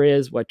over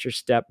is, what your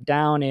step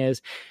down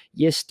is.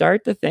 You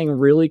start the thing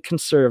really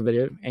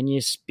conservative and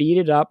you speed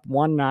it up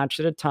one notch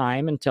at a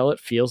time until it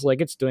feels like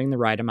it's doing the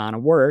right amount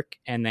of work,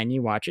 and then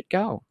you watch it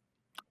go.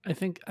 I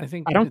think I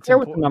don't care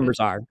what the numbers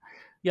are.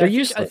 Yeah,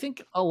 They're I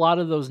think a lot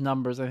of those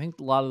numbers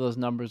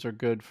are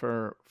good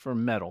for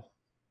metal,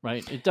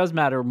 right? It does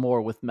matter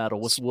more with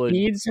metal. With wood,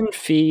 speeds and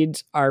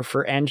feeds are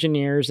for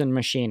engineers and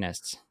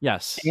machinists.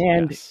 yes,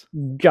 And yes.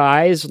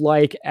 guys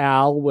like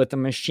Al with a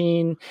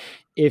machine,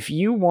 if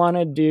you want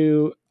to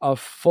do a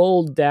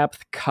full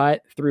depth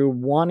cut through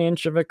 1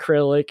 inch of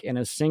acrylic in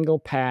a single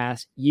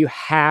pass, you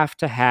have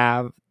to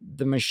have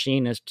the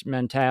machinist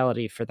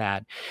mentality for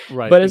that.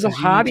 Right, But as a because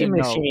you need hobby to know,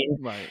 machine,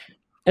 right?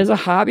 as a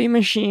hobby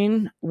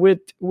machine with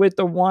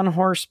the 1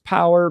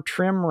 horsepower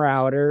trim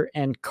router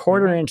and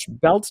 1/4 inch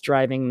belts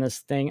driving this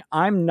thing,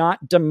 I'm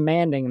not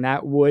demanding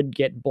that wood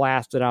get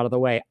blasted out of the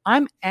way.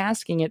 I'm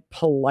asking it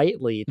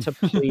politely to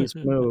please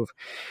move.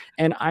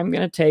 And I'm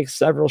going to take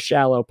several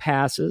shallow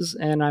passes,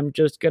 and I'm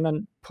just going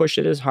to push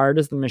it as hard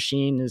as the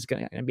machine is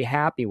going to be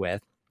happy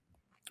with,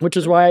 which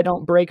is why I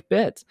don't break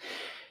bits.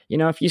 You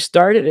know, if you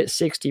start it at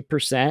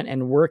 60%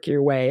 and work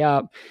your way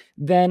up,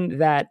 then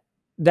that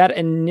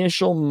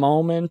initial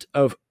moment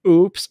of,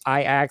 oops,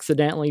 I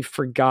accidentally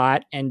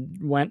forgot and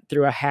went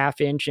through a 1/2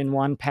 inch in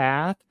one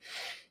path,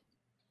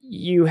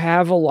 you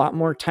have a lot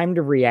more time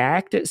to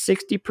react at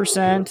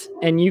 60%,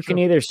 and you can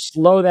either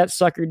slow that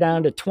sucker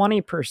down to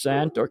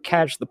 20% or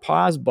catch the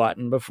pause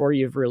button before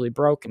you've really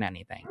broken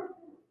anything.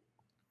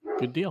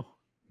 Good deal.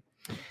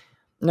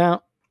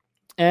 Now,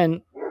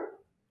 and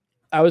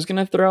I was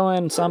going to throw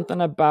in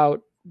something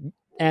about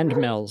end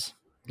mills,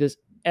 because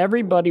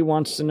everybody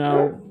wants to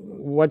know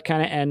what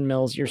kind of end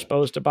mills you're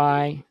supposed to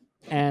buy.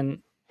 And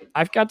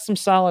I've got some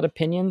solid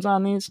opinions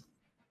on these,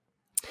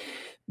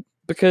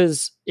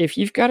 because if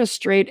you've got a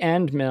straight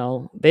end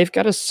mill, they've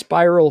got a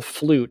spiral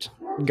flute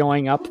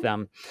going up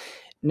them.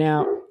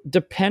 Now,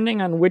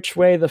 depending on which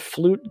way the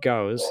flute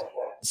goes,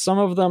 some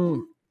of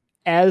them,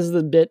 as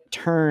the bit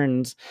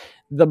turns,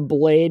 the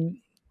blade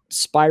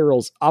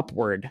spirals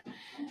upward,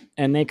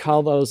 and they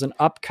call those an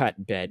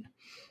upcut bit.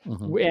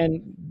 Mm-hmm.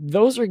 And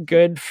those are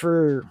good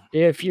for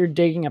if you're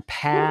digging a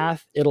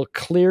path, it'll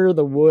clear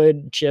the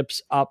wood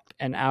chips up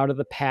and out of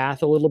the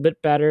path a little bit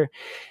better.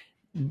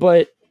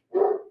 But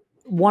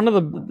one of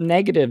the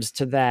negatives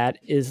to that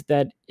is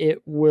that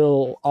it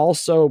will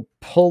also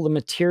pull the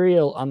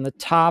material on the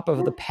top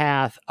of the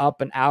path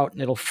up and out,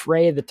 and it'll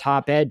fray the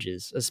top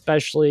edges,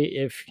 especially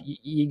if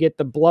you get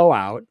the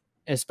blowout,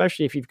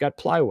 especially if you've got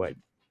plywood.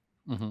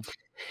 Mm-hmm.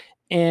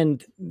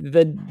 And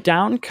the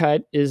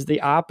downcut is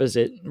the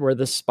opposite, where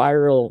the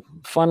spiral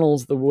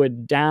funnels the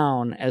wood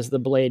down as the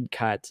blade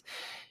cuts.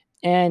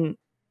 And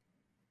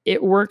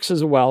it works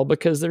as well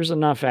because there's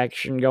enough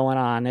action going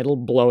on. It'll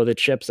blow the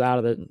chips out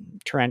of the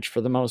trench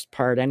for the most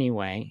part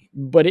anyway.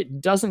 But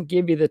it doesn't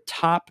give you the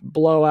top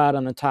blowout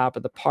on the top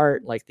of the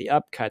part like the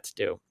upcuts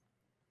do.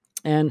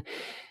 And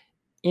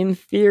in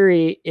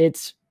theory,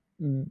 it's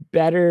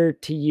better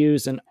to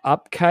use an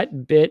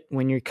upcut bit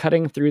when you're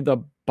cutting through the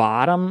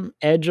bottom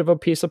edge of a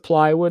piece of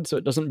plywood so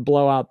it doesn't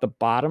blow out the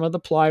bottom of the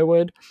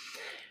plywood.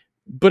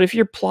 But if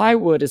your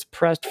plywood is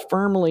pressed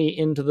firmly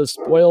into the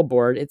spoil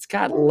board, it's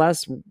got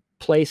less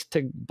place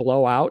to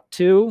blow out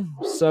to,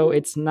 so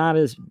it's not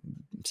as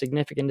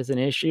significant as an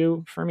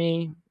issue for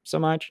me so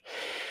much.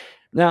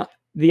 Now,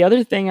 the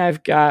other thing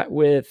I've got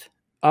with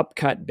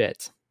upcut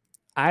bits,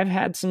 I've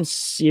had some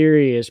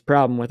serious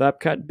problem with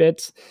upcut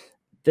bits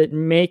that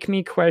make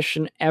me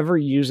question ever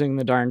using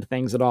the darned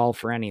things at all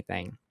for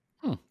anything.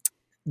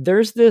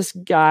 There's this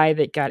guy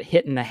that got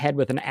hit in the head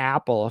with an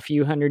apple a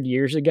few hundred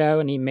years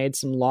ago, and he made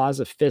some laws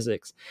of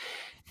physics.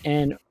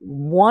 And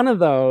one of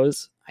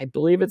those, I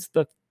believe it's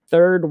the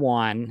third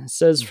one,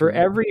 says for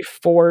every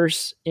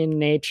force in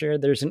nature,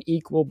 there's an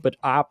equal but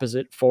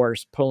opposite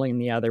force pulling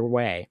the other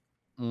way.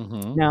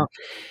 Mm-hmm. Now,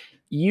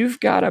 you've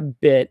got a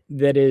bit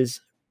that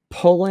is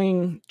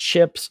pulling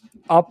chips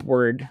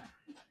upward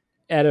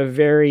at a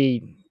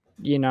very,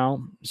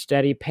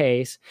 steady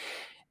pace.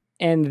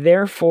 And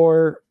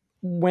therefore,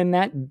 when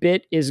that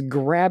bit is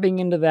grabbing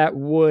into that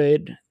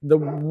wood, the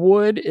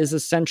wood is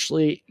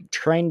essentially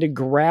trying to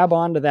grab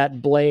onto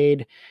that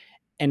blade,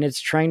 and it's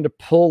trying to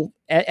pull,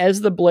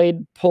 as the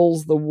blade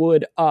pulls the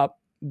wood up,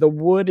 the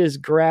wood is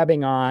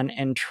grabbing on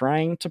and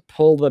trying to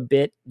pull the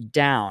bit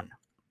down.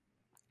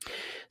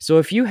 So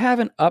if you have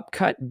an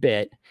upcut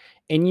bit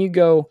and you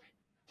go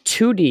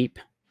too deep,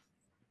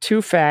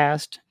 too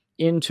fast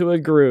into a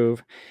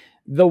groove,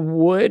 the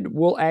wood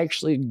will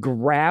actually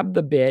grab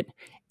the bit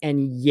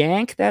and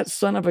yank that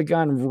son of a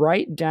gun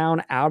right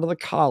down out of the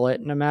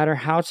collet, no matter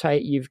how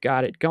tight you've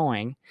got it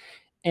going.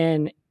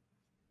 And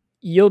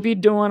you'll be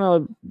doing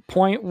a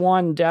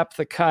 0.1 depth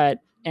of cut,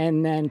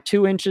 and then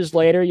 2 inches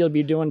later, you'll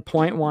be doing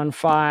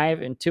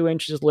 0.15, and 2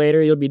 inches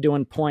later, you'll be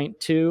doing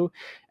 0.2.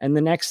 And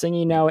the next thing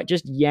you know, it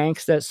just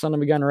yanks that son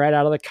of a gun right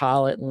out of the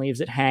collet and leaves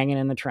it hanging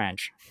in the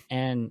trench.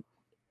 And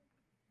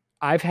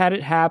I've had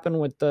it happen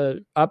with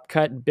the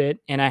upcut bit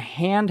in a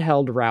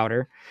handheld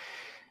router,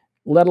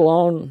 let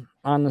alone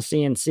on the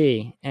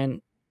CNC.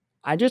 And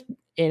I just,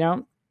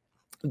 the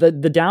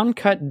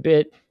downcut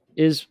bit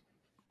is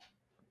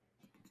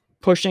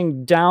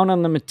pushing down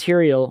on the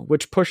material,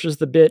 which pushes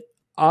the bit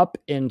up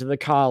into the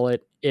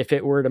collet if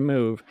it were to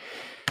move,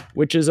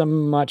 which is a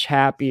much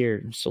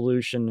happier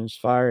solution as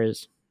far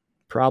as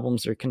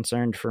problems are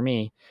concerned for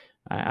me.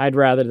 I'd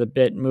rather the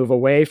bit move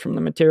away from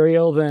the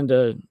material than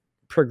to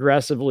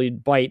progressively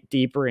bite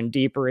deeper and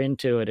deeper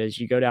into it as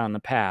you go down the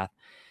path.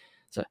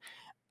 So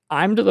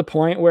I'm to the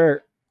point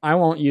where I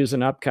won't use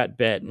an upcut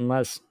bit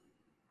unless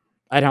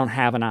I don't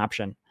have an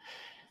option.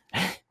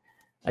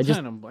 I've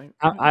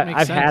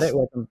had it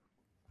with them.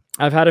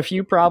 I've had a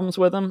few problems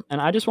with them,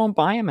 and I just won't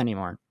buy them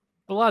anymore.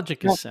 The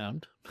logic is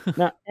sound.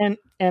 Now,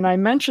 and I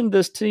mentioned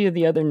this to you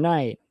the other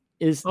night,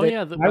 is that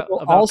I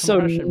will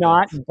also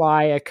not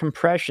buy a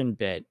compression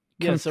bit.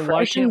 Yeah, so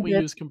why can't we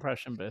use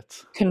compression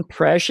bits?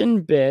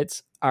 Compression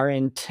bits are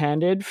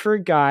intended for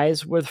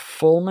guys with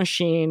full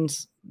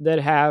machines that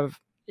have,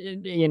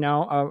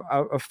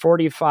 a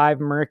 45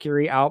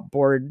 Mercury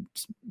outboard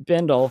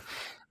spindle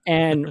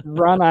and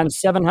run on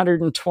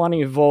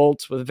 720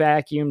 volts with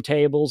vacuum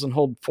tables and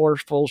hold 4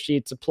 full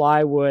sheets of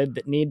plywood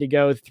that need to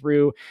go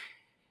through.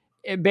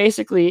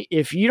 Basically,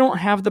 if you don't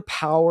have the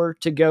power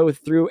to go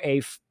through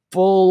a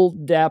full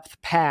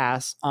depth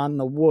pass on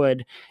the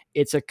wood,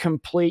 it's a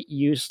complete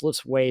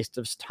useless waste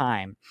of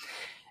time.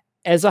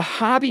 As a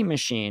hobby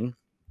machine,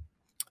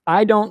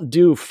 I don't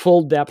do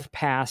full depth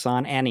pass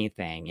on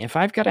anything. If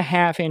I've got a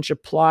 1/2 inch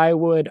of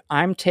plywood,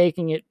 I'm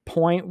taking it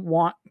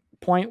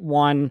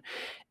 0.1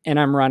 and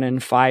I'm running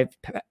 5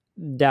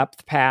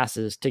 depth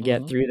passes to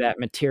get through that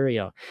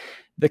material.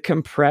 The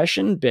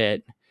compression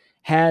bit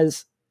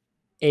has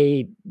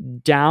a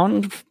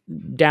down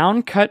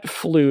cut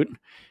flute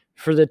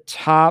for the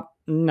top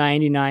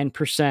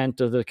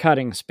 99% of the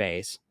cutting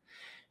space.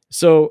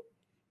 So,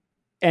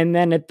 and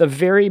then at the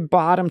very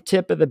bottom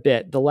tip of the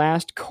bit, the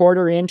last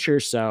 1/4 inch or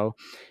so,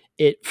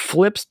 it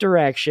flips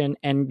direction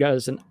and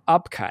does an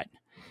upcut.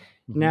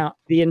 Now,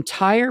 the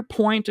entire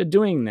point of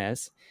doing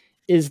this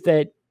is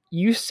that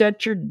you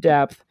set your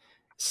depth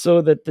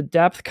so that the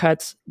depth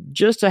cuts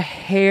just a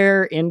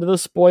hair into the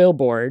spoil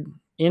board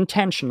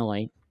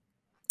intentionally.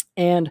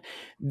 And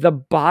the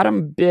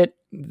bottom bit,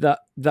 the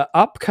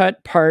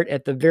upcut part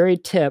at the very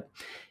tip,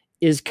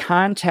 is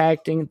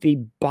contacting the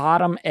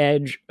bottom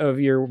edge of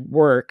your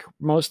work,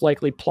 most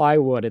likely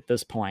plywood at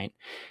this point.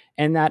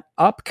 And that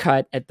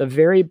upcut at the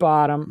very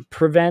bottom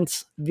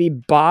prevents the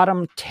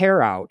bottom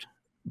tear out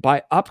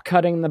by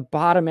upcutting the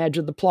bottom edge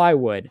of the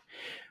plywood,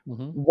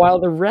 while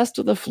the rest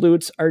of the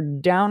flutes are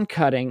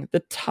downcutting the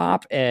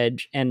top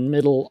edge and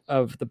middle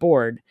of the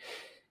board.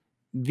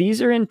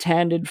 These are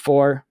intended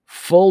for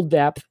full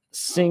depth,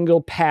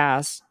 single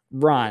pass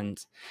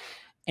runs.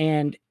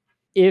 And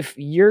if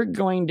you're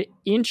going to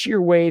inch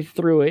your way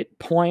through it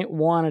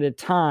 0.1 at a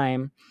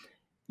time,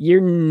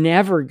 you're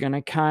never going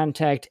to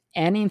contact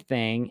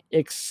anything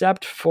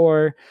except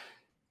for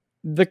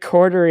the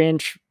 1/4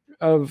 inch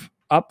of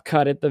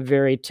upcut at the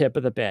very tip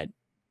of the bit.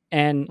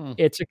 And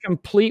it's a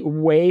complete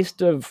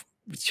waste of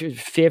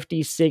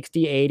 $50,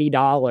 $60,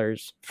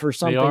 $80 for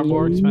something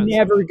you're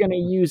never going to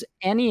use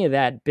any of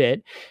that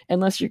bit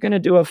unless you're going to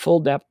do a full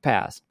depth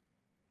pass.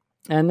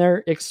 And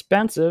they're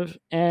expensive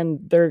and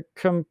they're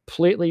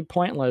completely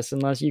pointless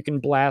unless you can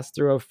blast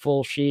through a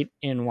full sheet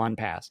in one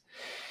pass.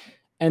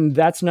 And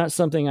that's not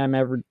something I'm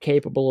ever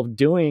capable of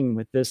doing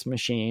with this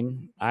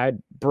machine.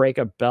 I'd break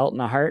a belt in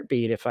a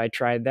heartbeat if I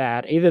tried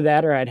that. Either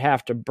that or I'd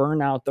have to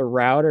burn out the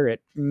router at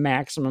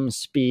maximum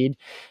speed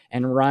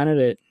and run it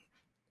at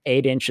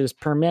 8 inches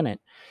per minute.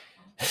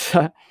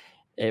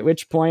 At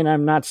which point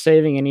I'm not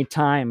saving any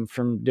time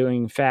from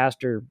doing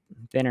faster,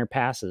 thinner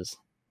passes,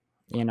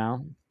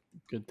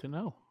 Good to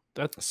know.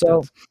 That's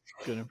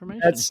good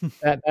information.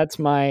 That's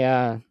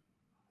my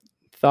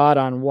thought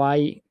on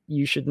why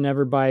you should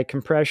never buy a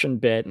compression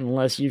bit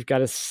unless you've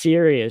got a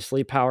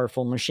seriously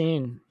powerful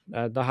machine.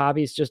 The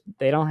hobbies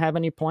they don't have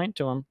any point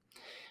to them.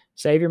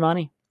 Save your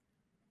money.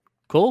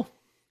 Cool.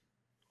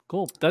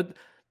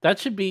 That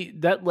should be,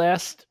 that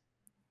last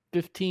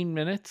 15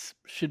 minutes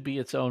should be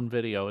its own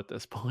video at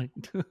this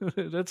point.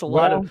 That's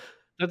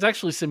that's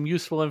actually some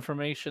useful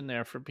information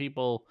there for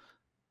people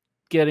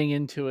getting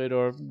into it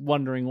or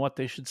wondering what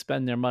they should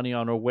spend their money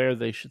on or where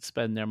they should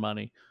spend their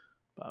money.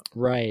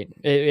 Right.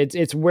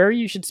 It's where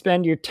you should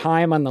spend your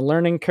time on the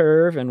learning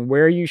curve and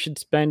where you should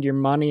spend your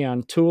money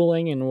on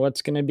tooling and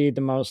what's going to be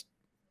the most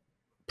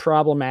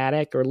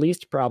problematic or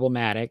least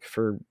problematic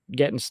for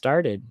getting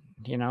started.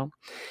 you know?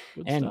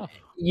 Good And stuff.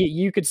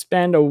 you could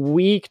spend a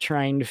week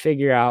trying to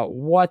figure out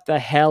what the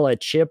hell a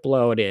chip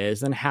load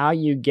is and how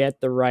you get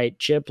the right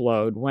chip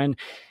load when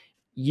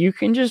you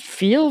can just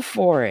feel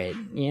for it.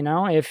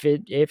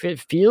 If it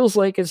feels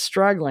like it's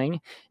struggling,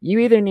 you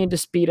either need to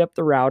speed up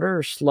the router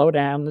or slow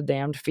down the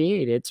damned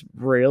feed. It's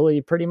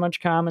really pretty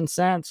much common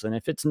sense. And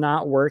if it's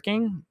not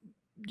working,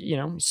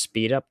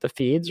 speed up the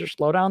feeds or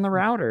slow down the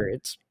router.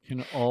 It's You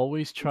can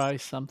always try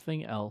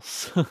something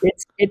else.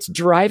 it's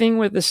driving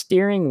with the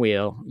steering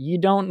wheel. You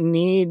don't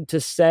need to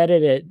set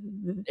it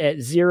at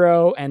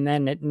 0 and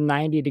then at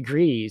 90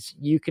 degrees.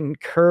 You can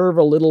curve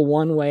a little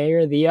one way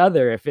or the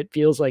other if it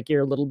feels like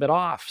you're a little bit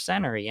off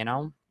center,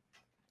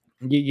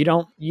 You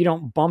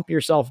don't bump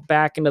yourself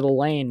back into the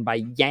lane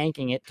by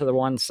yanking it to the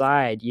one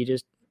side. You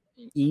just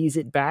ease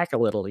it back a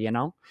little.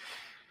 Yep.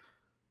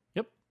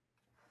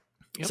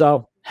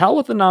 So hell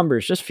with the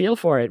numbers. Just feel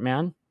for it,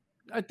 man.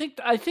 I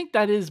think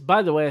that is,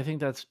 by the way, I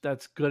think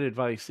that's good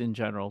advice in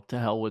general. To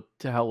hell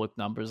with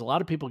numbers. A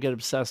lot of people get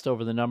obsessed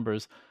over the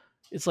numbers.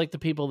 It's like the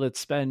people that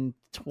spend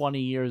 20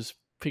 years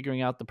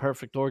figuring out the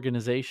perfect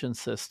organization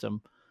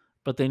system,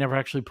 but they never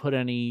actually put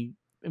any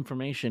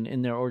information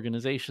in their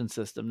organization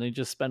system. They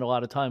just spend a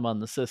lot of time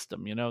on the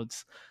system.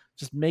 It's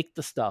just make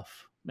the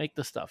stuff. Make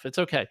the stuff. It's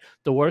okay.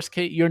 The worst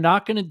case, you're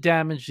not going to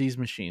damage these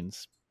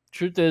machines.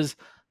 Truth is,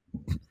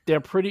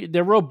 they're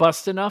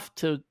robust enough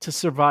to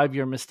survive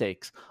your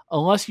mistakes,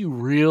 unless you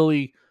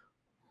really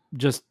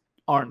just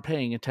aren't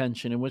paying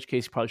attention, in which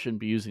case you probably shouldn't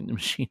be using the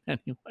machine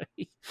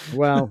anyway.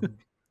 Well,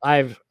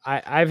 I've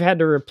had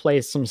to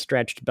replace some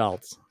stretched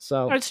belts.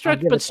 So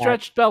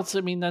stretched belts, I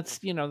mean, that's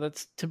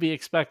to be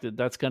expected.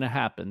 That's going to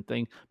happen.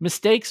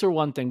 Mistakes are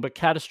one thing, but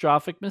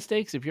catastrophic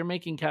mistakes, if you're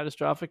making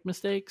catastrophic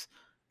mistakes,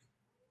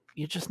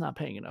 you're just not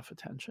paying enough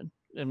attention.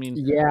 I mean,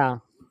 yeah.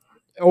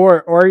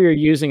 Or you're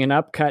using an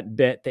upcut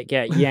bit that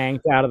get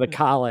yanked out of the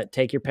collet.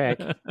 Take your pick.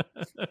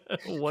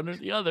 One or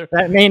the other.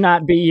 That may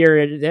not be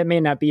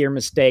your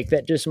mistake.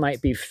 That just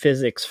might be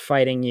physics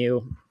fighting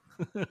you.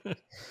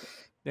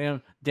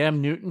 Damn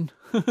Newton.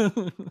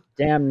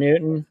 Damn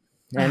Newton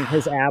and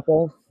his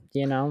apple,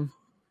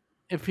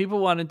 If people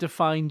wanted to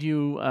find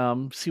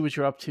you, see what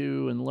you're up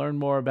to, and learn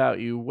more about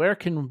you, where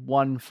can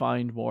one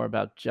find more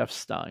about Jeff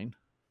Stein?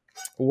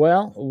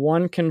 Well,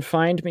 one can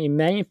find me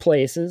many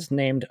places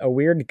named A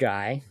Weird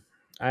Guy.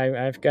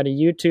 I've got a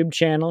YouTube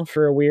channel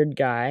for A Weird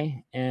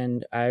Guy,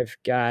 and I've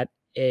got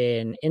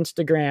an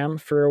Instagram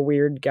for A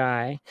Weird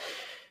Guy.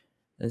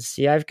 Let's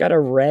see, I've got a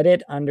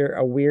Reddit under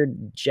A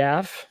Weird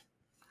Jeff,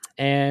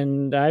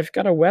 and I've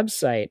got a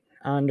website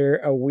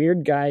under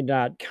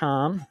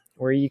aweirdguy.com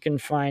where you can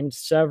find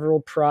several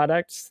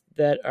products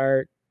that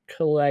are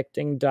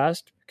collecting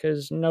dust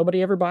because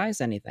nobody ever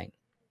buys anything.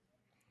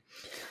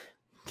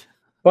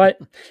 But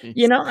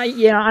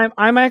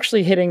I'm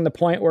actually hitting the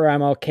point where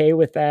I'm okay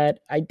with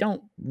that. I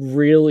don't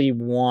really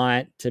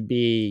want to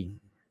be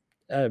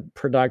a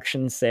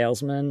production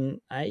salesman.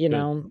 I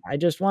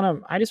just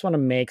want to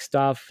make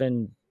stuff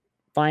and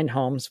find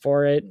homes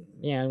for it.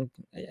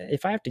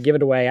 If I have to give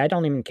it away, I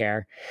don't even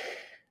care.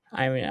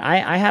 I mean,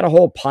 I had a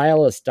whole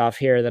pile of stuff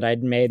here that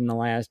I'd made in the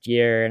last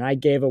year, and I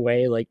gave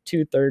away like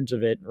 2/3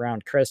 of it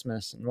around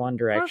Christmas in one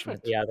direction or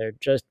the other,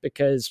 just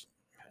because.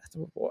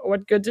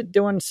 What good's it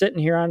doing sitting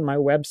here on my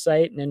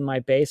website and in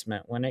my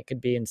basement when it could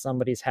be in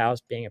somebody's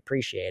house being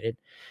appreciated?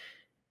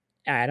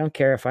 I don't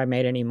care if I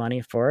made any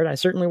money for it. I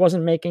certainly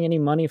wasn't making any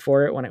money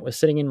for it when it was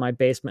sitting in my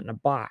basement in a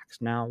box.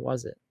 Now,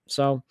 was it?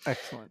 So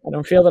excellent. I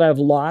don't feel that I've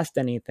lost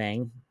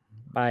anything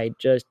by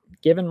just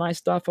giving my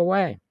stuff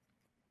away.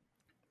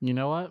 You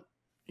know what?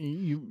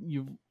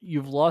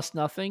 You've lost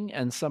nothing,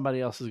 and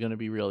somebody else is going to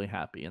be really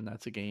happy, and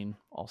that's a gain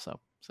also.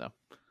 So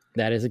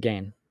that is a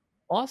gain.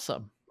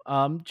 Awesome.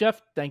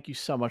 Jeff, thank you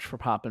so much for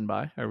popping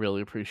by. I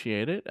really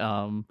appreciate it.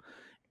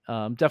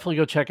 Definitely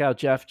go check out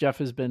Jeff. Jeff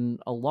has been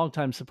a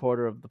longtime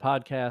supporter of the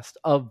podcast,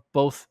 of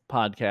both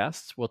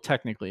podcasts. Well,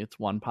 technically it's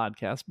one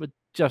podcast, but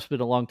Jeff's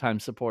been a longtime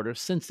supporter.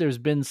 Since there's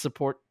been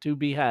support to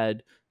be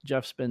had,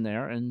 Jeff's been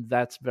there, and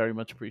that's very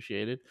much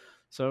appreciated.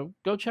 So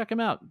go check him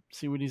out.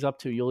 See what he's up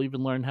to. You'll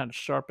even learn how to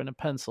sharpen a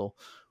pencil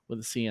with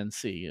a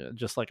CNC,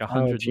 just like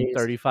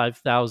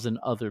 135,000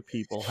 other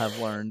people have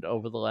learned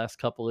over the last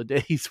couple of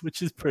days,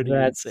 which is pretty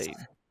insane.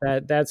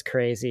 That's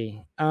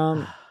crazy.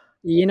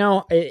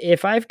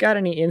 If I've got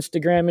any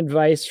Instagram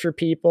advice for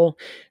people,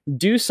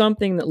 do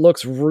something that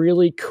looks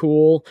really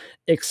cool,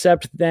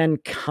 except then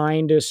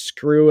kind of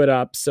screw it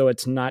up so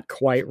it's not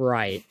quite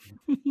right.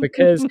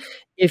 Because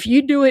if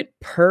you do it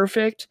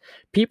perfect,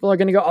 people are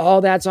going to go,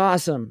 oh, that's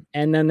awesome.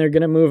 And then they're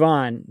going to move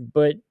on.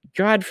 But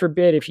God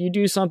forbid, if you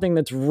do something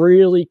that's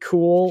really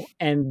cool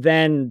and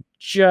then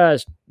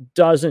just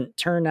doesn't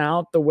turn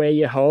out the way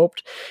you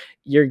hoped,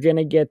 you're going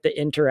to get the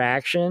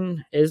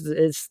interaction.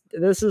 If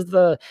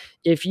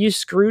you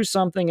screw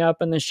something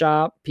up in the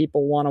shop,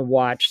 people want to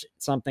watch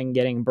something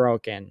getting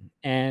broken.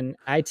 And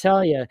I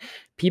tell you,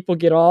 people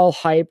get all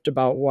hyped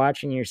about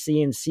watching your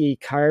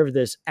CNC carve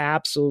this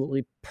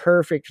absolutely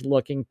perfect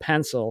looking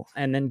pencil,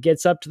 and then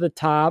gets up to the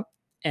top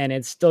and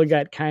it's still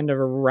got kind of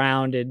a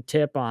rounded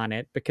tip on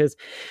it. Because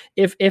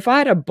if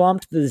I'd have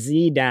bumped the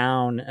Z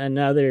down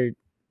another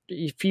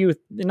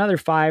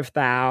 5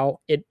 thou,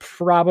 it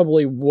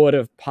probably would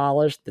have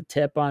polished the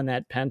tip on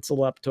that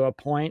pencil up to a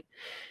point.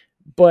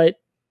 But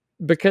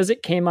because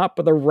it came up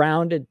with a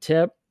rounded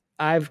tip,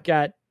 I've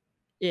got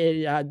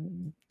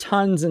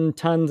tons and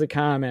tons of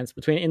comments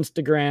between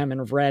Instagram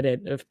and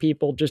Reddit of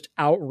people just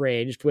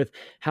outraged with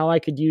how I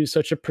could use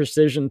such a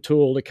precision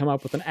tool to come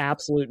up with an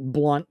absolute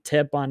blunt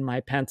tip on my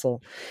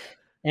pencil.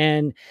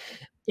 And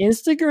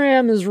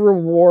Instagram is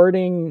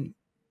rewarding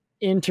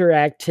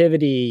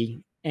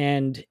interactivity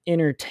and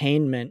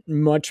entertainment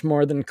much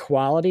more than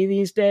quality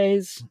these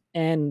days.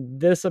 And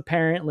this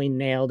apparently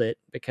nailed it,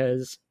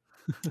 because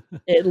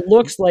it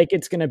looks like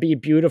it's going to be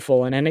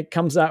beautiful, and then it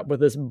comes out with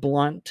this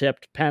blunt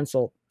tipped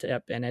pencil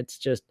tip, and it's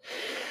just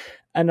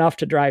enough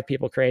to drive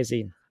people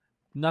crazy.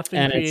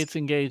 Nothing creates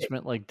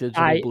engagement like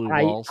digital blue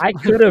balls. I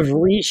could have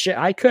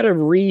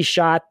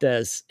reshot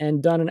this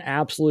and done an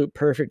absolute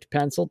perfect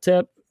pencil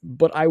tip,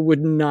 but I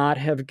would not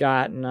have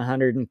gotten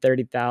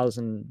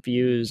 130,000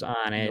 views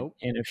on it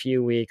in a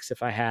few weeks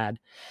if I had.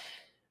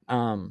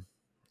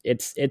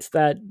 It's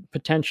that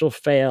potential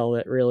fail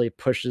that really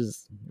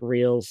pushes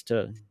Reels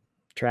to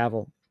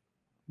travel.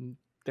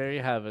 There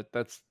you have it.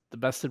 That's the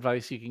best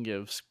advice you can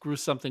give. Screw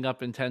something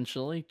up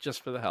intentionally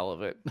just for the hell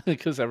of it,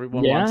 because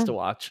everyone wants to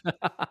watch.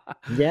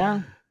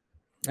 Yeah.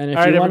 And if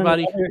all right,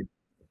 everybody.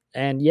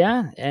 And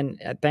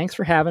thanks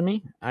for having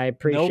me. I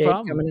appreciate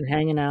coming and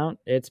hanging out.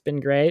 It's been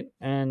great,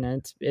 and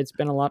it's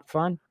been a lot of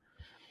fun.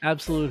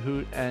 Absolute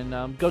hoot.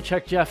 And go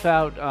check Jeff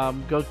out.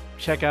 Go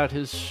check out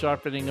his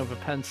sharpening of a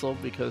pencil,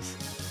 because,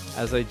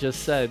 as I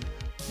just said,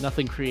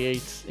 nothing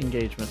creates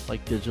engagement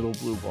like digital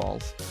blue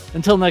balls.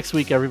 Until next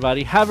week,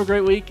 everybody, have a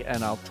great week,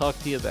 and I'll talk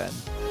to you then.